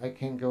guess I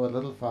can go a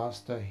little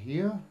faster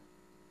here.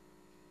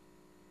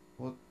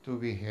 What do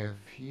we have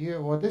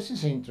here? Well, this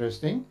is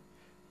interesting.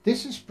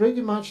 This is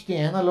pretty much the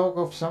analog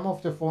of some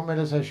of the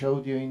formulas I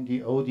showed you in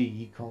the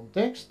ODE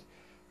context.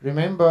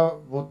 Remember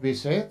what we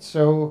said.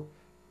 So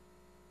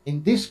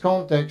in this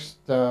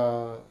context,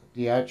 the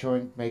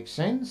adjoint makes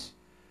sense,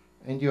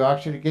 and you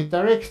actually get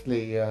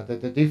directly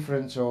that the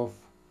difference of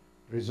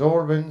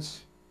resorbance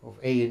of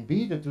A and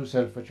B, the two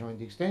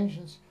self-adjoint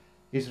extensions,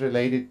 is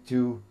related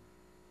to,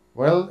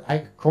 well,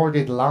 I called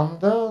it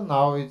lambda.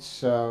 Now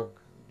it's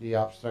the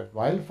abstract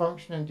Weil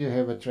function, and you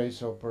have a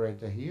trace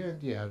operator here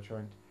and the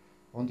adjoint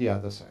on the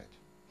other side.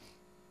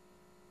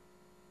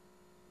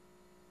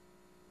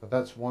 So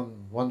that's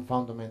one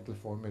fundamental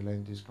formula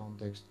in this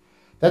context.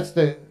 That's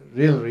the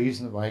real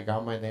reason why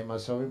gamma and m are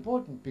so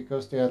important,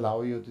 because they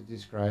allow you to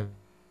describe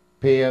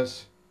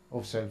pairs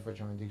of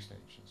self-adjoint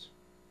extensions.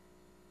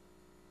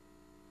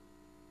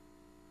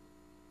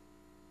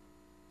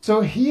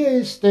 So here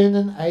is then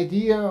an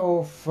idea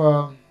of,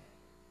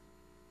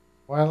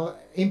 well,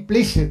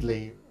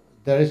 implicitly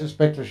there is a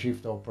spectral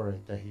shift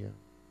operator here.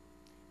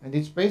 And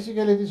it's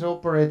basically this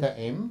operator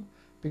m,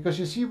 because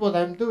you see what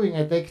I'm doing.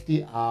 I take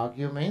the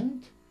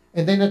argument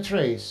and then a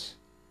trace,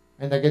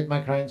 and I get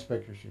my Krein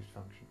spectral shift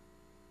function.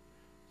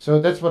 So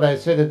that's what I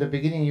said at the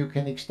beginning. You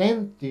can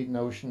extend the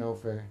notion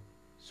of a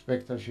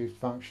spectral shift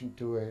function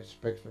to a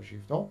spectral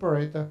shift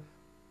operator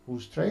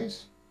whose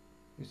trace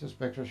is the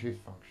spectral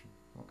shift function.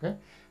 Okay?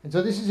 And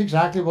so this is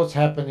exactly what's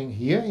happening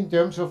here in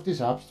terms of this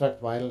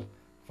abstract Weil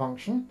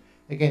function.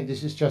 Again,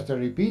 this is just a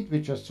repeat.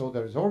 We just saw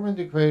the resorbent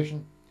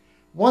equation.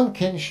 one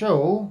can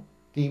show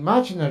the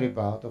imaginary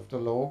part of the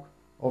log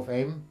of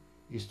m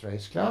is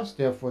trace class,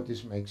 therefore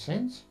this makes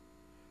sense.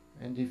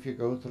 And if you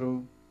go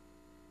through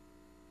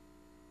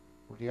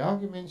the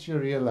arguments, you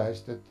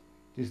realize that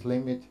this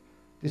limit,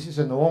 this is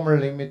a normal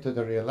limit to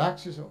the real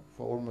axis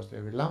for almost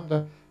every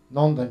lambda.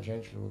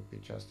 Non-tangential would be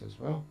just as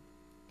well.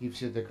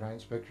 Gives you the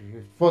Krein spectral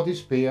shift for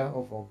this pair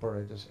of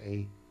operators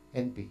A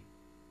and B.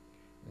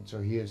 And so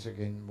here's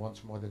again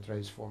once more the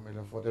trace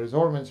formula for the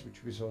resolvents,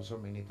 which we saw so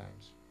many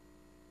times.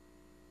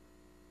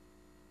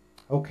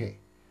 Okay,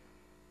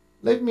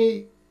 let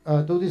me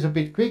do this a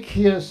bit quick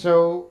here.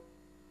 So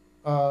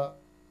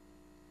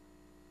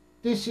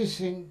this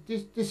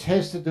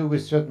has to do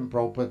with certain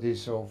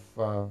properties of.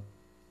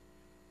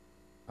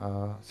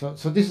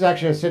 So this is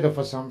actually a set of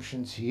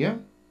assumptions here.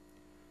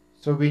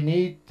 So we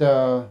need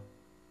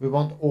we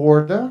want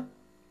order,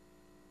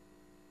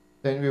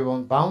 then we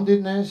want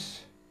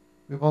boundedness,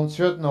 we want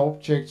certain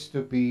objects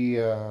to be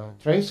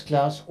trace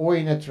class or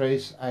in a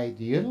trace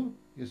ideal.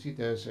 You see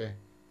there's a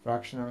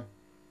fractional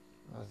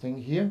thing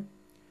here.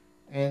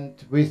 And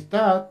with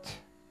that,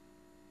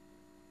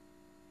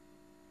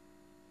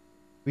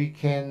 we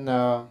can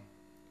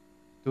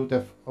do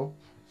the... Oh,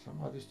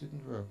 somehow this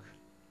didn't work.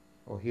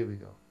 Oh, here we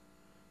go.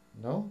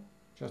 No?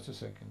 Just a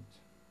second.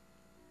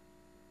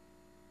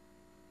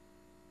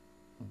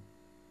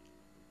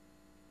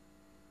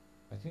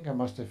 I think I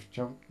must have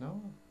jumped, no?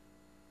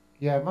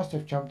 Yeah, I must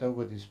have jumped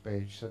over this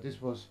page. So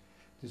this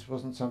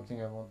wasn't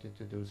something I wanted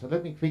to do. So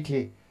let me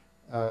quickly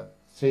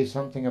say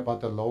something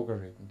about the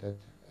logarithm that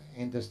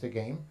enters the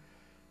game.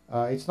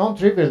 It's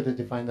non-trivial to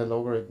define the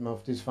logarithm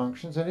of these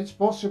functions, and it's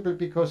possible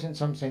because in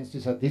some sense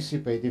these are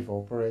dissipative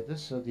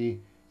operators, so the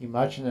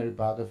imaginary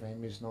part of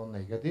m is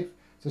non-negative.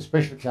 It's a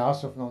special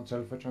class of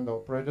non-self-adjoint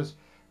operators,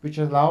 which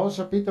allows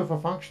a bit of a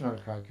functional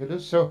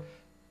calculus. So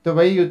the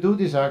way you do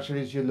this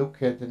actually is you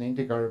look at an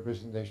integral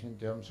representation in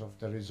terms of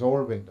the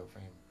resolvent of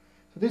m.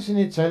 So this in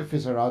itself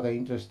is a rather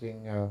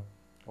interesting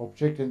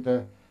object,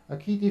 and a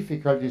key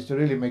difficulty is to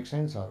really make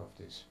sense out of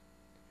this.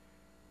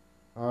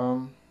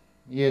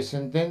 Yes,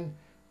 and then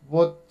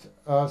what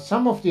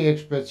some of the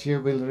experts here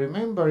will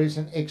remember is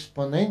an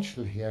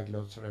exponential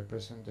Herklotz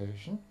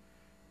representation.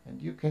 And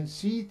you can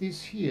see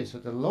this here. So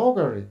the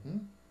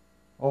logarithm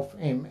of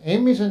m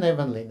is an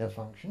even linear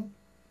function.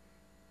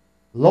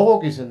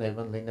 Log is an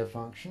even linear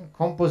function.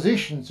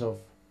 Compositions of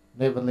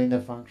even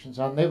linear functions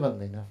are even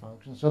linear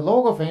functions. So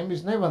log of m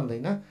is even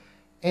linear.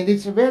 And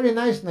it's a very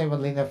nice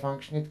even linear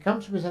function. It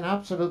comes with an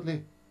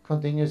absolutely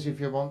continuous,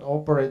 if you want,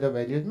 operator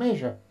valued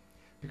measure.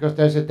 Because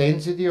there's a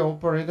density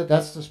operator,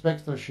 that's the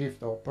spectral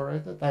shift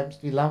operator, times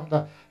the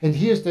lambda. And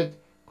here's that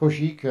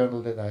Cauchy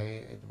kernel that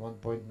I at one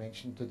point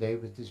mentioned today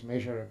with this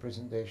measure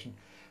representation.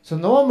 So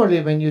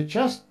normally when you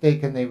just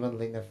take an even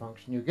linear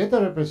function, you get a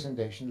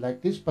representation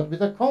like this, but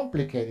with a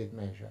complicated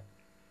measure.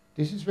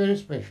 This is very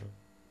special.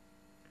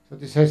 So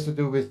this has to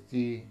do with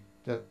the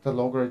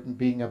logarithm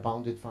being a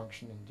bounded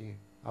function in the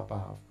upper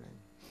half plane.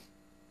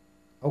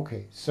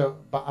 Okay, so,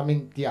 but I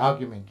mean the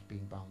argument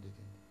being bounded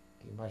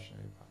in the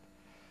imaginary part.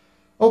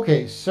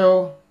 Okay,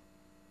 so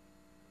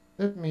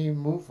let me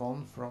move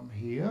on from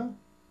here.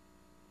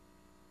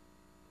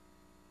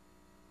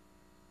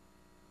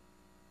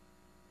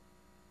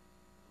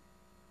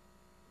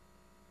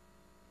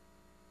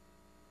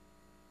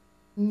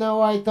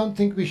 No, I don't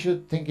think we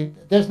should think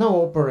it. There's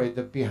no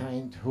operator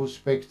behind whose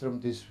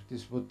spectrum this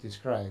would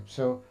describe.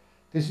 So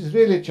this is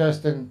really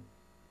just an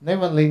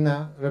even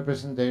linear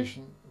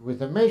representation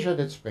with a measure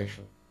that's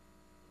special.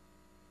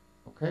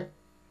 Okay?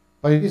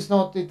 But it is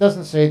not, it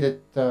doesn't say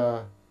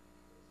that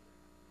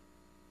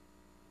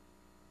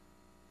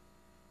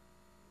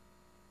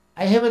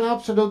I have an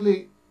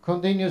absolutely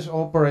continuous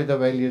operator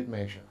valued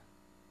measure.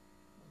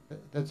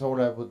 That's all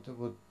I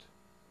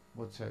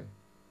would say.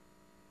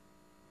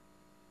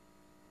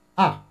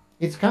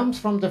 It comes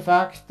from the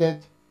fact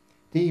that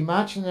the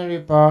imaginary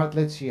part,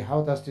 let's see,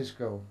 how does this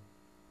go?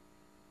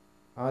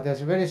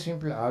 There's a very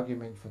simple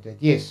argument for that.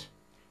 Yes,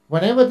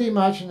 whenever the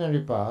imaginary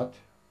part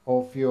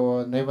of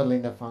your even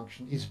linear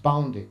function is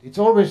bounded, it's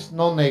always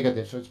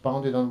non-negative, so it's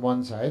bounded on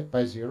one side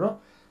by 0.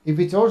 If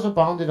it's also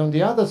bounded on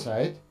the other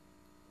side,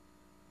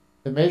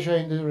 the measure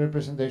in the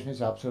representation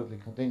is absolutely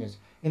continuous.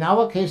 In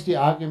our case, the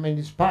argument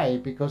is pi,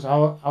 because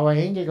our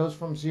angle goes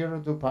from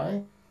 0 to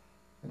pi,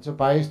 and so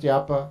pi is the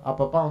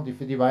upper bound. If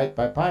you divide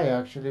by pi,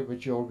 actually,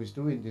 which you always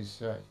do in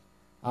these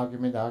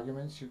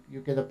arguments,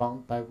 you get a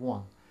bound by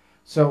 1.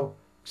 So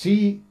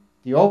see,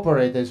 the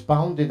operator is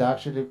bounded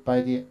actually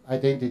by the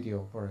identity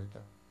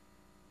operator.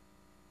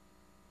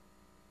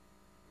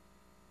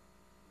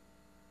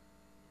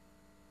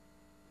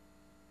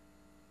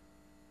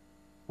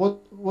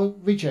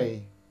 Which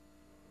A?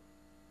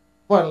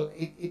 Well,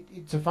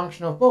 it's a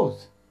function of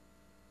both.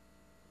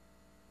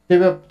 They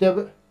were.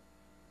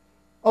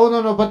 Oh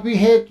no, but we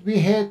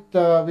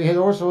had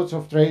all sorts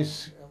of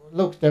trace.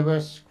 Look, there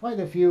was quite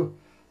a few.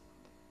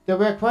 There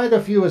were quite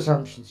a few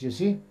assumptions. You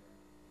see,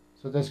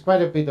 so there's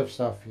quite a bit of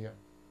stuff here.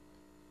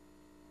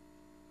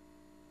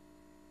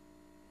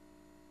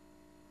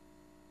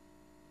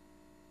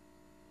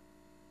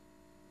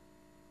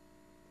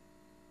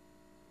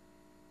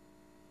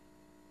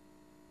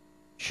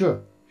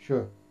 Sure,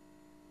 sure.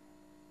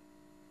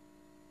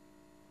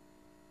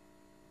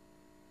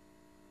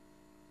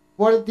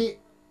 Well,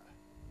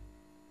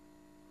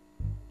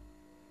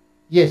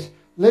 yes,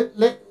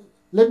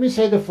 let me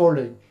say the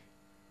following.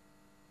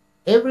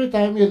 Every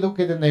time you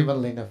look at a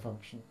Newman linear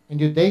function and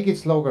you take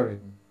its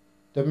logarithm,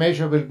 the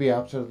measure will be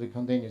absolutely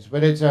continuous.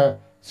 Whether it's a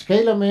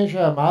scalar measure,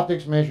 a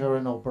matrix measure, or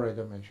an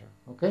operator measure.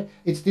 Okay?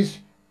 It's this.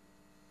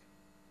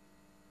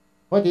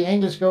 Well, the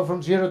angles go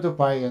from 0 to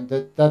pi, and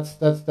that's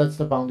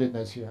the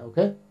boundedness here.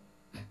 Okay?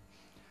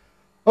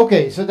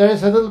 Okay, so there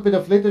is a little bit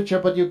of literature,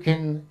 but you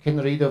can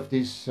read of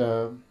this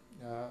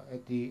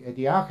at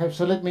the archive.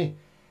 So let me.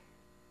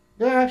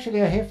 Yeah,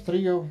 actually, I have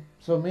 3 or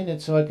so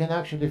minutes, so I can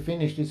actually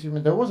finish this.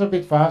 Even that was a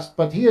bit fast,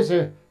 but here's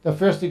the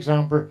first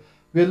example.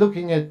 We're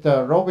looking at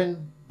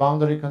Robin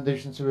boundary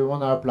conditions, so we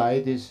want to apply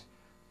this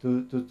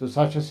to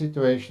such a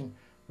situation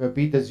where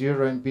beta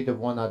 0 and beta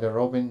 1 are the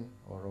Robin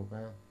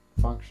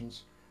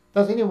functions.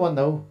 Does anyone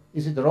know?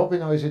 Is it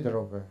Robin or is it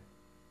Robin?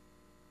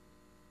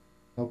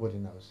 Nobody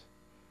knows.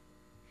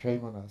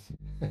 Shame on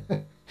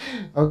us.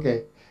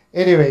 Okay.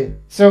 Anyway,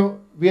 so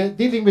we are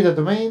dealing with a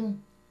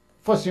domain.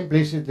 For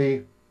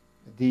simplicity,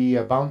 the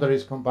boundary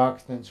is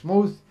compact and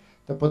smooth.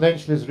 The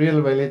potential is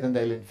real, valid, and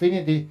L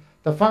infinity.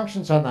 The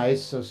functions are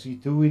nice, so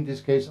C2 in this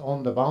case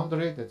on the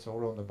boundary. That's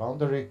all on the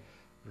boundary.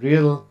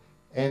 Real,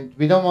 and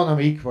we don't want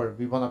them equal.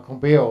 We want to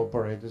compare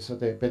operators, so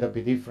they better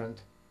be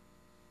different.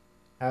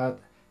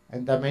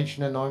 And I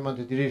mentioned a Neumann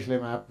to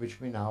Dirichlet map, which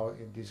we now,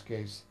 in this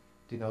case,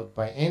 denote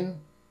by N.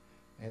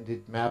 And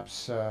it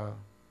maps,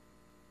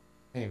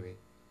 anyway,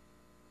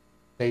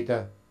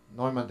 data,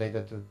 Neumann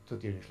data to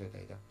Dirichlet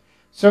data.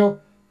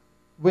 So,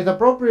 with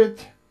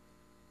appropriate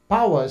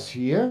powers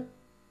here,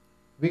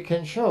 we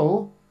can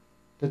show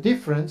the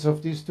difference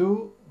of these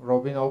two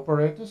Robin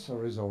operators or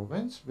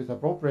resolvents with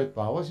appropriate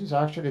powers is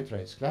actually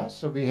trace class.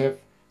 So we have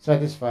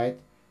satisfied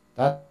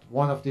that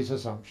one of these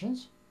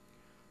assumptions.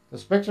 The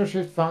spectral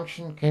shift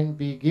function can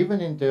be given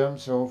in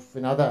terms of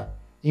another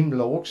im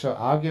logs or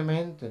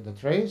argument and the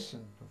trace,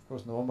 and of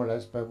course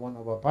normalized by 1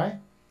 over pi,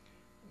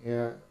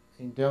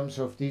 in terms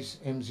of these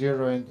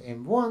m0 and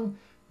m1,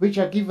 which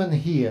are given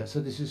here.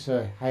 So this is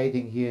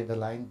hiding here in the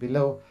line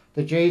below.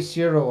 The j is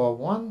 0 or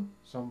 1,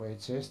 somewhere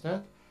it says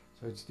that.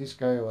 So it's this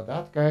guy or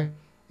that guy.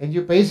 And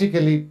you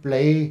basically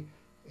play,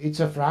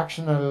 it's a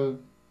fractional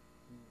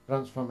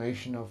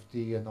transformation of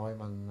the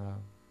Neumann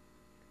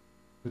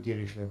to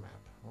Dirichlet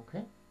map,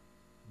 okay?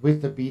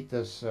 With the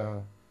betas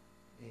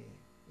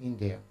in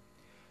there.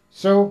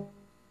 So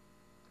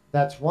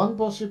that's one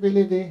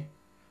possibility.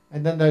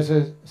 And then there's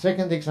a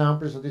second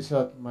example. So these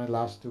are my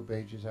last 2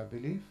 pages, I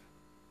believe.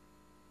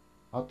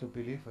 How to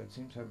believe, it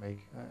seems I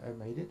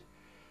made it.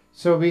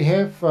 So we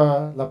have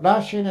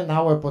Laplacian and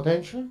now a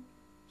potential.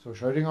 So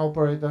Schrödinger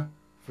operator,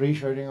 free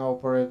Schrödinger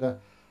operator.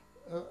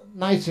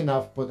 Nice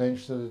enough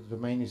potential that the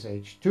domain is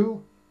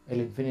H2. L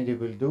infinity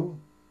will do.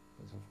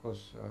 That's of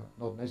course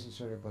not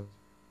necessary, but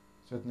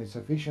certainly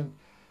sufficient.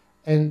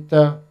 And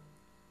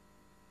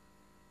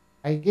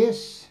I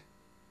guess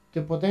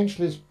the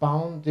potential is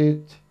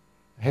bounded,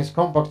 has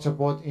compact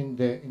support in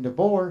the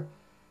ball.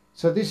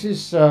 So this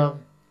is a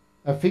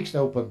fixed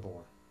open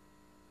ball.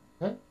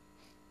 Okay.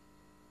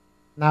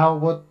 Now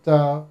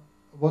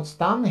what's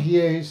done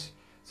here is,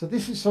 so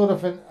this is sort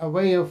of a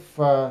way of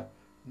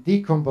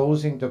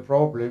decomposing the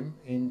problem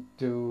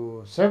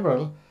into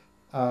several.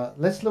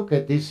 Let's look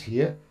at this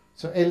here.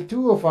 So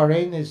L2 of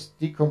Rn is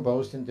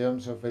decomposed in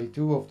terms of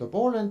L2 of the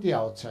ball and the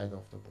outside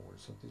of the ball.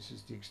 So this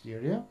is the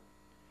exterior.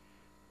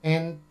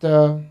 And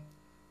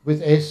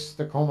with S,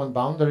 the common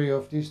boundary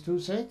of these two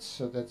sets.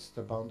 So that's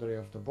the boundary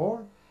of the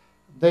ball.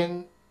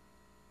 Then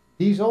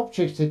these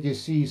objects that you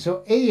see,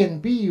 so A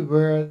and B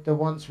were the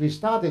ones we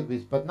started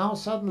with, but now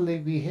suddenly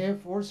we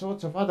have all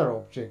sorts of other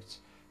objects.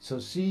 So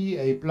C,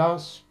 A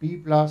plus, B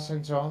plus,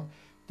 and so on.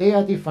 They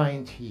are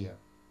defined here.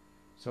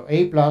 So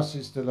A plus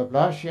is the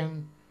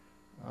Laplacian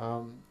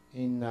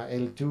in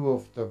L2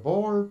 of the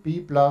ball.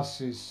 B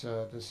plus is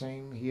the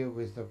same here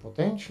with the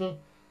potential.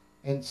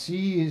 And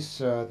C is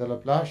the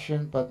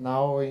Laplacian, but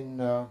now in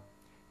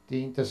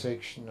the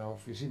intersection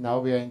of, you see, now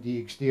we are in the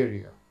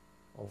exterior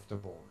of the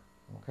ball.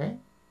 Okay?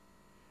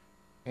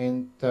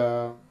 And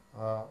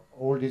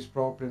all these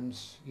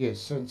problems,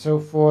 yes. And so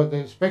for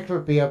the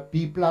spectral pair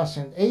B plus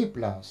and A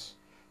plus,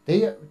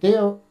 they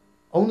are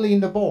only in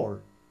the ball.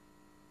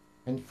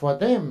 And for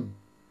them,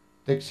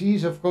 the Xi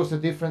is of course the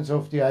difference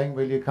of the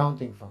eigenvalue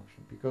counting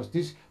function, because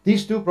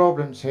these two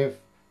problems have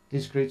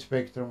discrete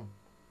spectrum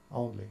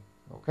only.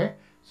 Okay?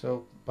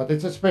 So, but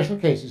it's a special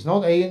case. It's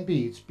not A and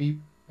B, it's B,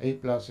 A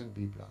plus and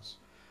B plus.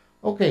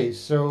 Okay,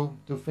 so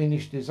to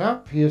finish this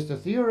up, here's the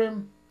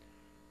theorem.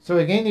 So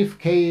again, if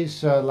K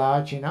is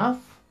large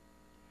enough,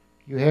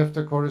 you have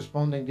the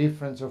corresponding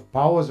difference of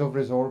powers of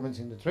resolvents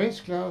in the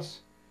trace class.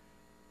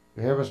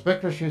 You have a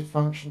spectral shift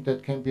function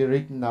that can be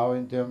written now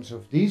in terms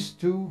of these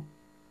two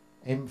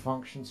M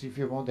functions if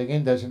you want.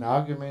 Again, there's an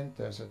argument,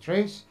 there's a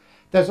trace.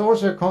 There's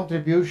also a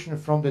contribution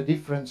from the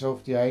difference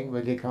of the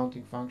eigenvalue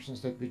counting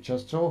functions that we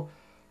just saw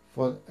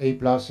for A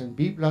plus and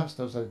B plus.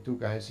 Those are the two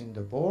guys in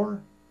the ball.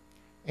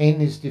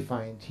 N is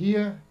defined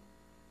here,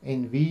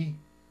 NV,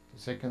 the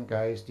second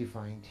guy, is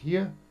defined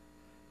here,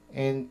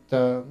 and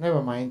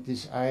never mind,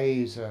 this I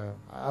is,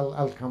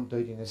 I'll come to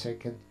it in a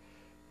second,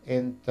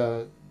 and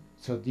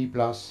so D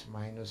plus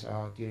minus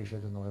are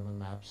Dirichlet-to-Neumann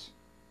maps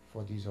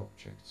for these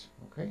objects,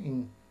 okay,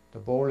 in the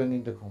ball and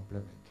in the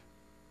complement.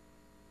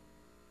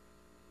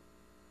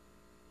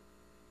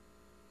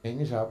 N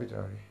is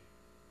arbitrary,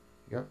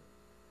 yep.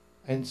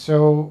 And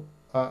so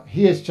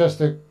here's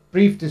just a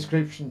brief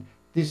description.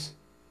 These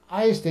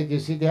I's that you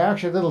see, they're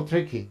actually a little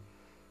tricky.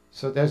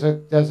 So there's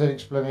an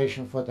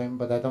explanation for them,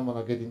 but I don't want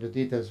to get into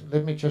details.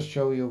 Let me just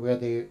show you where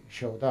they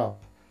showed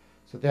up.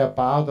 So they are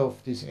part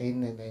of this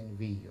N and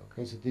NV.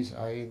 Okay, so this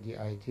I and the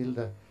I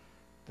tilde,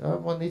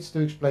 one needs to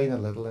explain a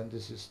little, and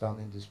this is done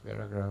in this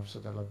paragraph. So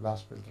the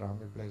Laplace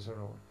Beltrami plays a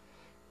role.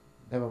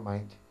 Never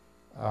mind.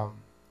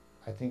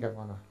 I think I'm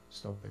gonna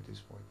stop at this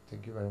point.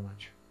 Thank you very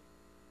much.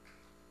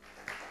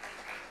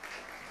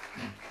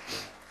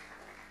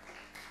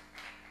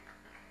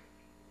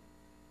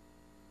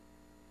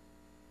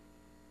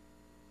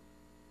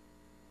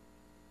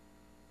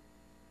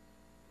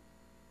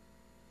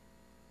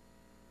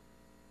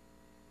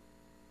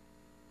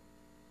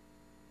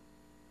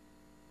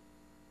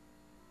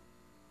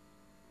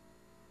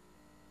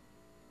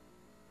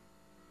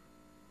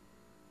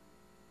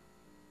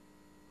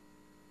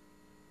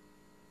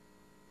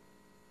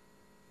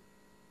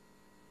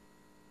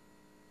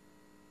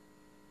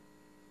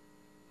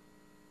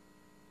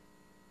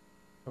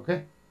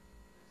 Okay.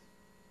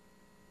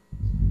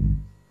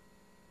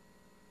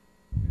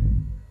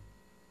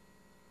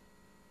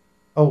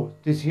 Oh,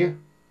 this here?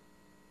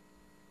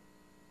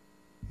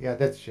 Yeah,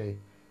 that's J.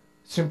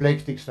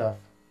 Symplectic stuff,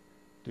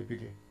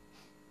 typically.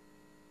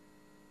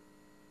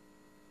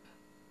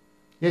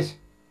 Yes?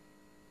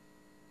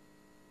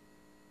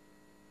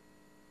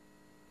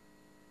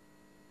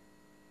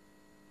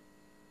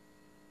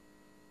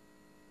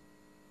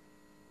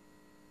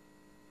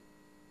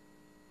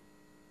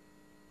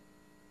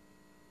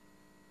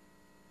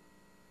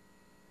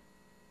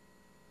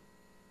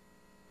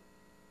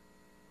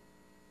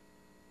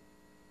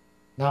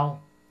 Now,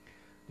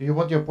 do you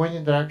want your point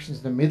interactions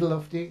in the middle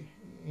of the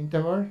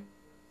interval?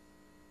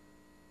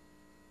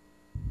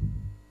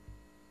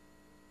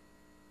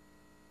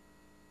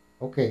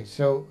 Okay,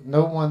 so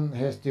no one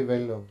has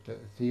developed a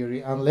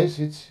theory unless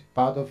it's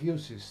part of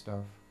Yusi's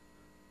stuff.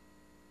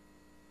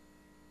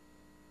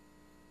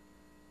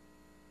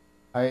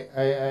 I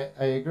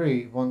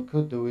agree, one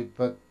could do it,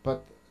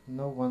 but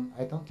no one,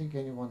 I don't think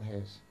anyone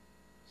has.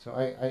 So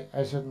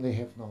I certainly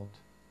have not.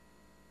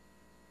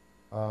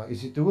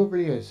 Is it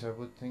doable? Yes, I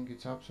would think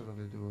it's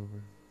absolutely doable.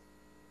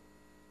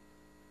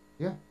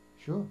 Yeah,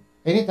 sure.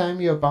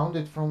 Anytime you're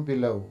bounded from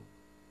below,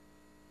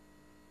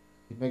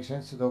 it makes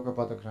sense to talk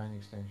about a Klein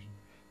extension.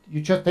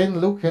 You just then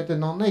look at the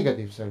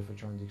non-negative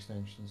self-adjoint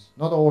extensions.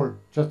 Not all,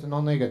 just the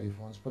non-negative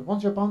ones. But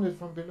once you're bounded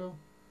from below,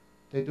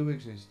 they do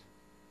exist.